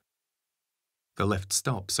replies. The lift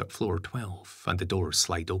stops at floor 12 and the doors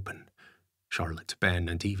slide open. Charlotte, Ben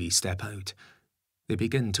and Evie step out. They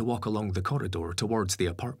begin to walk along the corridor towards the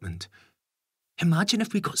apartment. Imagine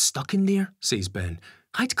if we got stuck in there, says Ben.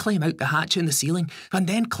 I'd climb out the hatch in the ceiling and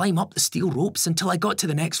then climb up the steel ropes until I got to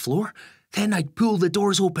the next floor. Then I'd pull the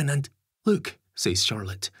doors open and... Look, says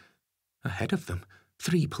Charlotte. Ahead of them,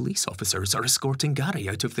 3 police officers are escorting Gary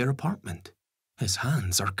out of their apartment. His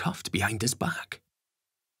hands are cuffed behind his back.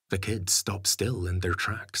 The kids stop still in their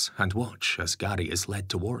tracks and watch as Gary is led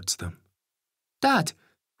towards them. Dad,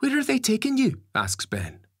 where are they taking you? Asks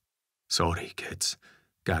Ben. Sorry, kids,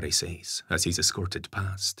 Gary says as he's escorted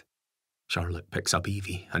past. Charlotte picks up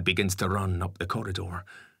Evie and begins to run up the corridor.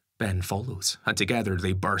 Ben follows, and together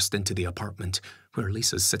they burst into the apartment, where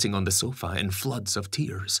Lisa's sitting on the sofa in floods of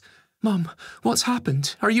tears. Mum, what's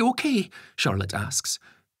happened? Are you okay? Charlotte asks.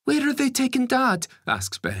 Where are they taking Dad?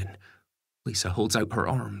 Asks Ben. Lisa holds out her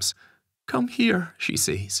arms. Come here, she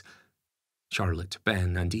says. Charlotte,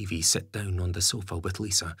 Ben and Evie sit down on the sofa with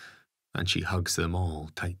Lisa. and she hugs them all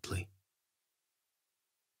tightly.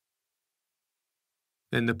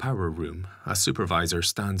 In the power room, a supervisor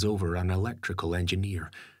stands over an electrical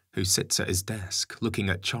engineer who sits at his desk looking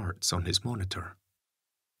at charts on his monitor.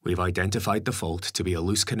 "We've identified the fault to be a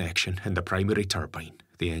loose connection in the primary turbine,"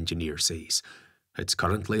 the engineer says. "It's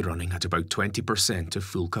currently running at about 20% of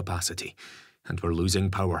full capacity, and we're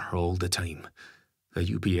losing power all the time. The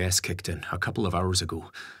UPS kicked in a couple of hours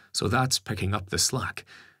ago, so that's picking up the slack,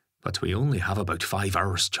 but we only have about 5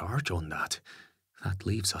 hours charge on that. That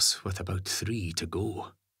leaves us with about 3 to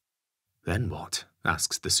go." "Then what?"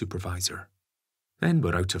 asks the supervisor. "Then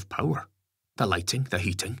we're out of power. The lighting, the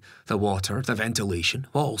heating, the water, the ventilation,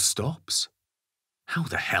 all stops." "How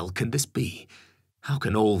the hell can this be? How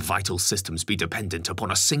can all vital systems be dependent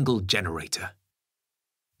upon a single generator?"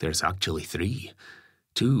 "There's actually 3.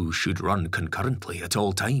 2 should run concurrently at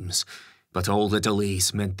all times, but all the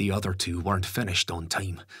delays meant the other 2 weren't finished on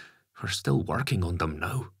time. We're still working on them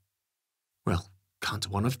now." "Well, can't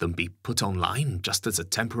one of them be put online just as a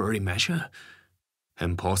temporary measure?"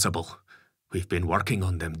 "Impossible. We've been working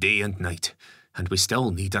on them day and night, and we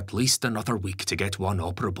still need at least another week to get one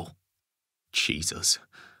operable." "Jesus.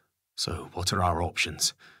 So what are our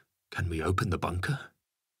options? Can we open the bunker?"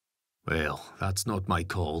 "Well, that's not my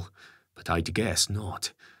call, but I'd guess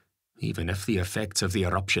not. Even if the effects of the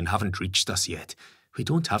eruption haven't reached us yet, we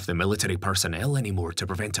don't have the military personnel anymore to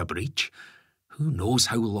prevent a breach. Who knows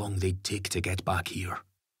how long they'd take to get back here?"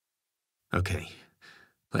 "Okay,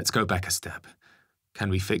 let's go back a step. Can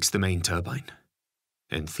we fix the main turbine?"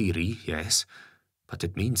 "In theory, yes, but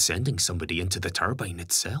it means sending somebody into the turbine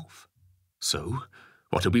itself." "So,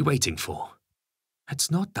 what are we waiting for?" "It's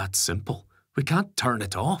not that simple. We can't turn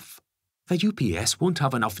it off. The UPS won't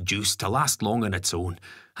have enough juice to last long on its own,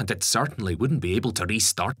 and it certainly wouldn't be able to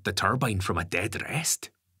restart the turbine from a dead rest.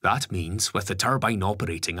 That means, with the turbine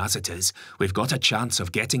operating as it is, we've got a chance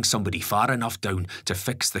of getting somebody far enough down to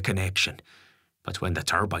fix the connection. But when the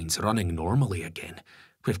turbine's running normally again,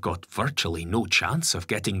 we've got virtually no chance of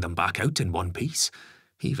getting them back out in one piece,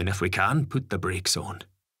 even if we can put the brakes on.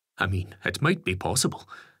 I mean, it might be possible,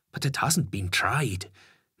 but it hasn't been tried.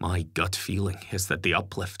 My gut feeling is that the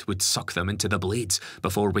uplift would suck them into the blades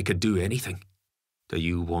before we could do anything. Do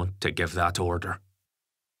you want to give that order?"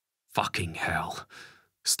 "Fucking hell.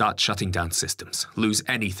 Start shutting down systems. Lose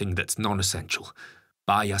anything that's non-essential.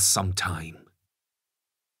 Buy us some time."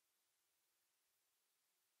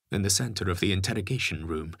 In the centre of the interrogation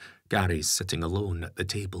room, Gary's sitting alone at the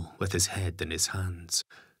table with his head in his hands.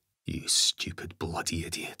 "You stupid bloody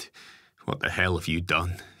idiot. What the hell have you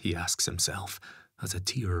done?" he asks himself, as a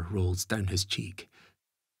tear rolls down his cheek.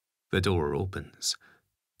 The door opens.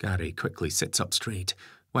 Gary quickly sits up straight,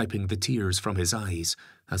 wiping the tears from his eyes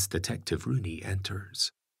as Detective Rooney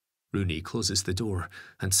enters. Rooney closes the door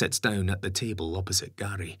and sits down at the table opposite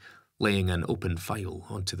Gary, laying an open file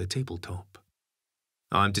onto the tabletop.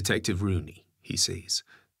 "I'm Detective Rooney," he says.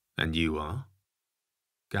 "And you are?"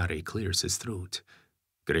 Gary clears his throat.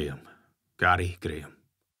 "Graham. Gary Graham."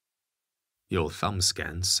 "Your thumb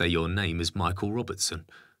scans say your name is Michael Robertson.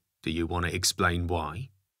 Do you want to explain why?"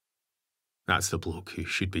 "That's the bloke who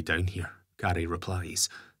should be down here," Gary replies,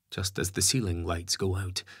 just as the ceiling lights go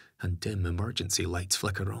out and dim emergency lights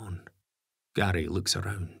flicker on. Gary looks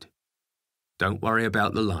around. "Don't worry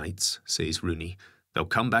about the lights," says Rooney. "They'll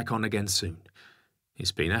come back on again soon.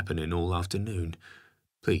 It's been happening all afternoon.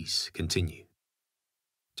 Please continue."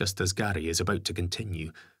 Just as Gary is about to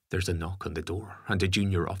continue, there's a knock on the door and a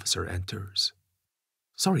junior officer enters.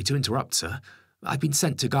 "Sorry to interrupt, sir. I've been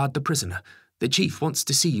sent to guard the prisoner. The chief wants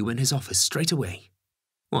to see you in his office straight away."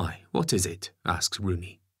 "Why, what is it?" asks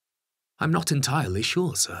Rooney. "I'm not entirely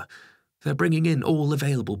sure, sir. They're bringing in all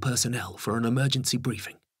available personnel for an emergency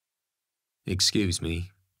briefing." "Excuse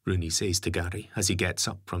me," Rooney says to Gary as he gets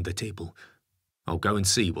up from the table. "I'll go and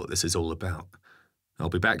see what this is all about. I'll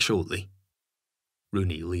be back shortly."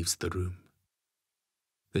 Rooney leaves the room.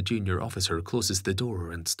 The junior officer closes the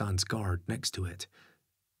door and stands guard next to it.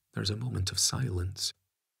 There's a moment of silence.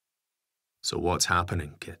 "So what's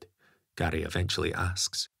happening, kid?" Gary eventually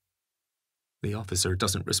asks. The officer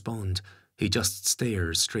doesn't respond. He just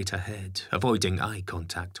stares straight ahead, avoiding eye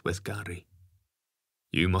contact with Gary.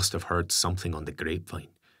 "You must have heard something on the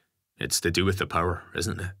grapevine. It's to do with the power,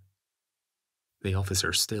 isn't it?" The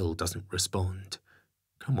officer still doesn't respond.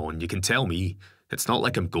 "Come on, you can tell me. It's not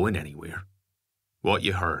like I'm going anywhere." "What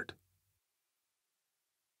you heard?"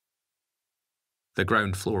 The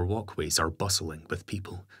ground floor walkways are bustling with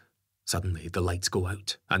people. Suddenly the lights go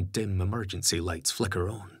out and dim emergency lights flicker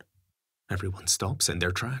on. Everyone stops in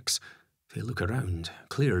their tracks. They look around,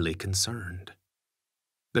 clearly concerned.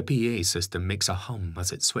 The PA system makes a hum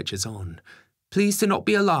as it switches on. "Please do not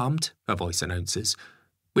be alarmed," a voice announces.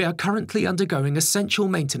 "We are currently undergoing essential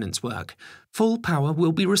maintenance work. Full power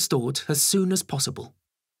will be restored as soon as possible."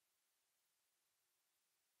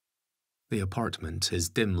 The apartment is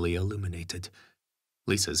dimly illuminated.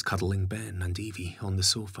 Lisa's cuddling Ben and Evie on the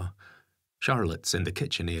sofa. Charlotte's in the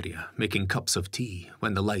kitchen area, making cups of tea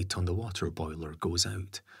when the light on the water boiler goes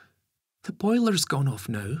out. "The boiler's gone off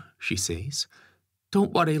now," she says.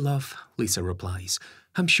 "Don't worry, love," Lisa replies.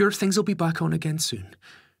 "I'm sure things will be back on again soon.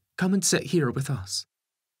 Come and sit here with us."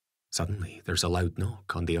 Suddenly, there's a loud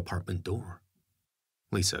knock on the apartment door.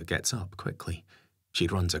 Lisa gets up quickly. She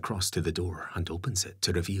runs across to the door and opens it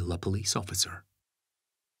to reveal a police officer.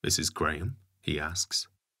 "Mrs. Graham?" he asks.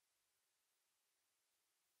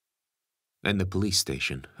 In the police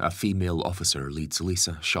station, a female officer leads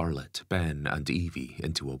Lisa, Charlotte, Ben and Evie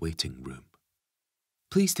into a waiting room.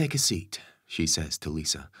 "Please take a seat," she says to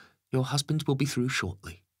Lisa. "Your husband will be through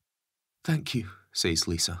shortly." "Thank you," says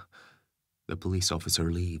Lisa. The police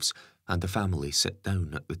officer leaves, and the family sit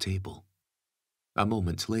down at the table. A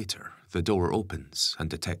moment later, the door opens and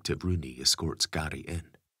Detective Rooney escorts Gary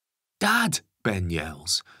in. "Dad!" Ben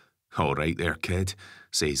yells. "All right there, kid,"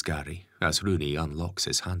 says Gary, as Rooney unlocks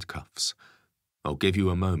his handcuffs. "I'll give you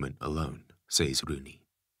a moment alone," says Rooney.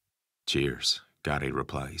 "Cheers," Gary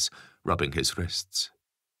replies, rubbing his wrists.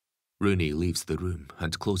 Rooney leaves the room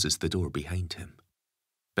and closes the door behind him.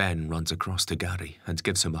 Ben runs across to Gary and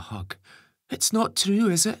gives him a hug. "It's not true,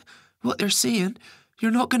 is it? What they're saying?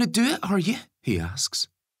 You're not going to do it, are you?" he asks.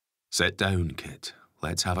 "Sit down, kid.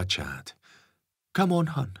 Let's have a chat." "Come on,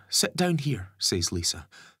 hun. Sit down here," says Lisa.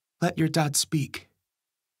 "Let your dad speak."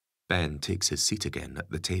 Ben takes his seat again at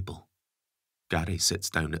the table. Gary sits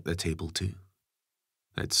down at the table too.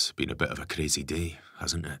 "It's been a bit of a crazy day,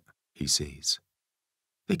 hasn't it?" he says.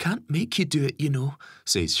 "They can't make you do it, you know,"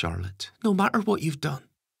 says Charlotte, "no matter what you've done."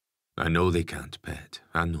 "I know they can't, Pet.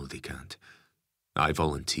 I know they can't. I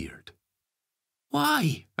volunteered."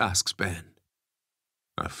 "Why?" asks Ben.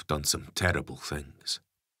 "I've done some terrible things."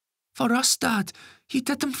 "For us, Dad. You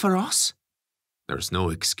did them for us." "There's no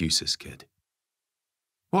excuses, kid."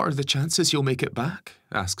 "What are the chances you'll make it back?"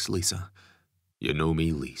 asks Lisa. "You know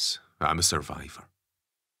me, Lise. I'm a survivor."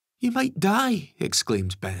 "You might die,"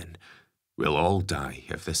 exclaimed Ben. "We'll all die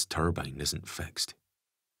if this turbine isn't fixed."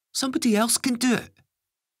 "Somebody else can do it."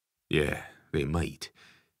 "Yeah, they might.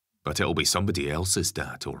 But it'll be somebody else's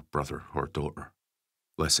dad or brother or daughter.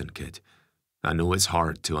 Listen, kid, I know it's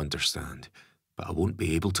hard to understand, but I won't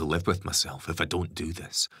be able to live with myself if I don't do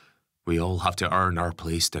this. We all have to earn our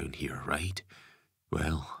place down here, right?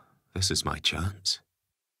 Well, this is my chance."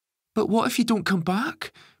 "But what if you don't come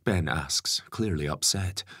back?" Ben asks, clearly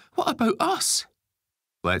upset. "What about us?"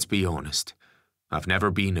 "Let's be honest. I've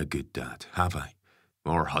never been a good dad, have I?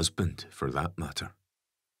 Or husband, for that matter."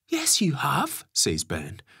 "Yes, you have," says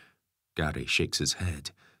Ben. Gary shakes his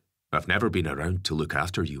head. "I've never been around to look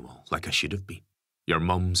after you all like I should have been. Your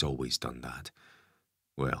mum's always done that.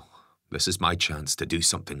 Well, this is my chance to do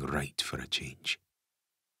something right for a change."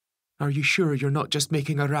 "Are you sure you're not just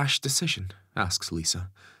making a rash decision?" asks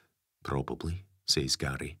Lisa. "Probably," says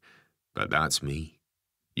Gary. "But that's me.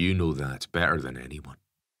 You know that better than anyone."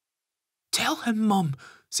 "Tell him, Mum,"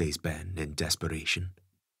 says Ben in desperation.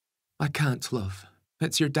 "I can't, love.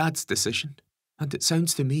 It's your dad's decision, and it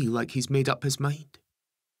sounds to me like he's made up his mind."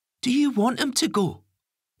 "Do you want him to go?"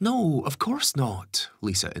 "No, of course not,"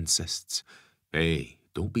 Lisa insists. "Hey,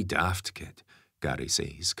 don't be daft, kid," Gary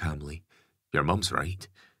says calmly. "Your mum's right.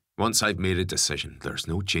 Once I've made a decision, there's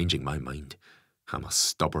no changing my mind. I'm a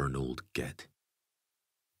stubborn old git."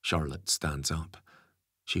 Charlotte stands up.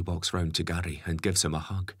 She walks round to Gary and gives him a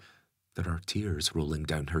hug. There are tears rolling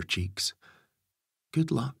down her cheeks.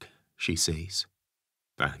 "Good luck," she says.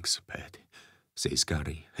 "Thanks, Pet," says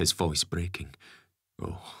Gary, his voice breaking.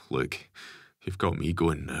 "Oh, look, you've got me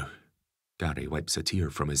going now." Gary wipes a tear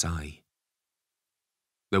from his eye.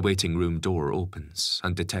 The waiting room door opens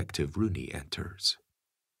and Detective Rooney enters.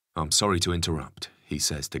 "I'm sorry to interrupt," he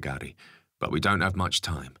says to Gary, "but we don't have much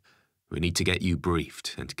time. We need to get you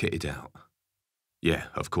briefed and kitted out." "Yeah,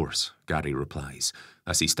 of course," Gary replies,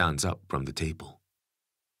 as he stands up from the table.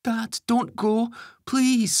 "Dad, don't go,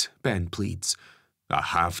 please," Ben pleads. "I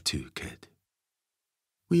have to, kid."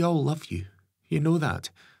 "We all love you. You know that,"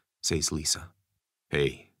 says Lisa.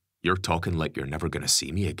 "Hey, you're talking like you're never going to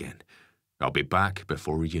see me again. I'll be back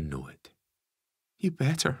before you know it." "You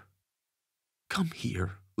better." "Come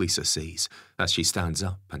here," Lisa says, as she stands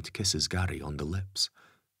up and kisses Gary on the lips.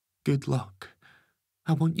 "Good luck.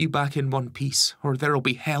 I want you back in one piece, or there'll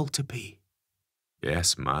be hell to pay."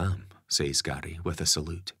 "Yes, ma'am," says Gary with a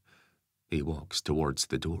salute. He walks towards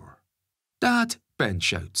the door. "Dad!" Ben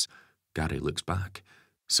shouts. Gary looks back.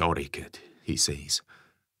 "Sorry, kid," he says.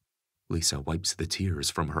 Lisa wipes the tears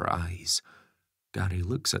from her eyes. Gary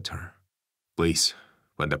looks at her. "Please,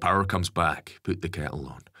 when the power comes back, put the kettle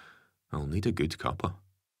on. I'll need a good cuppa."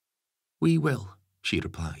 "We will," she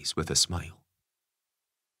replies with a smile.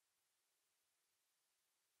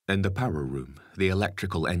 In the power room, the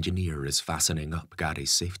electrical engineer is fastening up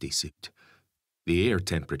Gary's safety suit. "The air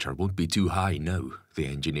temperature won't be too high now," the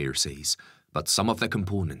engineer says, "but some of the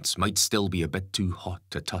components might still be a bit too hot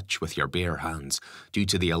to touch with your bare hands due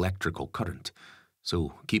to the electrical current,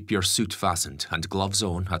 so keep your suit fastened and gloves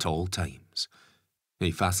on at all times."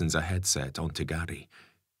 He fastens a headset onto Gary.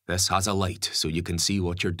 "This has a light so you can see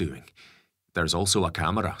what you're doing. There's also a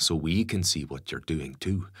camera so we can see what you're doing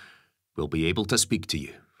too. We'll be able to speak to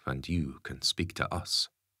you, and you can speak to us."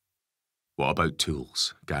 "What about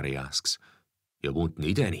tools?" Gary asks. "You won't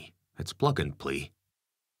need any. It's plug and play."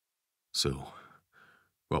 "So,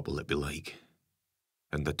 what will it be like?"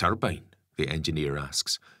 "And the turbine?" the engineer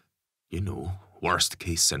asks. "You know, worst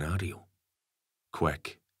case scenario."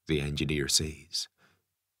 "Quick," the engineer says.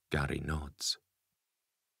 Gary nods.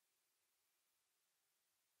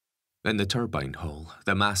 In the turbine hall,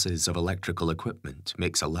 the masses of electrical equipment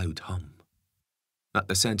makes a loud hum. At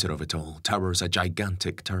the centre of it all towers a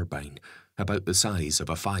gigantic turbine, about the size of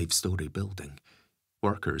a 5-story building.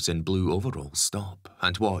 Workers in blue overalls stop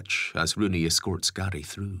and watch as Rooney escorts Gary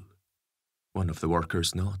through. One of the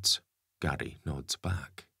workers nods. Gary nods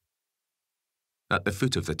back. At the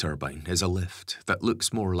foot of the turbine is a lift that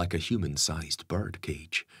looks more like a human-sized bird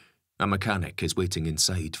cage. A mechanic is waiting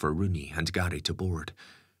inside for Rooney and Gary to board.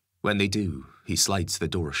 When they do, he slides the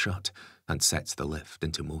door shut and sets the lift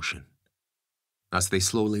into motion. As they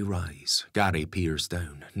slowly rise, Gary peers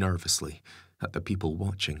down, nervously, at the people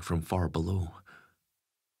watching from far below.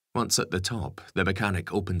 Once at the top, the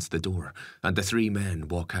mechanic opens the door, and the 3 men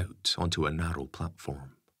walk out onto a narrow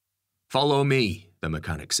platform. "Follow me," the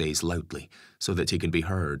mechanic says loudly, so that he can be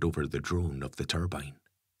heard over the drone of the turbine.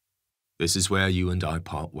 "This is where you and I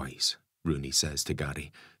part ways," Rooney says to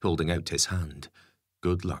Gary, holding out his hand.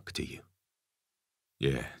 "Good luck to you."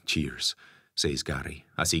 "Yeah, cheers," says Gary,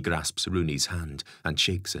 as he grasps Rooney's hand and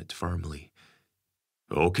shakes it firmly.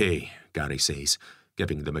 "Okay," Gary says,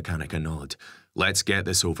 giving the mechanic a nod. "Let's get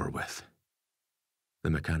this over with." The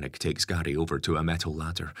mechanic takes Gary over to a metal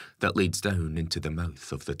ladder that leads down into the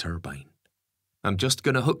mouth of the turbine. "I'm just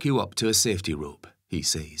going to hook you up to a safety rope," he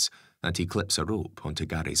says, and he clips a rope onto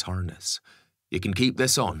Gary's harness. "You can keep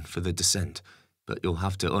this on for the descent, but you'll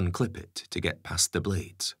have to unclip it to get past the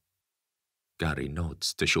blades." Gary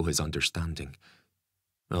nods to show his understanding.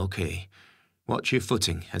 "Okay, watch your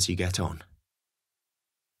footing as you get on."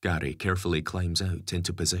 Gary carefully climbs out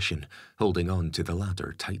into position, holding on to the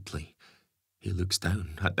ladder tightly. He looks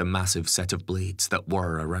down at the massive set of blades that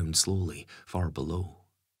whir around slowly, far below.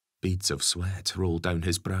 Beads of sweat roll down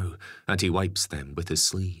his brow, and he wipes them with his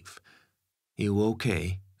sleeve. "You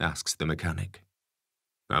okay?" asks the mechanic.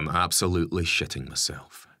 "I'm absolutely shitting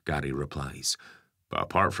myself," Gary replies. "But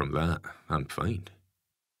apart from that, I'm fine."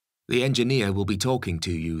 "The engineer will be talking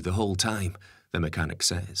to you the whole time," the mechanic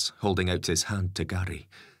says, holding out his hand to Gary.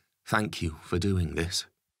 "Thank you for doing this."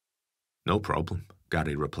 "No problem,"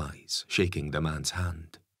 Gary replies, shaking the man's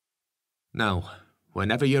hand. "Now,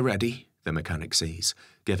 whenever you're ready," the mechanic says,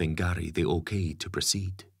 giving Gary the okay to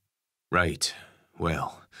proceed. "Right,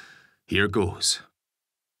 well, here goes."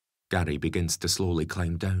 Gary begins to slowly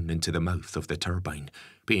climb down into the mouth of the turbine,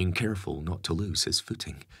 being careful not to lose his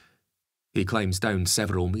footing. He climbs down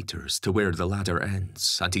several meters to where the ladder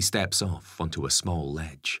ends, and he steps off onto a small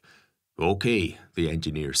ledge. "Okay," the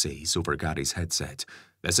engineer says over Gary's headset.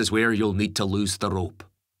 "This is where you'll need to loose the rope."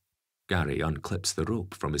 Gary unclips the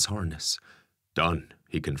rope from his harness. "Done,"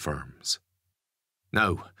 he confirms.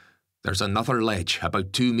 "Now, there's another ledge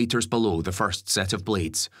about 2 meters below the first set of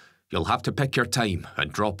blades. You'll have to pick your time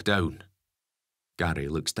and drop down." Gary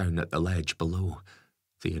looks down at the ledge below.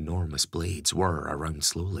 The enormous blades whir around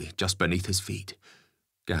slowly just beneath his feet.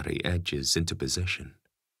 Gary edges into position.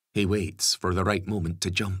 He waits for the right moment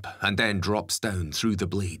to jump and then drops down through the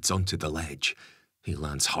blades onto the ledge. He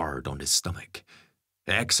lands hard on his stomach.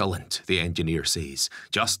 "Excellent," the engineer says.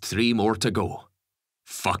 "Just 3 more to go."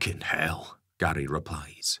 "Fucking hell," Gary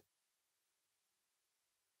replies.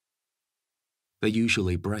 The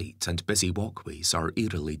usually bright and busy walkways are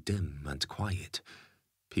eerily dim and quiet.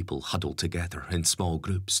 People huddle together in small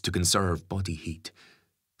groups to conserve body heat.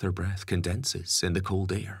 Their breath condenses in the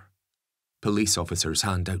cold air. Police officers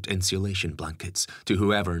hand out insulation blankets to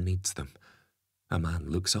whoever needs them. A man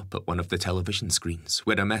looks up at one of the television screens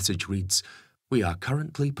where a message reads, We are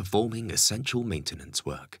currently performing essential maintenance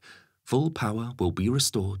work. Full power will be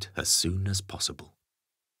restored as soon as possible.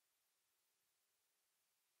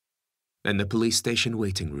 In the police station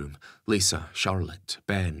waiting room, Lisa, Charlotte,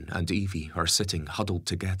 Ben, and Evie are sitting huddled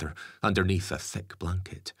together underneath a thick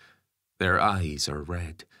blanket. Their eyes are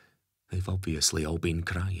red. They've obviously all been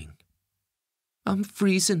crying. "I'm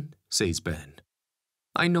freezing," says Ben.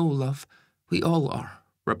 "I know, love. We all are,"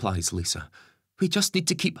 replies Lisa. "We just need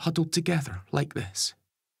to keep huddled together like this."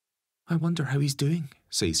 "I wonder how he's doing,"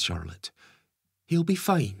 says Charlotte. "He'll be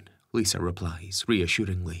fine," Lisa replies,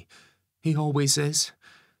 reassuringly. "He always is.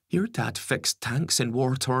 Your dad fixed tanks in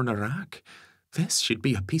war-torn Iraq. This should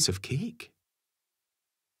be a piece of cake."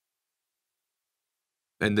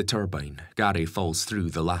 In the turbine, Gary falls through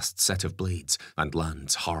the last set of blades and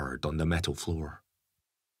lands hard on the metal floor.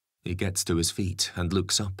 He gets to his feet and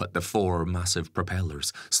looks up at the 4 massive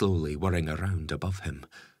propellers slowly whirring around above him.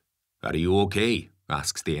 "Are you okay?"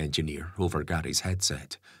 asks the engineer over Gary's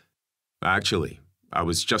headset. "Actually, I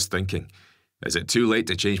was just thinking, is it too late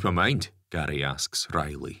to change my mind?" Gary asks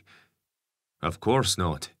wryly. "Of course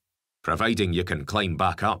not, providing you can climb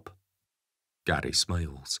back up." Gary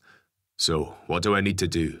smiles. "So, what do I need to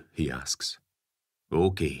do?" he asks.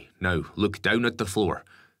 "Okay, now look down at the floor.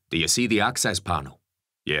 Do you see the access panel?"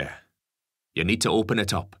 "Yeah." "You need to open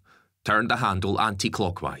it up. Turn the handle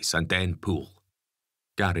anti-clockwise and then pull."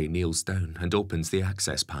 Gary kneels down and opens the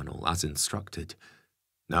access panel as instructed.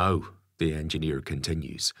 "Now," the engineer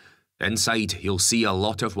continues, "inside you'll see a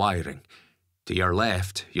lot of wiring. To your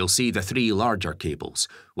left, you'll see the 3 larger cables.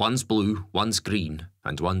 One's blue, one's green,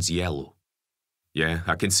 and one's yellow." "Yeah,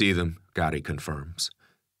 I can see them," Gary confirms.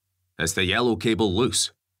 "Is the yellow cable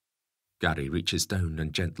loose?" Gary reaches down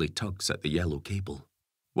and gently tugs at the yellow cable.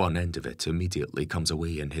 One end of it immediately comes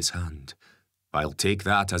away in his hand. "I'll take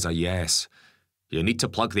that as a yes. You need to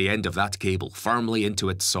plug the end of that cable firmly into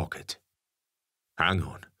its socket." "Hang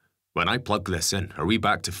on. When I plug this in, are we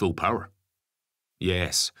back to full power?"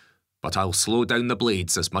 "Yes, but I'll slow down the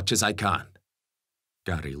blades as much as I can."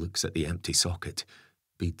 Gary looks at the empty socket.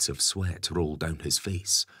 Beads of sweat roll down his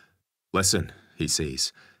face. "Listen," he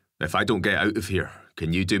says, "if I don't get out of here,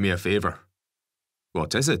 can you do me a favour?"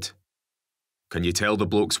 "What is it?" "Can you tell the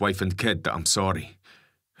bloke's wife and kid that I'm sorry?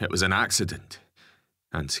 It was an accident.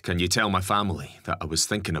 And can you tell my family that I was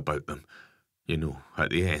thinking about them, you know,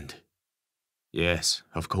 at the end?" "Yes,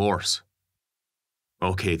 of course."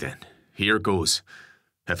 "Okay then, here goes.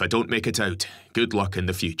 If I don't make it out, good luck in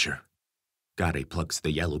the future." Gary plugs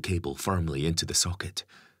the yellow cable firmly into the socket.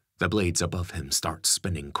 The blades above him start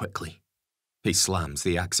spinning quickly. He slams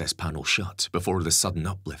the access panel shut before the sudden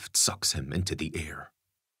uplift sucks him into the air.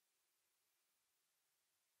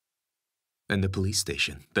 In the police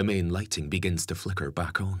station, the main lighting begins to flicker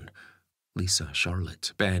back on. Lisa,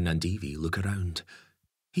 Charlotte, Ben, and Evie look around.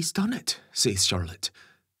 "He's done it," says Charlotte.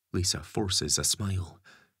 Lisa forces a smile.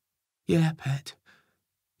 "Yeah, pet.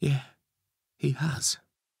 Yeah, he has."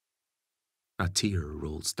 A tear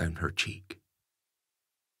rolls down her cheek.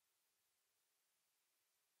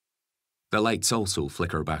 The lights also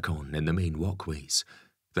flicker back on in the main walkways.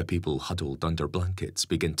 The people huddled under blankets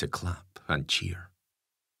begin to clap and cheer.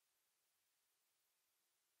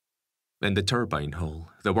 In the turbine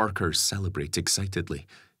hall, the workers celebrate excitedly,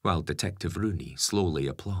 while Detective Rooney slowly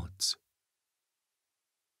applauds.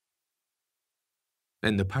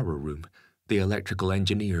 In the power room, the electrical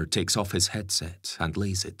engineer takes off his headset and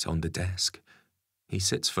lays it on the desk. He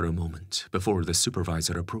sits for a moment before the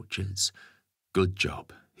supervisor approaches. "Good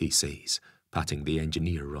job," he says, patting the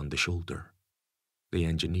engineer on the shoulder. The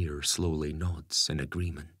engineer slowly nods in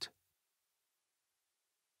agreement.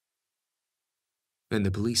 In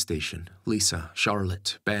the police station, Lisa,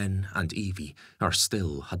 Charlotte, Ben, and Evie are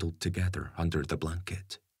still huddled together under the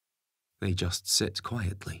blanket. They just sit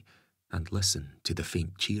quietly and listen to the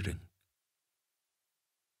faint cheering.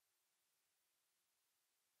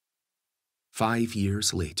 5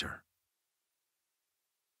 years later.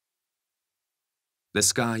 The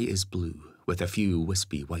sky is blue with a few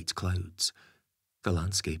wispy white clouds. The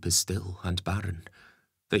landscape is still and barren.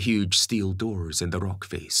 The huge steel doors in the rock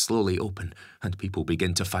face slowly open and people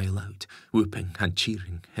begin to file out, whooping and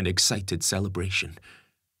cheering in excited celebration.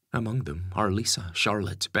 Among them are Lisa,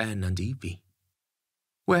 Charlotte, Ben, and Evie.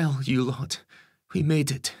 "Well, you lot, we made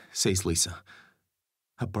it," says Lisa.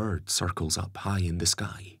 A bird circles up high in the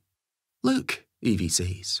sky. "Look," Evie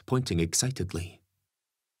says, pointing excitedly.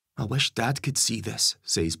 "I wish Dad could see this,"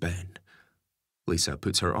 says Ben. Lisa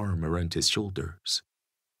puts her arm around his shoulders.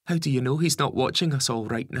 "How do you know he's not watching us all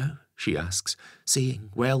right now?" she asks,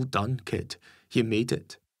 saying, "Well done, kid. You made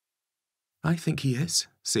it." "I think he is,"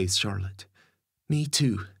 says Charlotte. "Me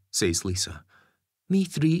too," says Lisa. Me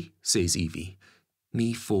 3, says Evie.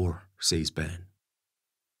 Me 4, says Ben.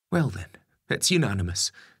 Well then, it's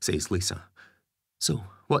unanimous, says Lisa. So,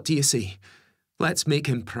 what do you say? Let's make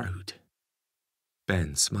him proud.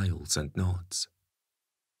 Ben smiles and nods.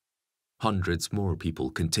 Hundreds more people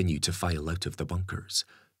continue to file out of the bunkers.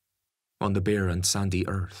 On the bare and sandy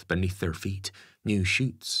earth beneath their feet, new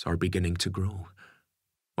shoots are beginning to grow.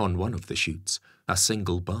 On one of the shoots, a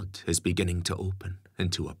single bud is beginning to open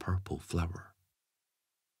into a purple flower.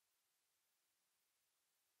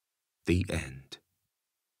 The end.